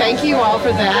 So thank you all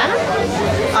for that.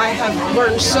 I have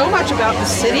learned so much about the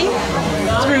city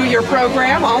through your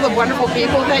program, all the wonderful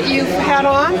people that you've had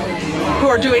on who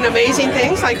are doing amazing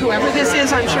things, like whoever this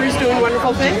is, I'm sure is doing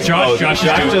wonderful things. Josh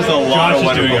does a lot of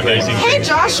wonderful amazing things. Hey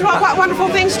Josh, what wonderful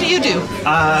things do you do?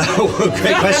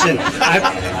 Great question.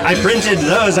 I printed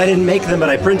those. I didn't make them, but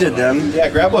I printed them. Yeah,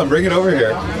 grab one. Bring it over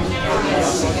here.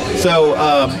 So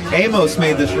Amos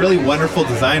made this really wonderful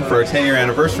design for our 10-year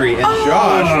anniversary, and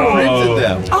Josh printed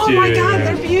them. Oh my God,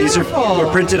 they're beautiful. These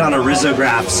were printed on a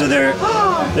risograph, so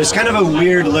there's kind of a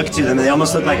weird look to them. They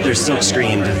almost look like they're silk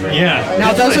screened. Yeah.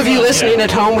 Now, those of you listening at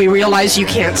home, we realize you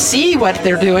can't see what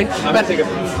they're doing, but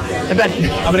I'm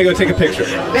going to go take a picture.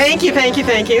 Thank you.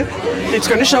 It's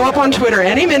going to show up on Twitter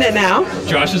any minute now.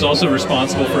 Josh is also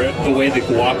responsible for the way the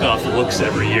Guac-Off looks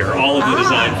every year. All of the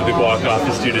design for the Guac-Off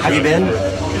is due to Josh. Have you been?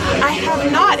 I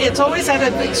have not. It's always at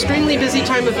an extremely busy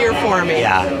time of year for me.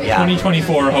 Yeah.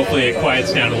 2024, hopefully it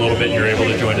quiets down a little bit and you're able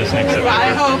to join us next September.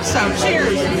 I hope so.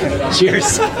 Cheers.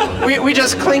 Cheers. We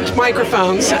just clinked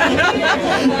microphones. The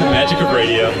magic of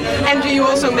radio. And do you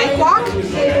also make guac?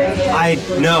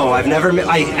 No, I've never.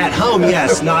 At home,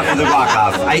 yes, not for the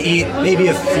guac-off. I eat maybe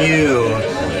a few,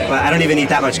 but I don't even eat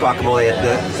that much guacamole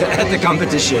at the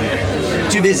competition.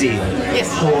 Too busy. Yes.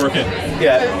 We're working.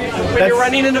 Yeah. When you're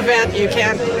running an event, you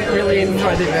can't really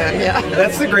enjoy the event. Yeah.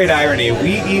 That's the great irony.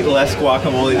 We eat less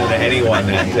guacamole than anyone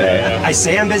that day. I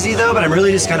say I'm busy though, but I'm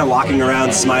really just kind of walking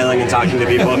around, smiling and talking to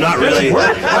people. I'm not really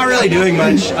doing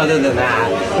much other than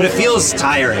that. But it feels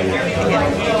tiring.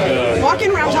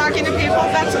 Walking around talking to people,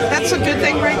 that's a good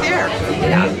thing right there.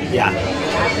 Yeah.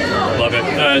 Love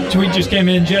it. Tweet just came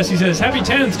in. Jesse says, Happy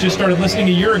 10th. Just started listening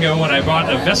a year ago when I bought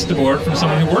a Vesta board from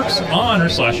someone who works on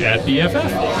 /at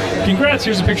BFF. Congrats.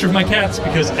 Here's a picture of my cats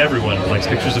because everyone likes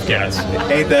pictures of cats.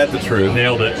 Ain't that the truth?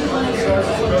 Nailed it.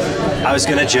 I was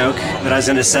going to joke that I was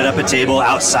going to set up a table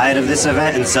outside of this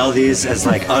event and sell these as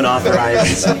like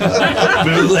unauthorized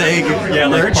bootleg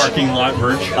merch. Like parking lot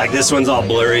merch. Like this one's all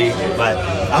blurry, but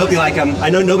I hope you like them. I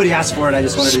know nobody asked for it. I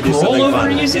just wanted to do something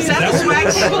fun. Is that the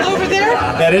swag table over there?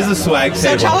 That is a swag table.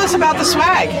 So tell us about the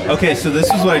swag. Okay, so this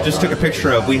is what I just took a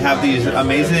picture of. We have these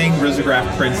amazing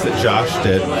risograph prints that Josh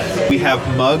did. We have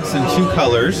mugs in 2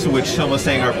 colors, which someone was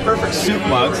saying are perfect soup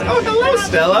mugs. Oh, hello,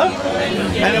 Stella.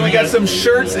 And then we got some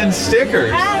shirts and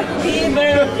stickers. Happy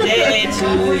birthday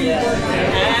to you.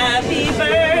 Happy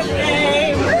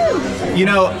birthday. Woo! You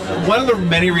know, one of the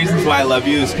many reasons why I love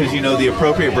you is because, you know, the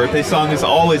appropriate birthday song is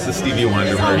always the Stevie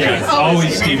Wonder version. Yeah, it's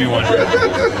always Stevie Wonder.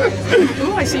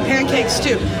 Ooh, I see pancakes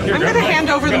too. I'm going to hand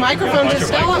over the microphone to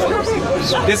Stella.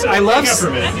 I love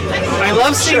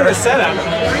seeing the setup.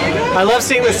 I love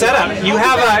seeing the setup. You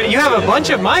have a bunch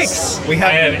of mics. I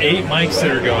have 8 mics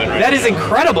that are going right That is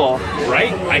incredible.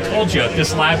 Right? I told you,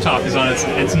 this laptop is on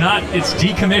it's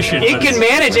decommissioned. It can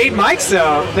manage 8 mics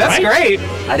though. That's great.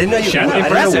 I didn't know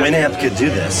Winamp could do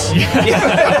this.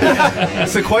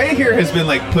 Sequoia here has been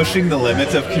like pushing the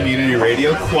limits of community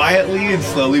radio quietly and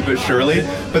slowly but surely,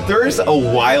 but there's a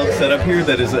wild setup here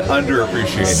that is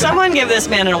underappreciated. Someone give this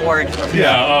man an award.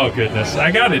 Yeah, oh goodness.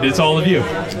 I got it. It's all of you.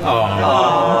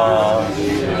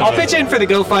 I'll pitch in for the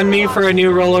GoFundMe for a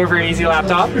new rollover easy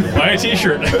laptop. Buy a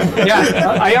t-shirt.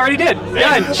 Yeah, I already did.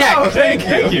 Done. Check. Oh, thank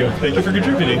you. Thank you for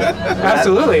contributing.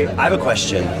 Absolutely. I have a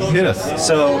question. Hit us.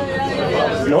 So,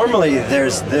 normally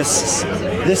there's this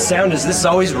sound. Is this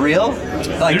always real?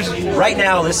 Like, right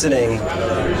now listening,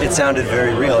 it sounded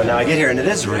very real. And now I get here and it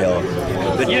is real.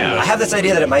 But I have this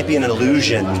idea that it might be an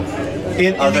illusion.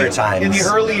 Other times. In the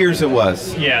early years, it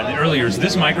was. Yeah, in the early years.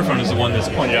 This microphone is the one that's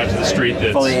pointed out to the street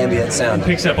that fully ambient sound.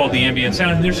 Picks up all the ambient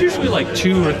sound. And there's usually like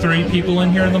 2 or 3 people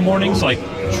in here in the mornings, like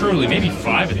truly maybe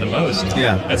 5 at the most.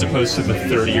 Yeah. As opposed to the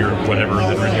 30 or whatever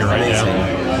that are in here right now.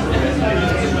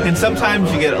 And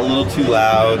sometimes you get a little too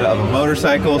loud of a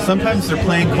motorcycle. Sometimes they're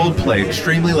playing Coldplay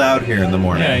extremely loud here in the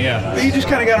morning. Yeah. But you just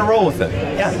kind of got to roll with it.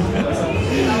 Yeah.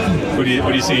 What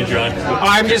are you seeing, John?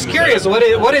 I'm just curious. What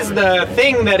is the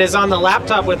thing that is on the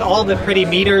laptop with all the pretty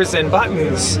meters and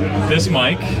buttons? This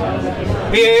mic.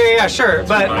 Yeah, sure.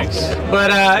 But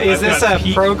is this a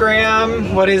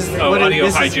program? What is? Audio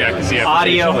Hijack is the application.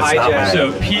 Audio Hijack.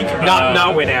 So Peak.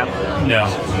 Not Winamp. No,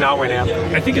 not Winamp.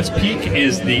 I think it's Peak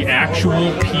is the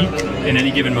actual Peak peak in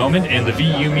any given moment, and the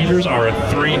VU meters are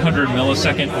a 300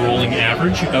 millisecond rolling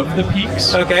average of the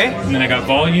peaks. Okay. And then I got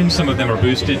volume. Some of them are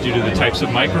boosted due to the types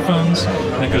of microphones.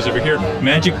 And that goes over here.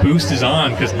 Magic Boost is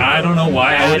on because I don't know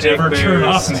why I would ever turn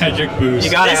off Magic Boost.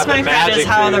 You gotta This, have my the friend, magic is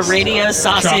how the boost. radio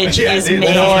sausage Yeah, is dude,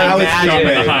 made. chopping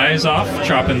the highs off,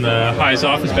 chopping the highs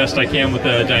off as best I can with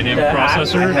the dynamic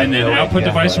processor, and then output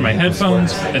device for my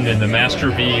headphones, and then the master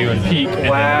VU and peak, and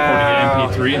then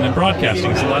recording to MP3, and then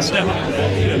broadcasting is the last step.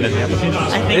 And then the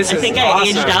applications. I think I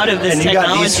aged out of this And you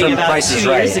got these technology from about Price is 2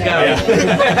 years Right. ago.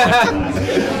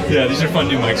 Yeah, these are fun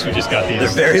new mics. We just got these. They're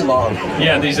very long.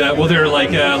 Yeah, these. Well, they're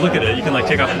like. Look at it. You can like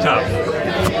take off the top.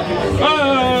 All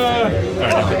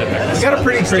right, I'll put that back. We got a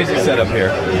pretty crazy setup here.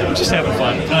 We're just having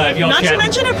fun. If y'all Not to chat,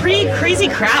 mention a pretty crazy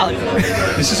crowd.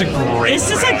 this is a great.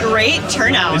 This is a great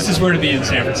turnout. This is where to be in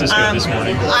San Francisco this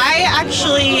morning. I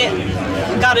actually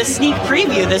got a sneak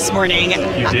preview this morning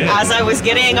did? as I was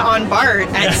getting on BART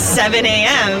at 7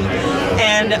 a.m.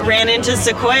 and ran into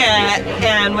Sequoia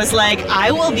and was like,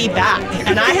 I will be back.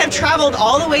 And I have traveled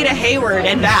all the way to Hayward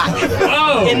and back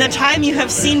in the time you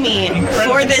have seen me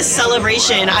for this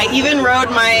celebration. I even rode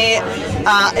my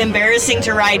embarrassing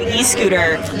to ride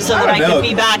e-scooter so that I could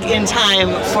be back in time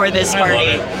for this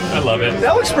party. I love it.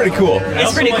 That looks pretty cool.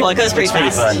 It's pretty cool. It goes pretty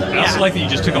fast. I also like that you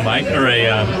just took a mic or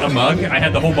a mug. I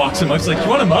had the whole box of mugs. Like, you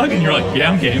want a mug? And you're like,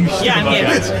 yeah, I'm game. Just Yeah, take a I'm mug.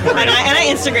 game. It's great. And I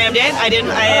Instagrammed it. I didn't,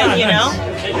 you know.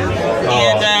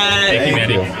 Thank you,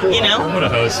 Mandy. You know, What a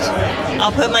host.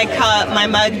 I'll put my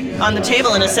mug on the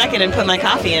table in a second and put my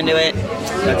coffee into it.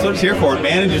 That's what it's here for.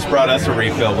 Manny just brought us a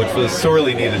refill, which was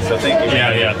sorely needed, so thank you.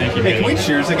 Manny. Yeah, thank you, Hey, can Manny. we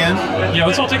cheers again? Yeah,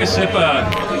 let's all take a sip.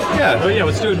 Yeah. Oh, yeah,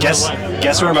 let's do it.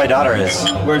 Guess where my daughter is?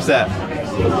 Where's that?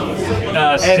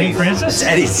 St. Eddie's. Francis? It's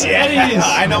Eddie's. Yeah. Eddie's.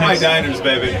 I know my diners,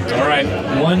 baby. All right.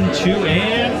 1, 2,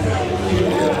 and...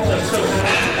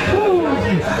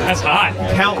 That's hot.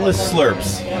 Countless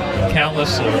slurps.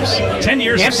 Countless slurps. 10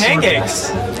 years And of slurping. pancakes.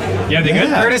 Yeah, they good?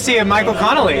 Courtesy of Michael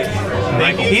Connolly.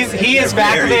 Michael. He is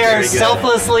back Very, there very good.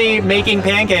 selflessly making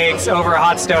pancakes over a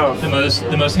hot stove. The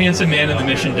most handsome man in the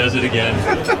mission does it again.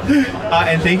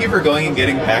 And thank you for going and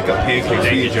getting backup pancakes.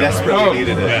 Thank We you, Joe. desperately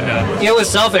needed it. Yeah. It was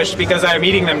selfish because I'm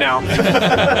eating them now.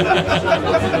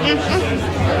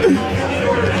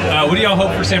 What do y'all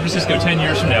hope for San Francisco 10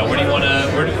 years from now? Where do you want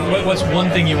to? What's one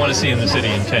thing you want to see in the city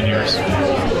in 10 years?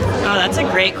 Oh, that's a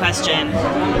great question.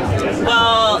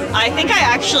 Well, I think I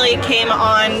actually came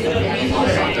on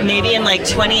maybe in like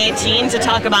 2018 to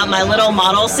talk about my little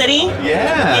model city.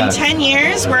 Yeah. In 10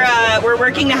 years, we're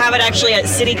working to have it actually at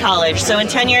City College. So in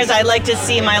 10 years, I'd like to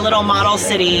see my little model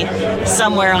city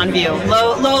somewhere on view.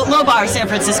 Low bar, San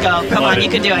Francisco. Come on, you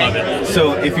can do it.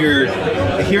 So if you're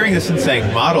hearing this and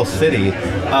saying Model City,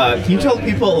 can you tell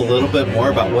people a little bit more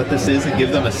about what this is and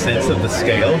give them a sense of the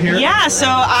scale here? Yeah, so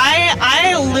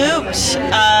I looped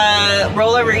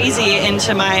Rollover Easy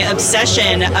into my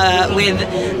obsession with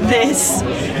this.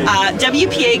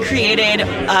 WPA created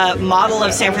a model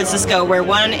of San Francisco where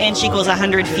 1 inch equals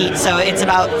 100 feet, so it's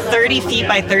about 30 feet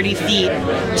by 30 feet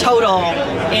total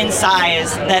in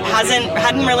size that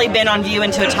hadn't really been on view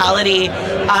in totality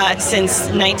since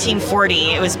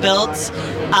 1940. It was built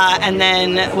and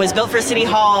then was built for City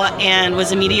Hall and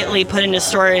was immediately put into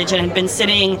storage and had been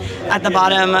sitting at the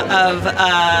bottom of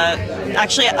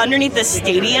actually underneath the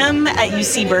stadium at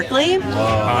UC Berkeley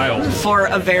for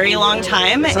a very long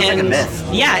time. Sounds like a myth.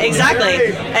 Yeah,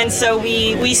 exactly. And so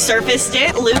we surfaced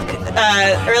it. Luke,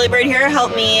 Early Bird here,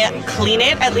 helped me clean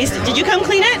it. At least, did you come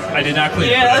clean it? I did not clean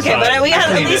it. Yeah, okay, I saw but it. we I had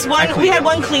at cleaned least it. I one. cleaned We it. had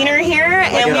one cleaner here,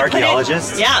 and an we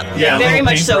archaeologist? put it. Yeah, Yeah, very little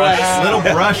much so. paintbrush. Little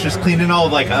brush just cleaning all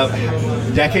like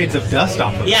decades of dust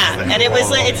off of Yeah, this thing.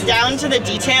 and it's down to the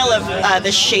detail of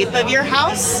the shape of your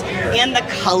house and the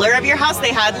color of your house.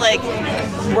 They had like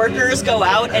workers go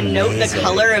out and note the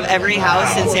color of every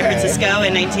house in San Francisco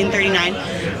in 1939.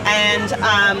 And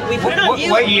we put it on view.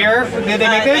 What year did they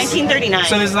make this? 1939.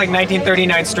 So this is like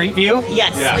 1939 Street View?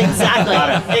 Yes,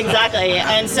 exactly. Exactly.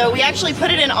 And so we actually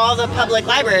put it in all the public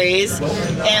libraries,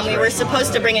 and we were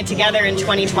supposed to bring it together in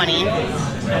 2020.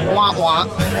 Womp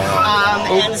womp.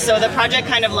 And so the project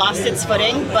kind of lost its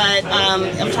footing, but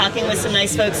I'm talking with some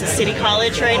nice folks at City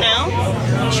College right now,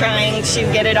 trying to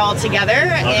get it all together.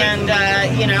 And,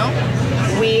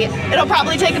 it'll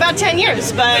probably take about 10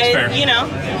 years, but, you know.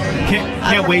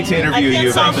 Can't wait to interview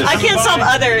you about this. I can't solve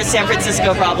other San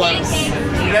Francisco problems.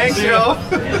 Thanks, Joe.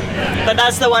 But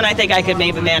that's the one I think I could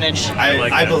maybe manage.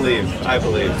 I believe.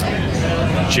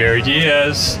 Jerry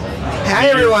Diaz. Hi,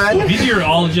 everyone. These are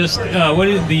all just, what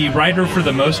is the writer for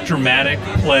the most dramatic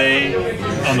play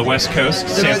on the West Coast,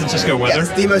 San Francisco weather?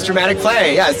 Yes, the most dramatic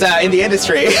play, yes, in the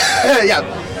industry. Yeah.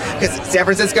 because San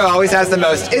Francisco always has the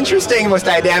most interesting, most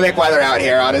dynamic weather out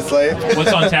here, honestly.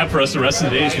 What's on tap for us the rest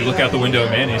of the day as you look out the window at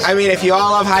Manny's? I mean, if you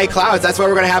all love high clouds, that's what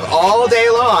we're going to have all day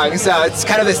long. So it's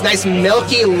kind of this nice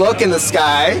milky look in the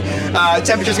sky.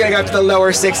 Temperature's going to go up to the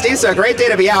lower 60s, so a great day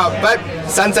to be out, but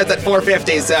sunset's at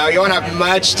 4:50, so you won't have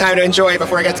much time to enjoy it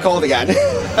before it gets cold again.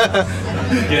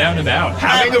 Get out and about.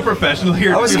 Having a professional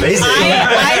here. That was amazing.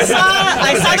 I saw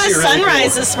the actually really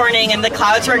sunrise this morning, and the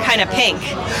clouds were kind of pink.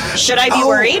 Should I be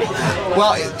worried?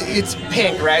 Well, it's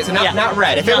pink, right? So not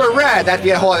red. If it were red, that'd be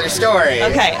a whole other story.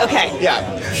 Okay.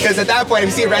 Yeah, because at that point, if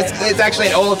you see red, it's actually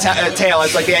an old tale.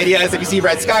 It's like the idea is if you see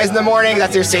red skies in the morning,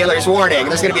 that's your sailor's warning.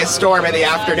 There's going to be a storm in the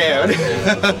afternoon.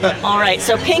 All right,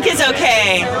 so pink is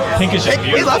okay. Pink is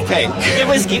beautiful. We love pink. It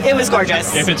was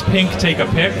gorgeous. If it's pink, take a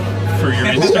pic for your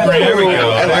Instagram. There we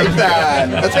go. I like that.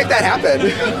 Let's make that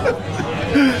happen.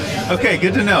 Okay,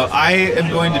 good to know. I am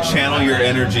going to channel your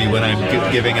energy when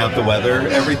I'm giving out the weather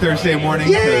every Thursday morning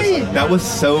because that was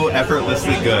so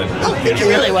effortlessly good. Oh, thank you. It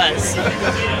really was.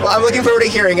 Well, I'm looking forward to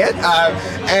hearing it.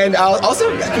 And also,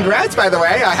 congrats, by the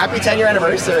way. Happy 10-year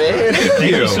anniversary.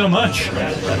 Thank you so much.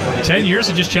 10 years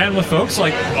of just chatting with folks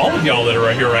like all of y'all that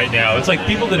are here right now. It's like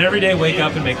people that every day wake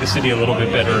up and make the city a little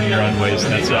bit better in their own ways,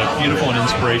 and that's beautiful and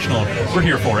inspirational. We're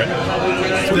here for it.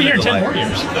 We're here in 10 more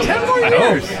years. 10 more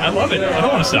years. I love it. I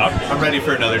don't want to stop. I'm ready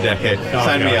for another decade.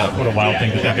 Sign me up. What a wild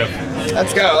thing to think of.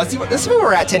 Let's go. Let's see. This is where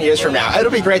we're at 10 years from now.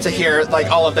 It'll be great to hear like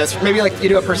all of this. Maybe like you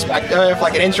do a perspective,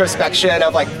 like an introspection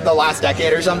of like the last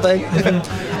decade or something.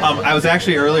 I was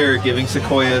actually earlier giving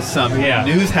Sequoia some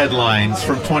news headlines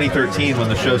from 2013 when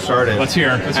the show started. Let's hear.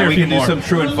 Let's hear and a we few can do more. some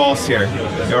true and false here.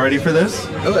 You ready for this?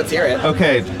 Oh, let's hear it.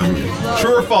 Okay.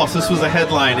 True or false? This was a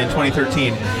headline in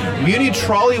 2013. Muni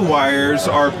trolley wires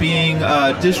are being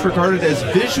disregarded as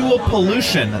visual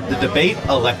pollution. The debate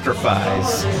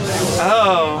electrifies.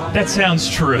 Oh. That sounds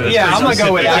true. Yeah, I'm going to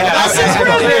go with that. This is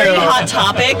a very hot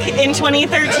topic in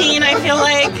 2013, I feel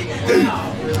like.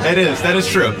 It is. That is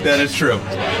true. That is true.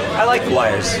 I like the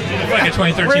wires. Like a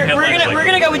 2013 headline. We're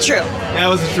gonna go with true. That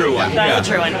was a true one. That's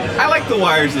a true one. I like the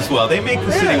wires as well. They make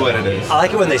the city what it is. I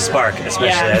like it when they spark, especially.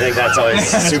 Yeah. I think that's always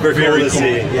super cool to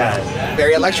see. Yeah.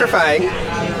 Very electrifying.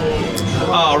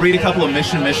 I'll read a couple of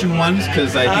mission ones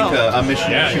because I think a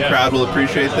mission crowd will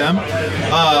appreciate them.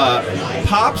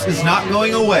 Pops is not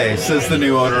going away, says the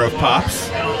new owner of Pops.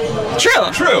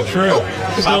 True. True.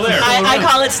 Still there. I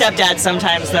call it stepdad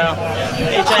sometimes, though.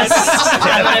 It just,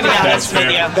 I'm going to be honest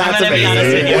with you. I'm going to be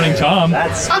honest with you. Morning, Tom.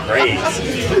 That's great.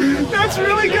 That's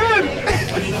really good.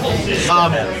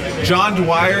 John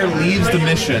Dwyer leaves the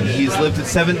mission. He's lived at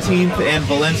 17th and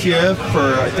Valencia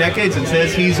for decades and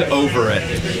says he's over it.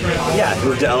 Yeah,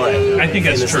 moved to LA. I think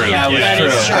that's true. Yeah, that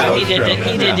is true.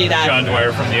 He did do that. John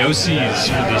Dwyer from the OCs,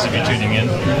 for those of you tuning in.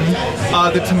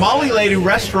 The Tamale Lady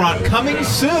restaurant coming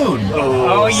soon.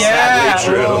 Oh yeah.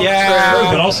 Sadly true.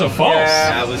 Yeah. But also false.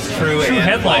 That was true. True and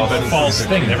headline, false. but false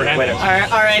thing. Never happened.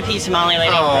 R.I.P. Tamale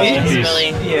Lady. It's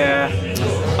really. Yeah.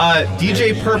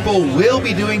 DJ Purple will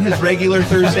be doing his regular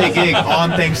Thursday gig on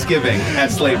Thanksgiving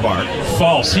at Slate Bar.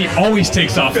 False. He always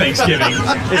takes off Thanksgiving.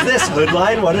 Is this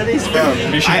Hoodline? What are these from?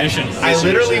 Mission. I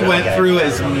literally went through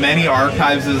as many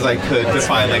archives as I could to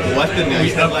find like what the news.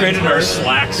 We upgraded our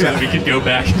Slack so that we could go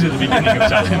back to the beginning of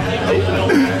time.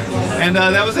 And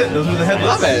that was it. Those were the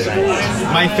headlines. Love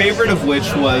it. My favorite of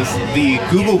which was the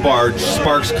Google barge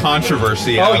sparks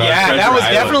controversy. Oh out on yeah, Treasure that was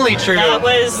Island. definitely true.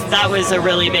 That was a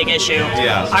really big issue.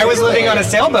 Yeah. I was living on a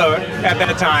sailboat at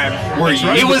that time. Were you?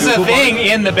 It was a Google thing barge?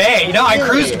 in the bay. No, I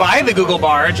cruised by the Google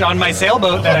barge on my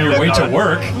sailboat. On your way to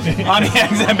work.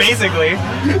 Basically.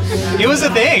 It was a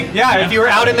thing. Yeah, if you were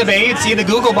out in the bay, you'd see the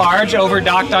Google barge over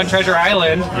docked on Treasure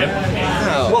Island.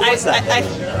 Yep. What was that?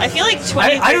 I feel like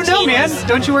 2013 I don't know, man.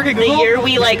 Don't you work at Google? the year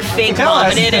we like fake Tell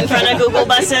us. vomited in front of Google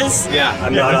buses. Yeah.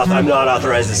 I'm not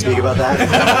authorized to speak about that.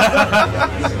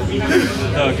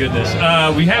 Oh, goodness.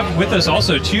 We have with us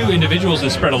also two individuals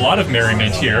that spread a lot of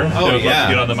merriment here. Oh, That would love yeah.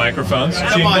 to get on the microphones.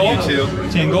 Come on, you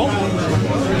two. Tingle.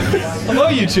 Hello,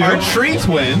 you two. Our tree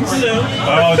twins.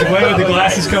 Oh, the way with the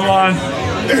glasses, come on.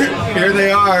 Here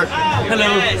they are.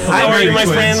 Hello. How are you, my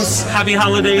twins? friends? Happy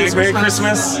holidays. Merry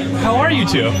Christmas. How are you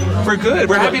two? We're good.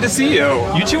 We're happy to see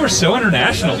you. You two are so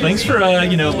international. Thanks for,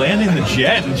 landing the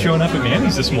jet and showing up at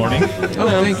Manny's this morning. Oh,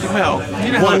 thank you. Well,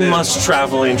 you know how One it is. must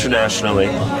travel internationally.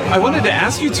 I wanted to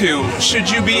ask you two, should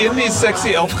you be in these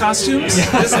sexy elf costumes?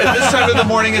 At this time of the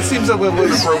morning, it seems a little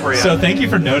inappropriate. So thank you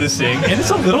for noticing. And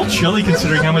it's a little chilly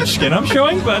considering how much skin I'm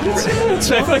showing, but I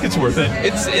feel like it's worth it.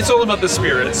 It's all about the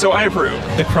spirit, so I approve.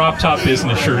 The crop top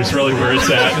business shirt is really where it's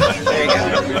at. There you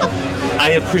go.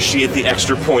 I appreciate the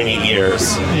extra pointy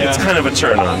ears. Yeah. It's kind of a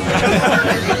turn on.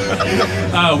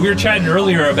 We were chatting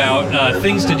earlier about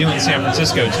things to do in San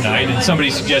Francisco tonight, and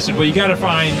somebody suggested, well, you got to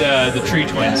find the Tree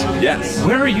Twins. Yes.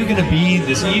 Where are you going to be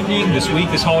this evening, this week,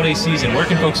 this holiday season? Where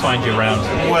can folks find you around?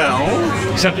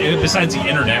 Well, except besides the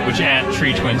internet, which at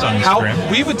Tree Twins on Instagram.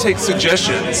 We would take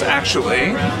suggestions,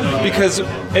 actually, because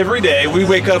every day we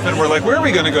wake up and we're like, where are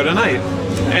we going to go tonight?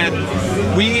 And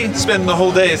we spend the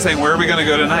whole day saying, where are we going to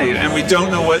go tonight? And we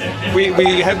don't know what, we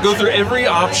go through every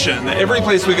option, every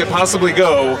place we could possibly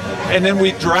go, and then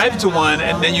we drive to one,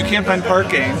 and then you can't find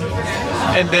parking,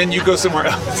 and then you go somewhere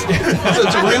else. So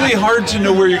it's really hard to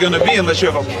know where you're going to be unless you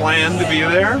have a plan to be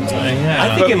there.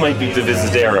 I think it might be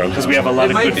Divisadero, because we have a lot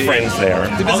of good friends there.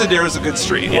 Divisadero is a good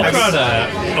street. What about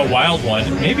a wild one?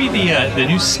 Maybe the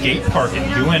new skate park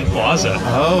at UN Plaza.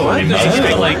 Oh, maybe you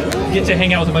could get to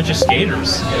hang out with a bunch of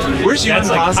skaters. Where's UN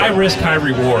Plaza? High risk, high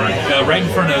reward, right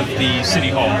in front of the City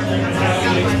Hall.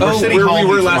 Where we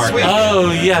were last week.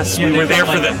 Oh yes, we were there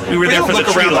for the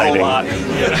tree lighting.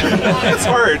 It's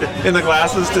hard in the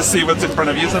glasses to see what's in front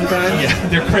of you sometimes. Yeah,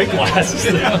 they're great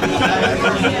glasses.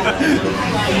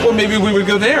 Well, maybe we would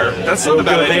go there. That's not a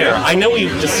bad idea. I know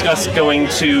we've discussed going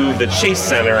to the Chase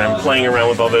Center and playing around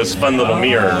with all those fun little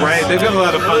mirrors. Right, they've got a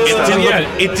lot of fun stuff.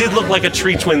 It did look like a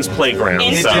Tree Twins playground.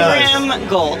 Instagram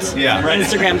gold. Yeah, right.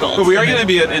 Instagram gold. But we are going to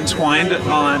be at Entwined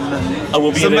on.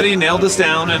 Somebody nailed us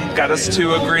down and got us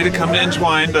to agree to come to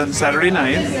Entwined on Saturday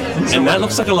night. And that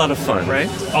looks like a lot of fun. Right.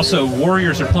 Also,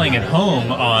 Warriors are playing at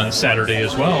home on Saturday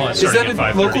as well. Is that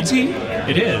a local team?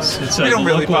 It is. It's we don't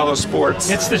really follow sports.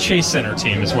 It's the Chase Center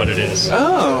team is what it is.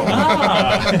 Oh.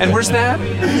 And where's that?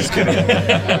 Just kidding.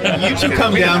 You two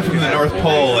come down from the North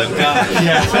Pole, and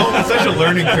it's such a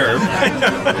learning curve.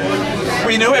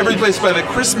 We know every place by the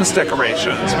Christmas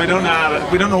decorations. We don't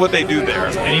know what they do there.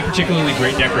 Any particularly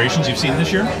great decorations you've seen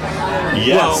this year?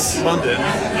 Yes. Well,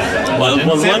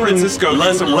 London. San Francisco.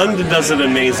 London does it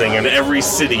amazing, and every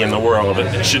city in the world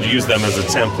should use them as a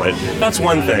template. That's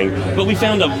one thing. But we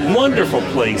found a wonderful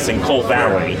place in Cole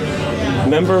Valley.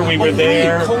 Remember, we were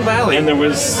there. Cole Valley. And there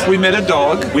was. We met a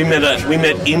dog. We met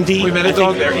Indy. We met a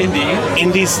dog there. Indy.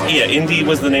 Indy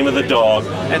was the name of the dog.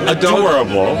 And the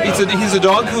adorable. He's a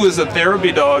dog who is a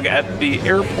therapy dog at the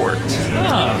airport.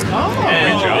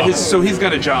 So he's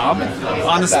got a job,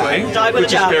 honestly,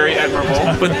 which is very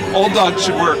admirable. But all dogs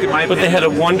should work, in my opinion.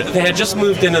 But they had just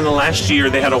moved in the last year.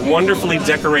 They had a wonderfully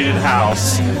decorated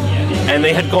house. And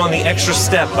they had gone the extra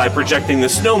step by projecting the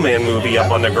Snowman movie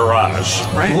up on the garage.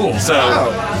 Right. Cool. So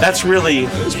that's really...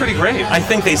 It's pretty great. I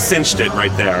think they cinched it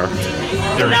right there.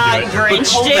 Not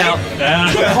Grinched Cole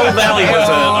Valley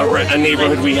was a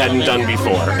neighborhood we hadn't done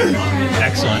before.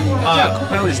 Excellent. Cole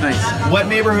Valley's nice. What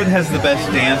neighborhood has the best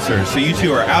dancers? So you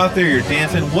two are out there, you're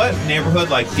dancing. What neighborhood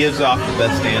gives off the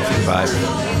best dancing vibe?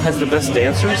 Has the best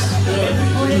dancers?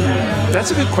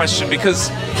 That's a good question because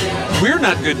we're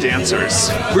not good dancers.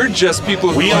 We're just people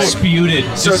who disputed.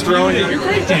 You're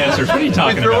great dancers. What are you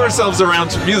talking about? We throw about? ourselves around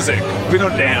to music. We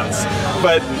don't dance.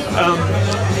 But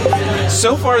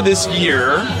so far this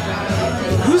year,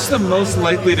 who's the most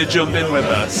likely to jump in with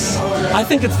us? I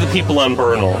think it's the people on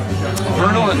Bernal.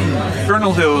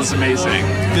 Bernal Hill is amazing.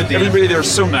 Everybody there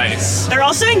is so nice. They're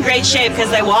also in great shape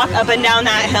because they walk up and down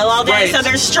that hill all day, Right. so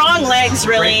they're strong legs,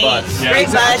 really.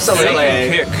 Great butts. They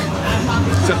kick.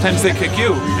 Sometimes they kick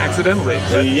you accidentally.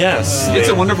 Yes. It's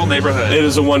a wonderful neighborhood. It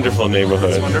is a wonderful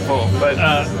neighborhood. It's wonderful. But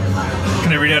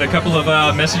can I read out a couple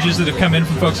of messages that have come in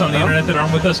from folks on the internet that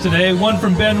aren't with us today? One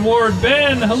from Ben Ward.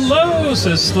 Ben, hello,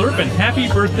 says Slurp, and happy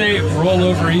birthday, Roll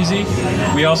Over Easy.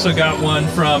 We also got one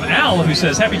from Al, who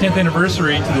says, happy 10th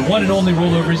anniversary to the one and only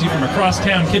Roll Over Easy from across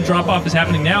town. Kid drop-off is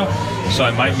happening now, so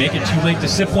I might make it too late to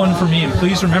sip one for me, and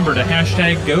please remember to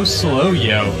hashtag go slow,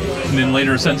 yo. And then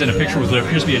later sends in a picture with what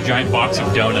appears to be a giant box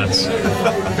of donuts.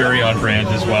 Very on brand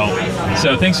as well.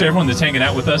 So thanks to everyone that's hanging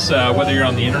out with us, whether you're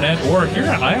on the internet or here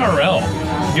at IRL.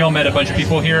 You all met a bunch of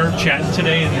people here chatting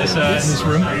today in this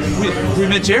room. We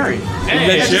met Jerry.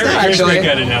 Hey, Jerry, actually. we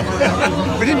got it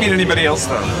now. We didn't meet anybody else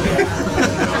though.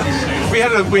 we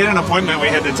had an appointment we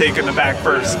had to take in the back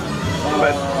first.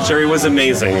 But Jerry was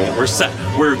amazing.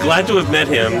 We're glad to have met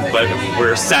him, but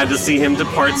we're sad to see him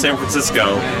depart San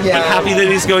Francisco. Yeah. But happy that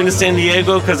he's going to San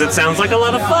Diego because it sounds like a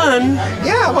lot of fun.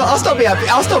 Yeah, well, I'll still be up.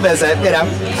 I'll still visit.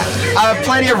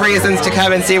 Plenty of reasons to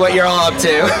come and see what you're all up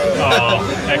to.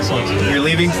 Oh, excellent. You're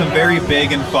leaving some very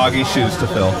big and foggy shoes to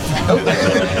fill.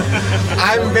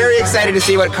 I'm very excited to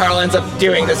see what Carl ends up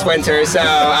doing this winter. So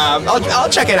I'll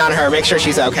check in on her, make sure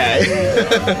she's okay.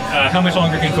 How much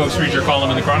longer can folks read your column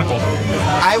in the Chronicle?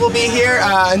 I will be here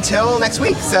until next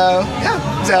week. So yeah.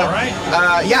 So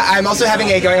I'm also having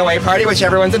a going away party, which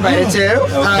everyone's invited to.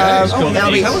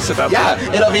 Tell us about that.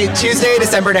 It'll be Tuesday,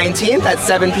 December 19th at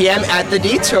 7 p.m. at the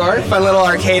Detour, fun little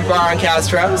arcade bar on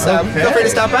Castro. So feel free to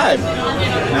stop by.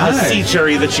 I see,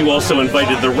 Jerry, that you also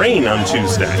invited the rain on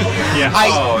Tuesday. Yeah.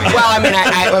 I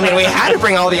mean, we had to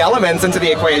bring all the elements into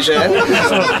the equation.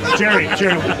 So, Jerry,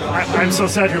 I'm so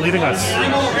sad you're leaving us.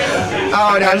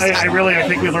 Oh, no. I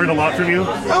think we learned a lot from you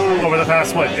over the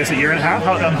past, is it a year and a half?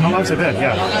 How long's it been?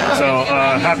 Yeah. So,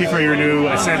 happy for your new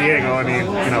San Diego. I mean,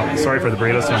 sorry for the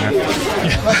burritos down there.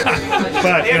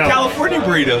 But, California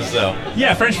burritos, though.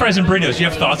 Yeah, French fries and burritos. You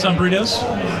have thoughts on burritos?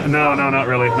 No, not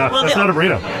really. That's not a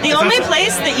burrito. The only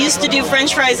place that used to do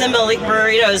French fries and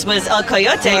burritos was El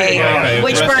Coyote,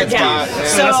 which burnt down.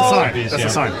 So that's a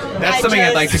sign. That's something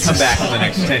I'd like to come back in the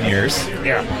next 10 years.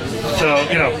 Yeah. So,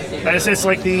 it's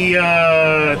like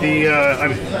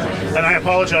and I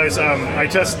apologize. I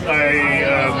just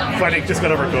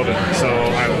got over COVID, so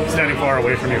I'm standing far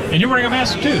away from you. And you're wearing a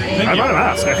mask too. I'm wearing a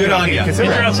mask. Good on you.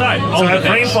 You're outside. So I have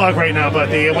brain fog right now. But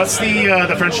what's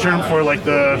the French term for like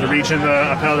the region,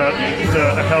 the appel de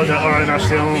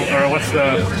nation, or what's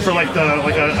the for like a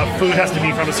food has to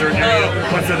be from a certain area?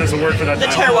 There's a word for that? The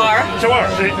terroir. Terroir.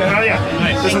 Yeah.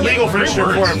 Nice. There's a legal French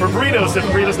term for it. For burritos, if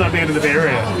burritos not made in the Bay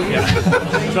Area,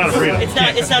 it's not a burrito.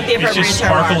 It's not the appropriate terroir. It's just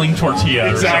sparkling tortilla.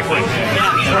 Exactly.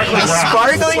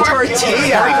 Sparkling tortilla.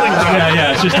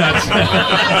 Yeah. It's just not.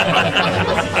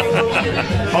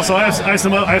 Also, I have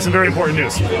some very important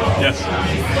news. Yes.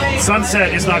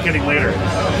 Sunset is not getting later.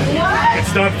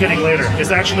 It's not getting later.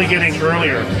 It's actually getting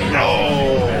earlier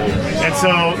now. And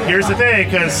so here's the thing,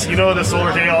 because the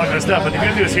solar day, all that kind of stuff. But the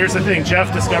good news, here's the thing.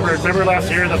 Jeff discovered. Remember last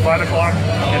year the 5 o'clock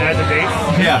and had the date.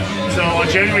 Yeah. So on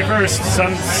January 1st,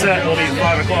 sunset will be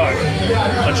 5 o'clock.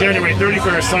 On January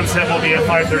 31st, sunset will be at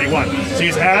 5:31. So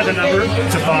he's add the number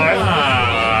to 5.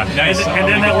 Nice. And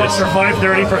then that works for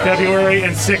 5:30 for February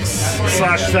and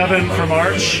 6/7 for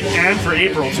March and for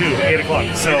April too, 8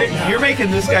 o'clock. So you're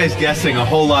making this guy's guessing a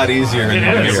whole lot easier.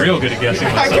 You're real good at guessing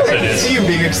what sunset is. See you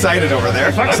being excited over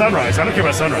there. Fuck sunrise. I don't care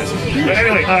about sunrise. But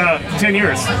anyway, 10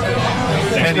 years.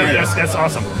 10 years. That's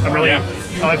awesome. I'm really.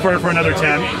 I look forward for another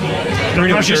 10.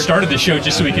 We just started the show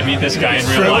just so we could meet this guy in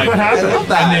real life. What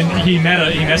happened? And then he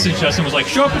messaged us and was like,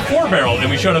 "Show up at 4 Barrel," and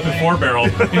we showed up at 4 Barrel.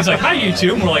 And he's like, "Hi, you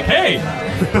two." And we're like, "Hey,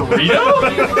 burrito?"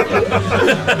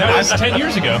 That was 10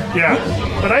 years ago. Yeah,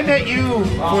 but I met you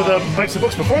for the Bikes and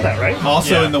Books before that, right?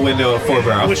 Also in the window of 4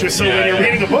 Barrel. Which was when you're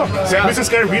reading a book. So who's this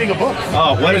guy reading a book?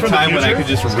 Oh, what a time when I could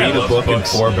just read a book in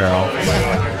 4 Barrel.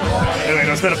 Anyway,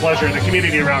 it's been a pleasure. The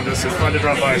community around us is fun to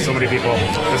drop by. So many people.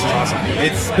 This is awesome.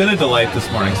 It's been a delight this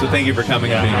morning, so thank you for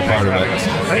coming and being a part of it.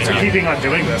 Thanks for keeping on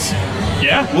doing this.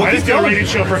 Yeah, I just did a radio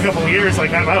show for a couple of years.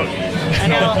 Like I'm out. I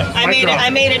know. I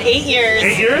made it 8 years.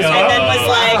 8 years? And then was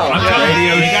like, I'm telling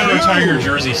you, you gotta retire your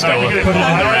jersey, Stella. Put it in the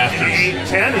rafters.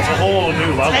 10 is a whole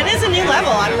new level. 10 is a new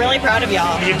level. I'm really proud of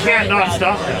y'all. You can't not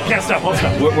stop. Can't stop. Won't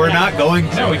stop. We're not going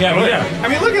to. No, we got. I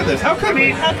mean, look at this. How could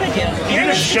we? How could you? You're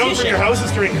just show from your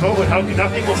houses during COVID. How could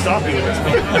nothing will stop you with this?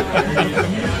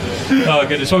 Oh,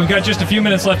 goodness. So we've got just a few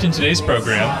minutes left in today's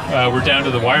program. We're down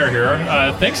to the wire here.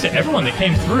 Thanks to everyone that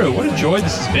came through. What a joy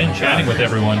this has been chatting with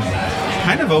everyone.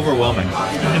 Kind of overwhelming.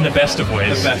 In the best of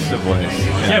ways. The best of ways.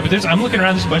 Yeah, but I'm looking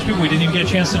around, there's a bunch of people we didn't even get a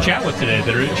chance to chat with today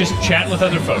that are just chatting with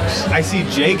other folks. I see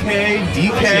JK,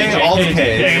 DK, all the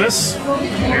Ks.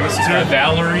 Amos too.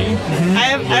 Valerie. Mm-hmm.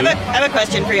 I have a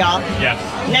question for y'all. Yeah.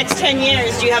 Next 10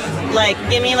 years, do you have,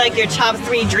 give me your top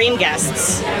 3 dream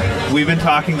guests? We've been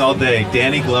talking all day.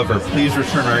 Danny Glover, please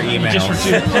return our emails.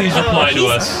 Please reply to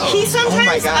us. He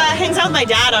sometimes hangs out with my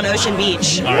dad on Ocean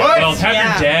Beach. All right, well, have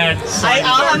your dad.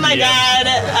 I'll have my dad,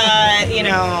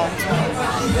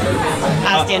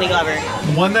 ask Danny Glover.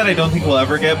 One that I don't think we'll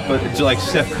ever get, but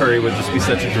Steph Curry would just be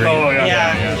such a dream. Oh,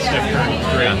 yeah. Steph Curry.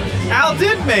 Great. Al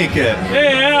did make it.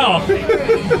 Hey, Al.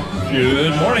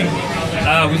 Good morning.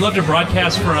 We'd love to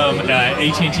broadcast from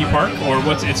AT&T Park, or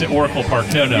it's at Oracle Park.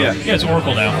 No. Yeah, it's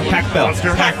Oracle now. Pac Bell.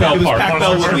 Pac Bell Park. Pac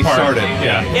Bell when we started.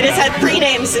 Yeah. It has had 3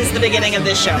 names since the beginning of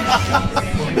this show.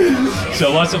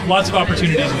 So lots of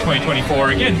opportunities in 2024.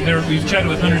 Again, we've chatted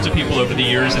with hundreds of people over the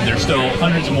years, and there's still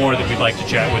hundreds more that we'd like to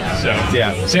chat with. So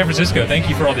San Francisco, thank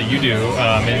you for all that you do,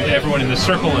 and everyone in the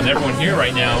circle and everyone here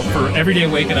right now for every day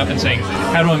waking up and saying,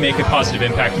 how do I make a positive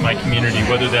impact in my community?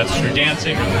 Whether that's through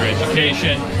dancing or through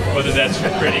education, whether that's that's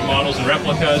creating models and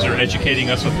replicas or educating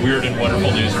us with weird and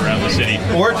wonderful news around the city.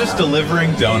 Or just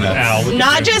delivering donuts. Ow, look at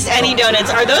Not you. just any donuts.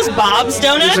 Are those Bob's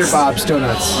donuts? These are Bob's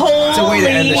Donuts. Holy It's a way to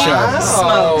end the show.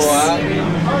 smokes.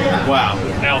 Wow.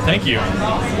 Al, thank you.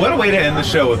 What a way to end the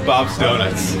show with Bob's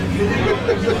Donuts.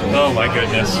 Oh my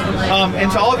goodness.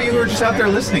 And to all of you who are just out there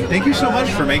listening, thank you so much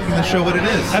for making the show what it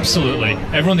is. Absolutely.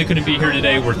 Everyone that couldn't be here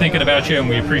today, we're thinking about you, and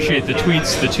we appreciate the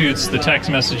tweets, the toots, the text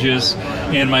messages,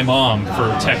 and my mom for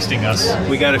texting us.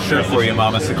 We got a shirt for you,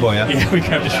 Mama Sequoia. Yeah, we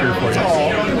got a shirt for you.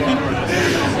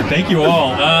 Thank you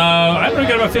all. I've only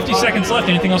got about 50 seconds left.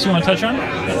 Anything else you want to touch on?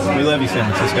 We love you, San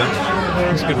Francisco.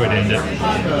 That's a good way to end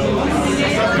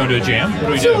it. Going to a jam? What do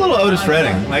we Let's do? do a little Otis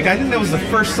Redding. Like, I think that was the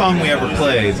first song we ever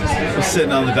played, was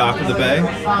Sitting on the Dock of the Bay,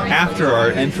 after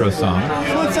our intro song.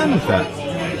 So let's end with that.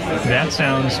 That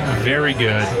sounds very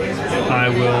good. I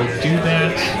will do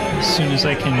that as soon as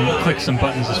I can click some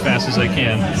buttons as fast as I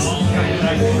can.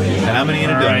 And I'm going to eat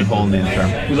a donut hole in the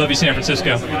interim. We love you, San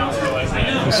Francisco.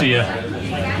 We'll see you.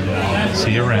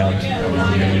 See you around.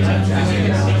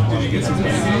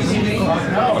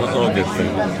 Oh, good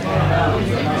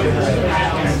thing.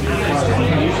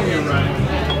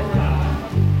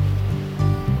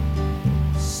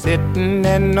 Sitting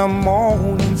in the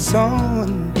morning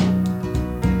sun,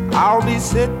 I'll be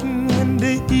sitting when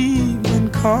the evening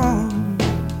comes,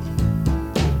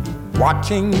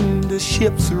 watching the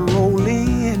ships roll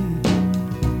in,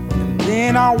 and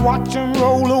then I'll watch them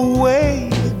roll away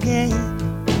again.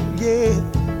 Yeah,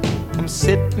 I'm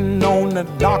sitting on the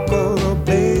dock of the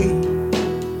bay,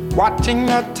 watching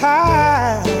the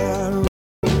tide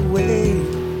roll away.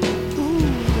 Ooh,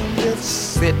 I'm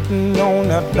just sitting on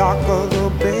the dock of the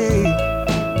bay.